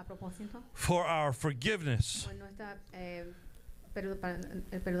derramado a propósito for our forgiveness por nuestra para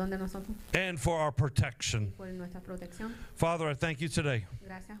el perdón de nosotros, and for our protection. por nuestra protección. Father, I thank you today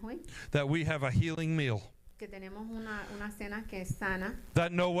Gracias hoy that we have a healing meal, que tenemos una cena que es sana.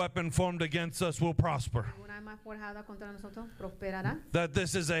 that no weapon formed against us will prosper, Ninguna arma forjada contra nosotros prosperará. that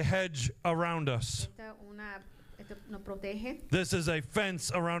this is a hedge around us. Esto nos protege, This is a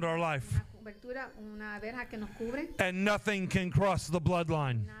fence around our life, una cobertura, una verja que nos cubre. and nothing can cross the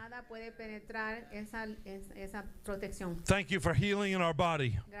bloodline. Nada puede penetrar esa protección. Thank you for healing in our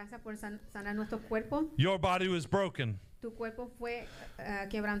body. Gracias por sanar nuestro cuerpo. Your body was broken, Tu cuerpo fue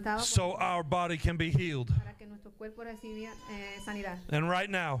quebrantado so our body can be healed. para que nuestro cuerpo recibiera sanidad. And right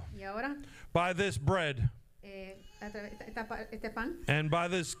now, Y ahora, by this bread a través de este pan and by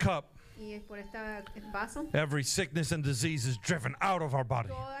this cup, y por este vaso, every sickness and disease is driven out of our body.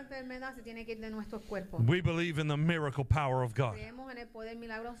 toda enfermedad se tiene que ir de nuestros cuerpos. We believe in the miracle power of God. Creemos en el poder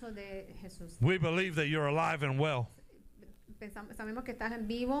milagroso de Jesús. We believe that you're alive and well. Sabemos que estás en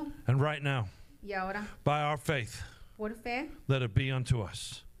vivo And right now, y ahora, by our faith, por fe, let it be unto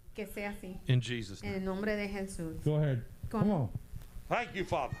us. Que sea así. In Jesus' En name. el nombre de Jesús. Go ahead. Come on. Thank you,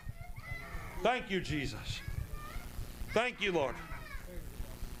 Father. Thank you, Jesus. Thank you, Lord.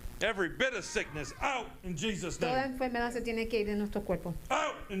 Every bit of sickness out in Jesus' Toda name. enfermedad se tiene que ir de nuestro cuerpo.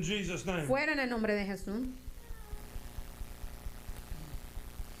 Out in Jesus' name. Fuera en el nombre de Jesús.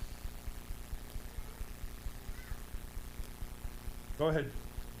 Go ahead.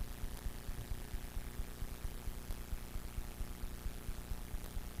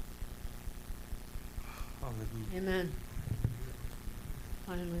 Hallelujah. Amén.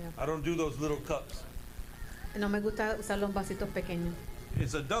 Aleluya. I don't do those little cups. No me gusta usar los vasitos pequeños.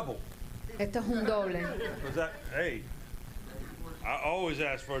 It's a double. Esto es un doble. Was that? Hey, I always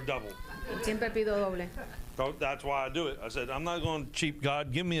ask for a double. Siempre pido doble. So that's why I do it. I said, I'm not going cheap,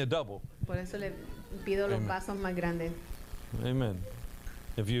 God. Give me a double. Por eso le pido los vasos más grandes. Amen.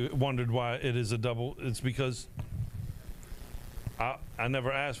 If you wondered why it is a double, it's because I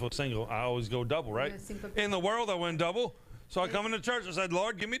never ask for a single. I always go double, right? In the world, I went double. So I come into church, I said,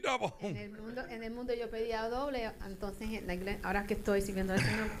 Lord, give me double. En el mundo yo pedía doble, entonces en la iglesia, ahora que estoy sirviendo al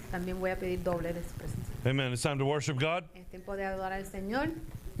Señor, también voy a pedir doble de su presencia. Amen. It's time to worship God Es tiempo de adorar al Señor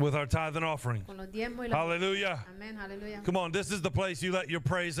with our tithe and offering. con los diezmos y los... Hallelujah. Amén, aleluya. Come on, this is the place you let your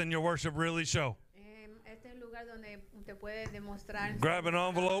praise and your worship really show. Este es el lugar donde usted puede demostrar Grab an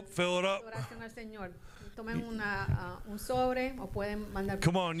envelope, fill it su up. oración al Señor. Tomen un sobre o pueden mandar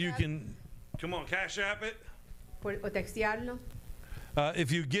Come on, you can, come on, Cash App it. o textearlo.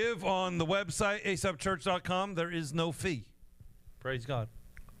 If you give on the website, asapchurch.com, there is no fee. Praise God.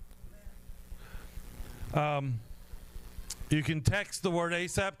 You can text the word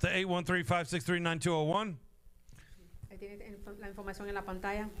ASAP to 813-563-9201. Ahí tiene la información en la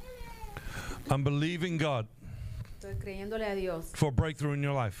pantalla. I'm believing God Estoy creyéndole a Dios for a breakthrough in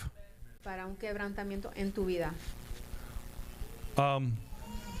your life. para un quebrantamiento en tu vida.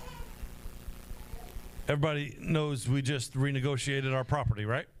 Everybody knows we just renegotiated our property,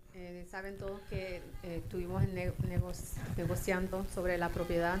 right? Saben todos que estuvimos negociando sobre la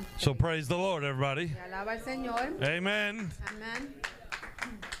propiedad. So praise the Lord, everybody. Y alaba al Señor. Amen. Amén.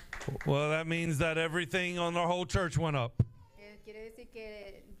 Well, that means that everything on our whole church went up. Quiere decir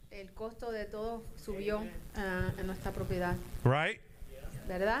que el costo de todo subió en nuestra propiedad, Right?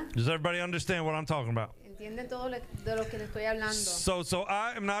 ¿verdad? Does everybody understand what I'm talking about? ¿Entienden todo de lo que le estoy hablando? So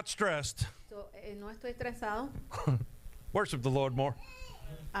I am not stressed. No estoy estresado. Worship the Lord more.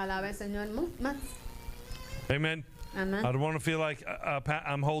 Alaba al Señor más. Amen. Amén. I don't want to feel like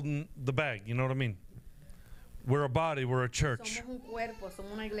I'm holding the bag. You know what I mean? We're a body. We're a church. Somos un cuerpo,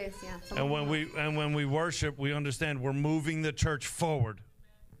 somos una iglesia. And when we worship, we understand we're moving the church forward.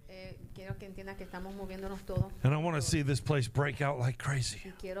 Quiero que entiendan que estamos moviéndonos todos. And I want to see this place break out like crazy.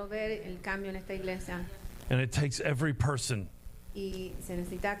 Y quiero ver el cambio en esta iglesia. And it takes every person Y se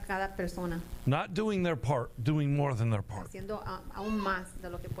necesita cada persona not doing their part, doing more than their part. haciendo aún más de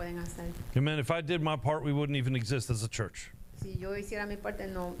lo que pueden hacer. Amen. If I did my part, we wouldn't even exist as a church. Si yo hiciera mi parte,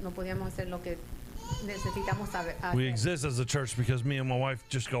 no podíamos hacer lo que necesitamos hacer. We exist as a church because me and my wife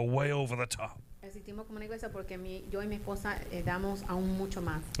just go way over the top. Existimos como una iglesia porque yo y mi esposa damos aún mucho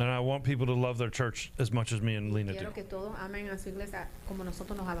más. And I want people to love their church as much as me and Lena do. Quiero que todos amen a su iglesia como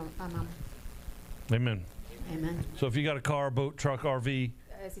nosotros nos amamos. Amen. Amen. So if you got a car, boat, truck, RV,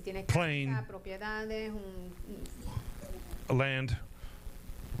 Si tienes Plane. casa, propiedades, land,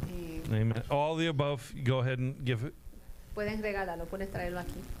 amen. All the above, go ahead and give it. pueden regalarlo, puedes traerlo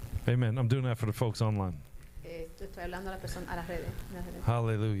aquí. Amen. I'm doing that for the folks online. Estoy hablando a las personas, a las redes.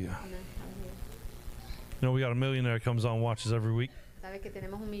 Hallelujah. Amén. Aleluya. You know, we got a millionaire that comes on, watches every week. Sabes que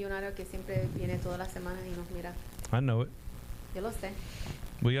tenemos un millonario que siempre viene todas las semanas y nos mira. I know it. Yo lo sé.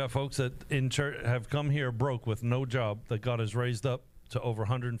 We got folks that in church have come here broke with no job that God has raised up to over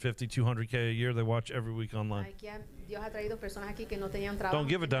 150, 200K a year. They watch every week online. Aquí Dios ha traído personas aquí que no tenían trabajo. Don't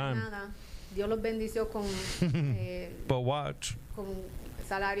give a no tenían dime. nada. Dios los bendició con But watch. con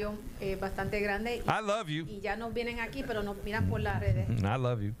salario bastante grande I love you. y ya no vienen aquí, pero nos miran por las redes. I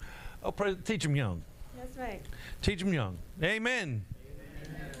love you. Oh, teach them young. That's right. Teach them young. Amen.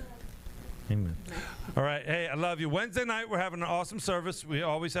 Amen. All right. Hey, I love you. Wednesday night, we're having an awesome service. We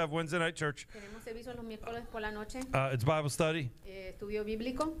always have Wednesday night church. Tenemos servicio los miércoles por la noche, It's Bible study. estudio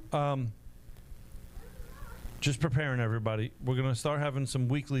bíblico. Just preparing everybody. We're going to start having some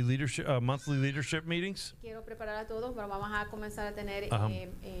weekly leadership, monthly leadership meetings. Quiero preparar a todos, pero vamos a comenzar a tener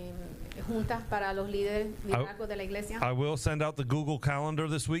juntas para los líderes liderazgos de la iglesia. I will send out the Google Calendar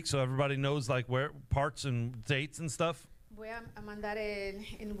this week so everybody knows like where parts and dates and stuff. Voy a mandar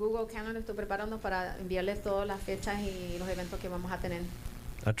en Google Calendar, estoy preparando para enviarles todas las fechas y los eventos que vamos a tener.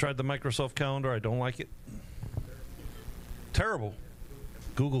 I tried the Microsoft Calendar. I don't like it. Terrible.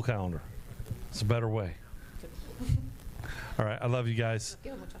 Google Calendar. It's a better way. All right. I love you guys.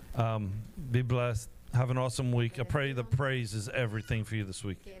 Quiero mucho. Be blessed. Have an awesome week. I pray the praise is everything for you this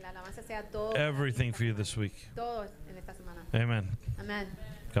week. Que la alabanza sea todo. Everything for you this week. Todo en esta semana. Amen. Amén.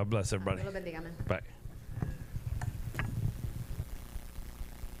 God bless everybody. Dios los bendiga. Amén. Bye.